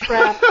this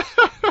trap.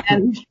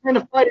 And he's trying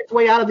to fight his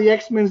way out of the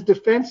X-Men's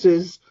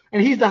defenses.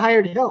 And he's the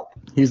hired help.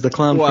 He's the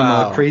clown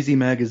Wow. from Crazy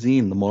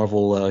Magazine, the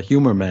Marvel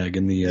humor mag.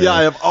 In the Yeah,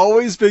 I have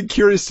always been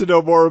curious to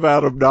know more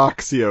about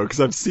Obnoxio because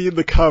I've seen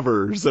the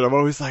covers and I'm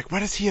always like,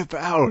 what is he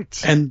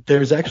about? And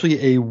there's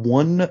actually a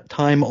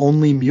one-time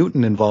only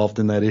mutant involved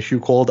in that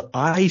issue called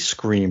Ice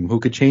Cream, who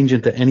could change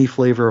into any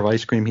flavor of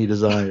ice cream he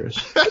desires.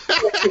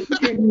 He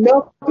can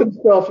melt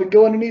himself and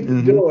go underneath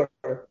the door.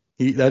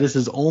 That is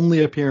his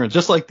only appearance.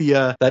 Just like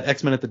the that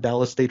X-Men at the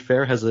Dallas State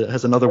Fair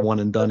has another one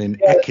and done in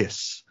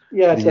Ekis.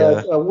 Yeah, it's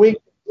a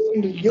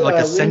winged like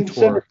a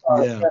centaur.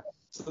 Yeah.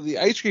 So the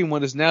ice cream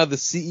one is now the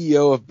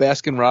CEO of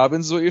Baskin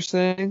Robbins, is what you're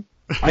saying?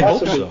 I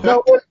hope so.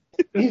 No,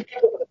 he's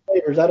got the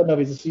flavors. I don't know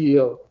if he's a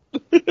CEO.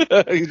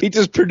 He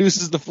just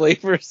produces the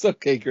flavors.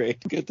 Okay,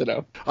 great. Good to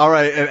know. All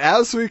right, and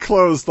as we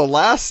close, the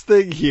last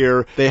thing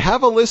here, they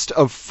have a list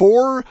of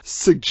 4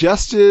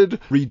 suggested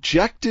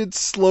rejected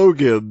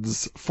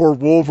slogans for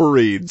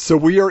Wolverine. So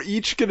we are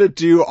each going to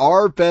do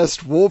our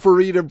best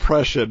Wolverine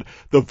impression,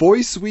 the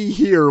voice we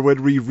hear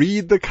when we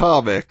read the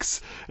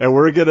comics, and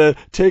we're going to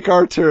take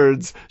our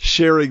turns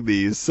sharing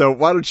these. So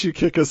why don't you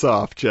kick us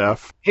off,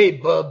 Jeff? Hey,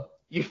 bub,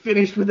 you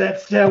finished with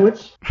that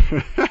sandwich?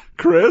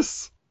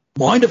 Chris?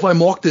 Mind if I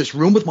mark this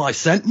room with my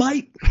scent,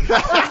 mate?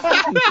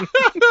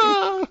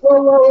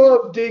 Whoa,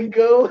 up,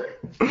 dingo.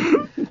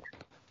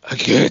 I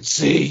can't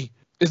see.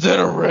 Is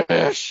that a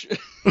rash?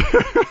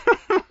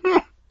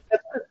 That's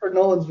Christopher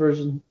Nolan's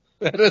version.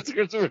 That's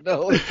Christopher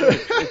Nolan.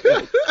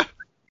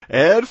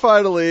 And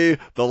finally,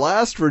 the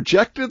last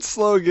rejected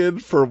slogan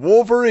for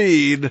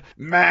Wolverine,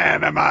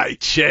 man am I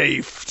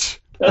chafed.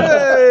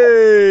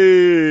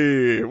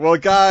 Hey! Well,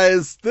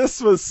 guys, this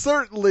was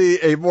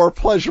certainly a more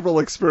pleasurable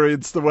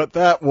experience than what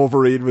that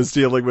Wolverine was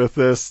dealing with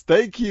this.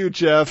 Thank you,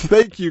 Jeff.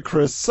 Thank you,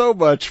 Chris, so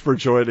much for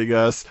joining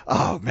us.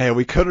 Oh, man,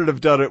 we couldn't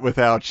have done it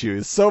without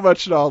you. So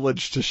much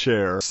knowledge to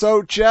share.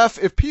 So,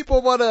 Jeff, if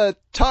people want to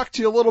talk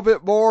to you a little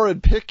bit more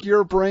and pick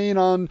your brain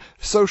on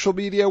social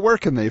media, where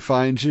can they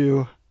find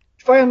you?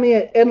 Find me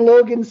at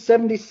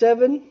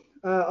nlogan77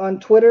 on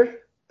Twitter.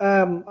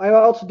 I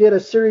also did a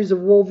series of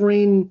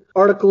Wolverine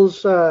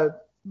articles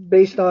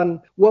based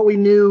on what we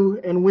knew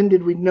and when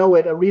did we know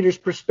it, a reader's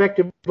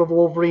perspective of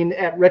Wolverine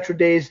at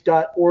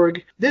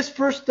retrodays.org. This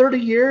first 30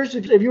 years,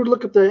 if you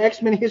look at the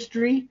X-Men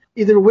history,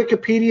 either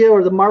Wikipedia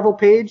or the Marvel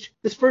page,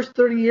 this first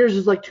 30 years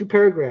is like 2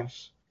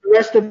 paragraphs. The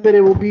rest of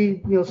it will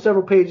be,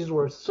 several pages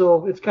worth.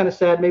 So it's kind of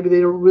sad. Maybe they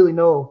don't really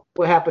know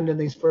what happened in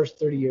these first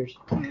 30 years.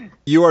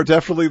 You are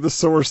definitely the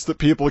source that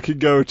people can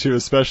go to,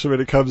 especially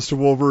when it comes to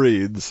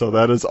Wolverine. So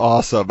that is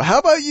awesome. How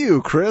about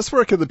you, Chris?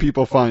 Where can the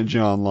people find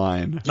you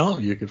online? Oh,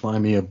 you can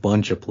find me a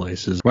bunch of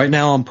places. Right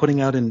now I'm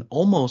putting out an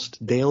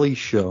almost daily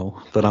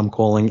show that I'm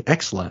calling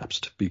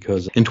X-Lapsed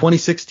because in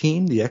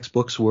 2016, the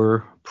X-books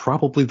were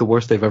probably the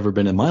worst they've ever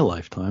been in my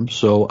lifetime.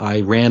 So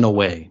I ran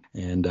away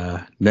and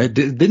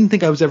didn't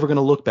think I was ever going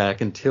to look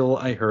back until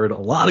I heard a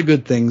lot of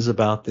good things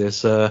about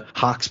this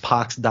Hox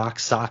Pox Doc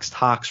Sox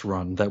Tox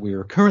run that we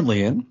are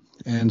currently in.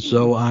 And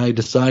so I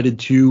decided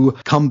to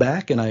come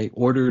back and I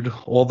ordered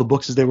all the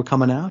books as they were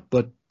coming out.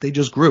 But they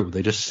just grew.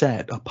 They just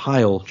sat. A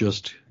pile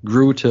just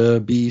grew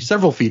to be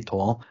several feet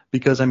tall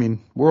because, I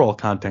mean, we're all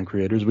content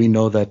creators. We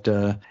know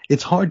that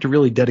it's hard to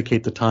really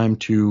dedicate the time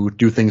to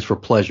do things for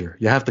pleasure.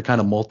 You have to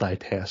kind of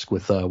multitask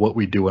with what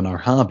we do in our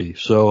hobby.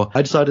 So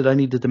I decided I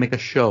needed to make a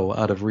show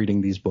out of reading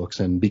these books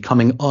and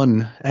becoming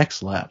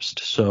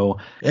un-X-lapsed. So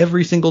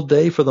every single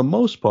day, for the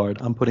most part,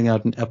 I'm putting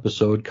out an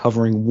episode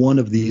covering one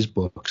of these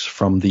books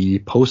from the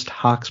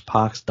post-Hox,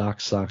 Pox, Doc,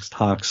 Sox,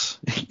 Tox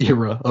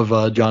era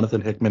of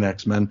Jonathan Hickman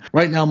X-Men.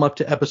 Right now I'm up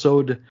to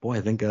episode,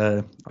 I think,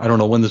 I don't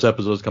know when this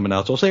episode is coming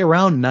out, so I'll say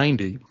around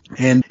 90.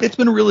 And it's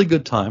been a really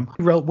good time,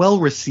 well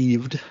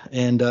received,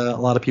 and a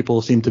lot of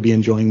people seem to be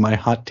enjoying my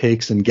hot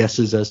takes and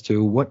guesses as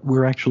to what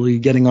we're actually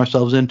getting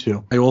ourselves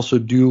into. I also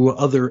do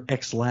other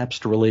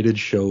X-Lapsed related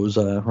shows.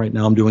 Right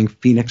now I'm doing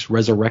Phoenix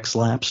Resurrects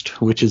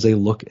Lapsed, which is a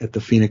look at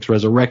the Phoenix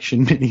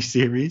Resurrection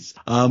miniseries.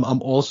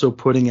 I'm also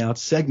putting out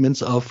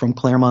segments of From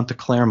Claremont to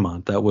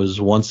Claremont. That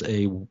was once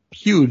a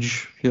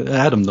huge,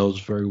 Adam knows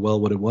very well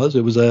what it was.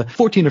 It was a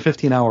 14 or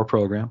 15 hour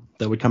program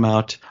that would come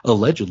out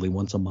allegedly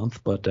once a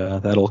month, but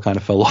that all kind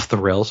of fell off the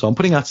rails. So I'm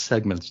putting out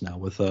segments now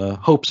with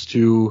hopes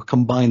to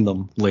combine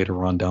them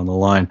later on down the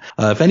line.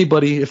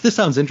 If this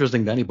sounds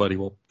interesting to anybody,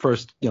 well,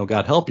 first,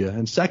 God help you.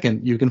 And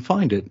second, you can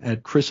find it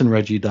at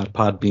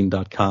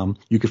chrisandreggie.podbean.com.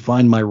 You can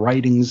find my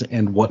writings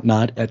and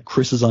whatnot at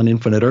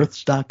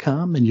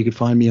chrisisoninfiniteearths.com. And you can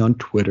find me on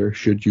Twitter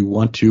should you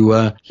want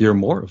to hear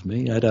more of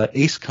me at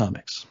Ace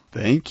Comics.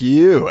 Thank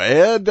you.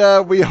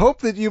 And we hope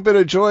that you've been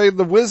enjoying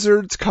the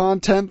Wizards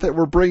content that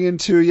we're bringing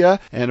to you.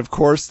 And, of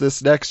course,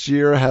 this next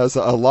year has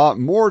a lot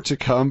more to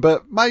come.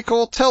 But,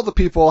 Michael, tell the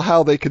people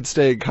how they can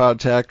stay in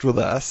contact with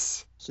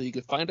us. So you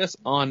can find us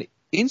on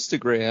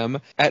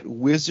Instagram at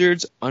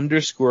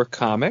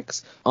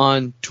Wizards_comics,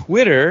 on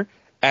Twitter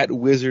at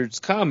Wizards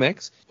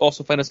Comics.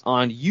 Also find us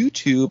on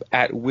YouTube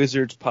at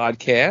Wizards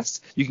Podcast.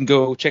 You can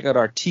go check out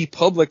our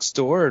TeePublic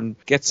store and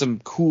get some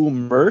cool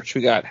merch.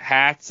 We got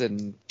hats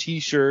and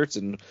t-shirts,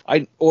 and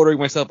I'm ordering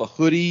myself a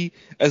hoodie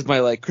as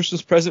my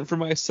Christmas present for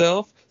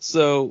myself.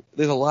 So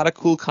there's a lot of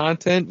cool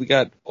content. We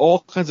got all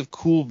kinds of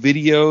cool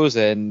videos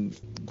and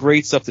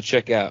great stuff to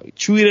check out.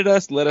 Tweet at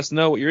us, let us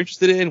know what you're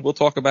interested in. We'll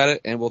talk about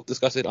it and we'll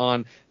discuss it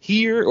on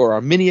here or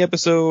our mini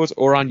episodes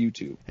or on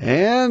YouTube.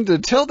 And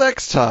until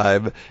next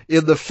time,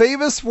 in the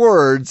famous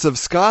words of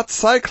Scott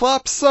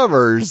Cyclops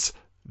Summers,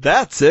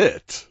 that's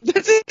it.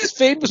 That's his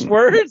famous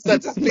words?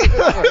 That's his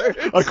famous words.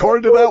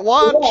 According to that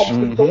watch.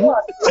 Mm-hmm.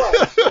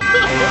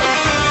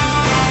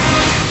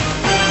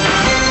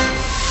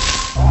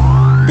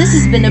 This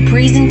has been a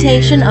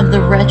presentation of the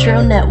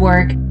Retro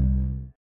Network.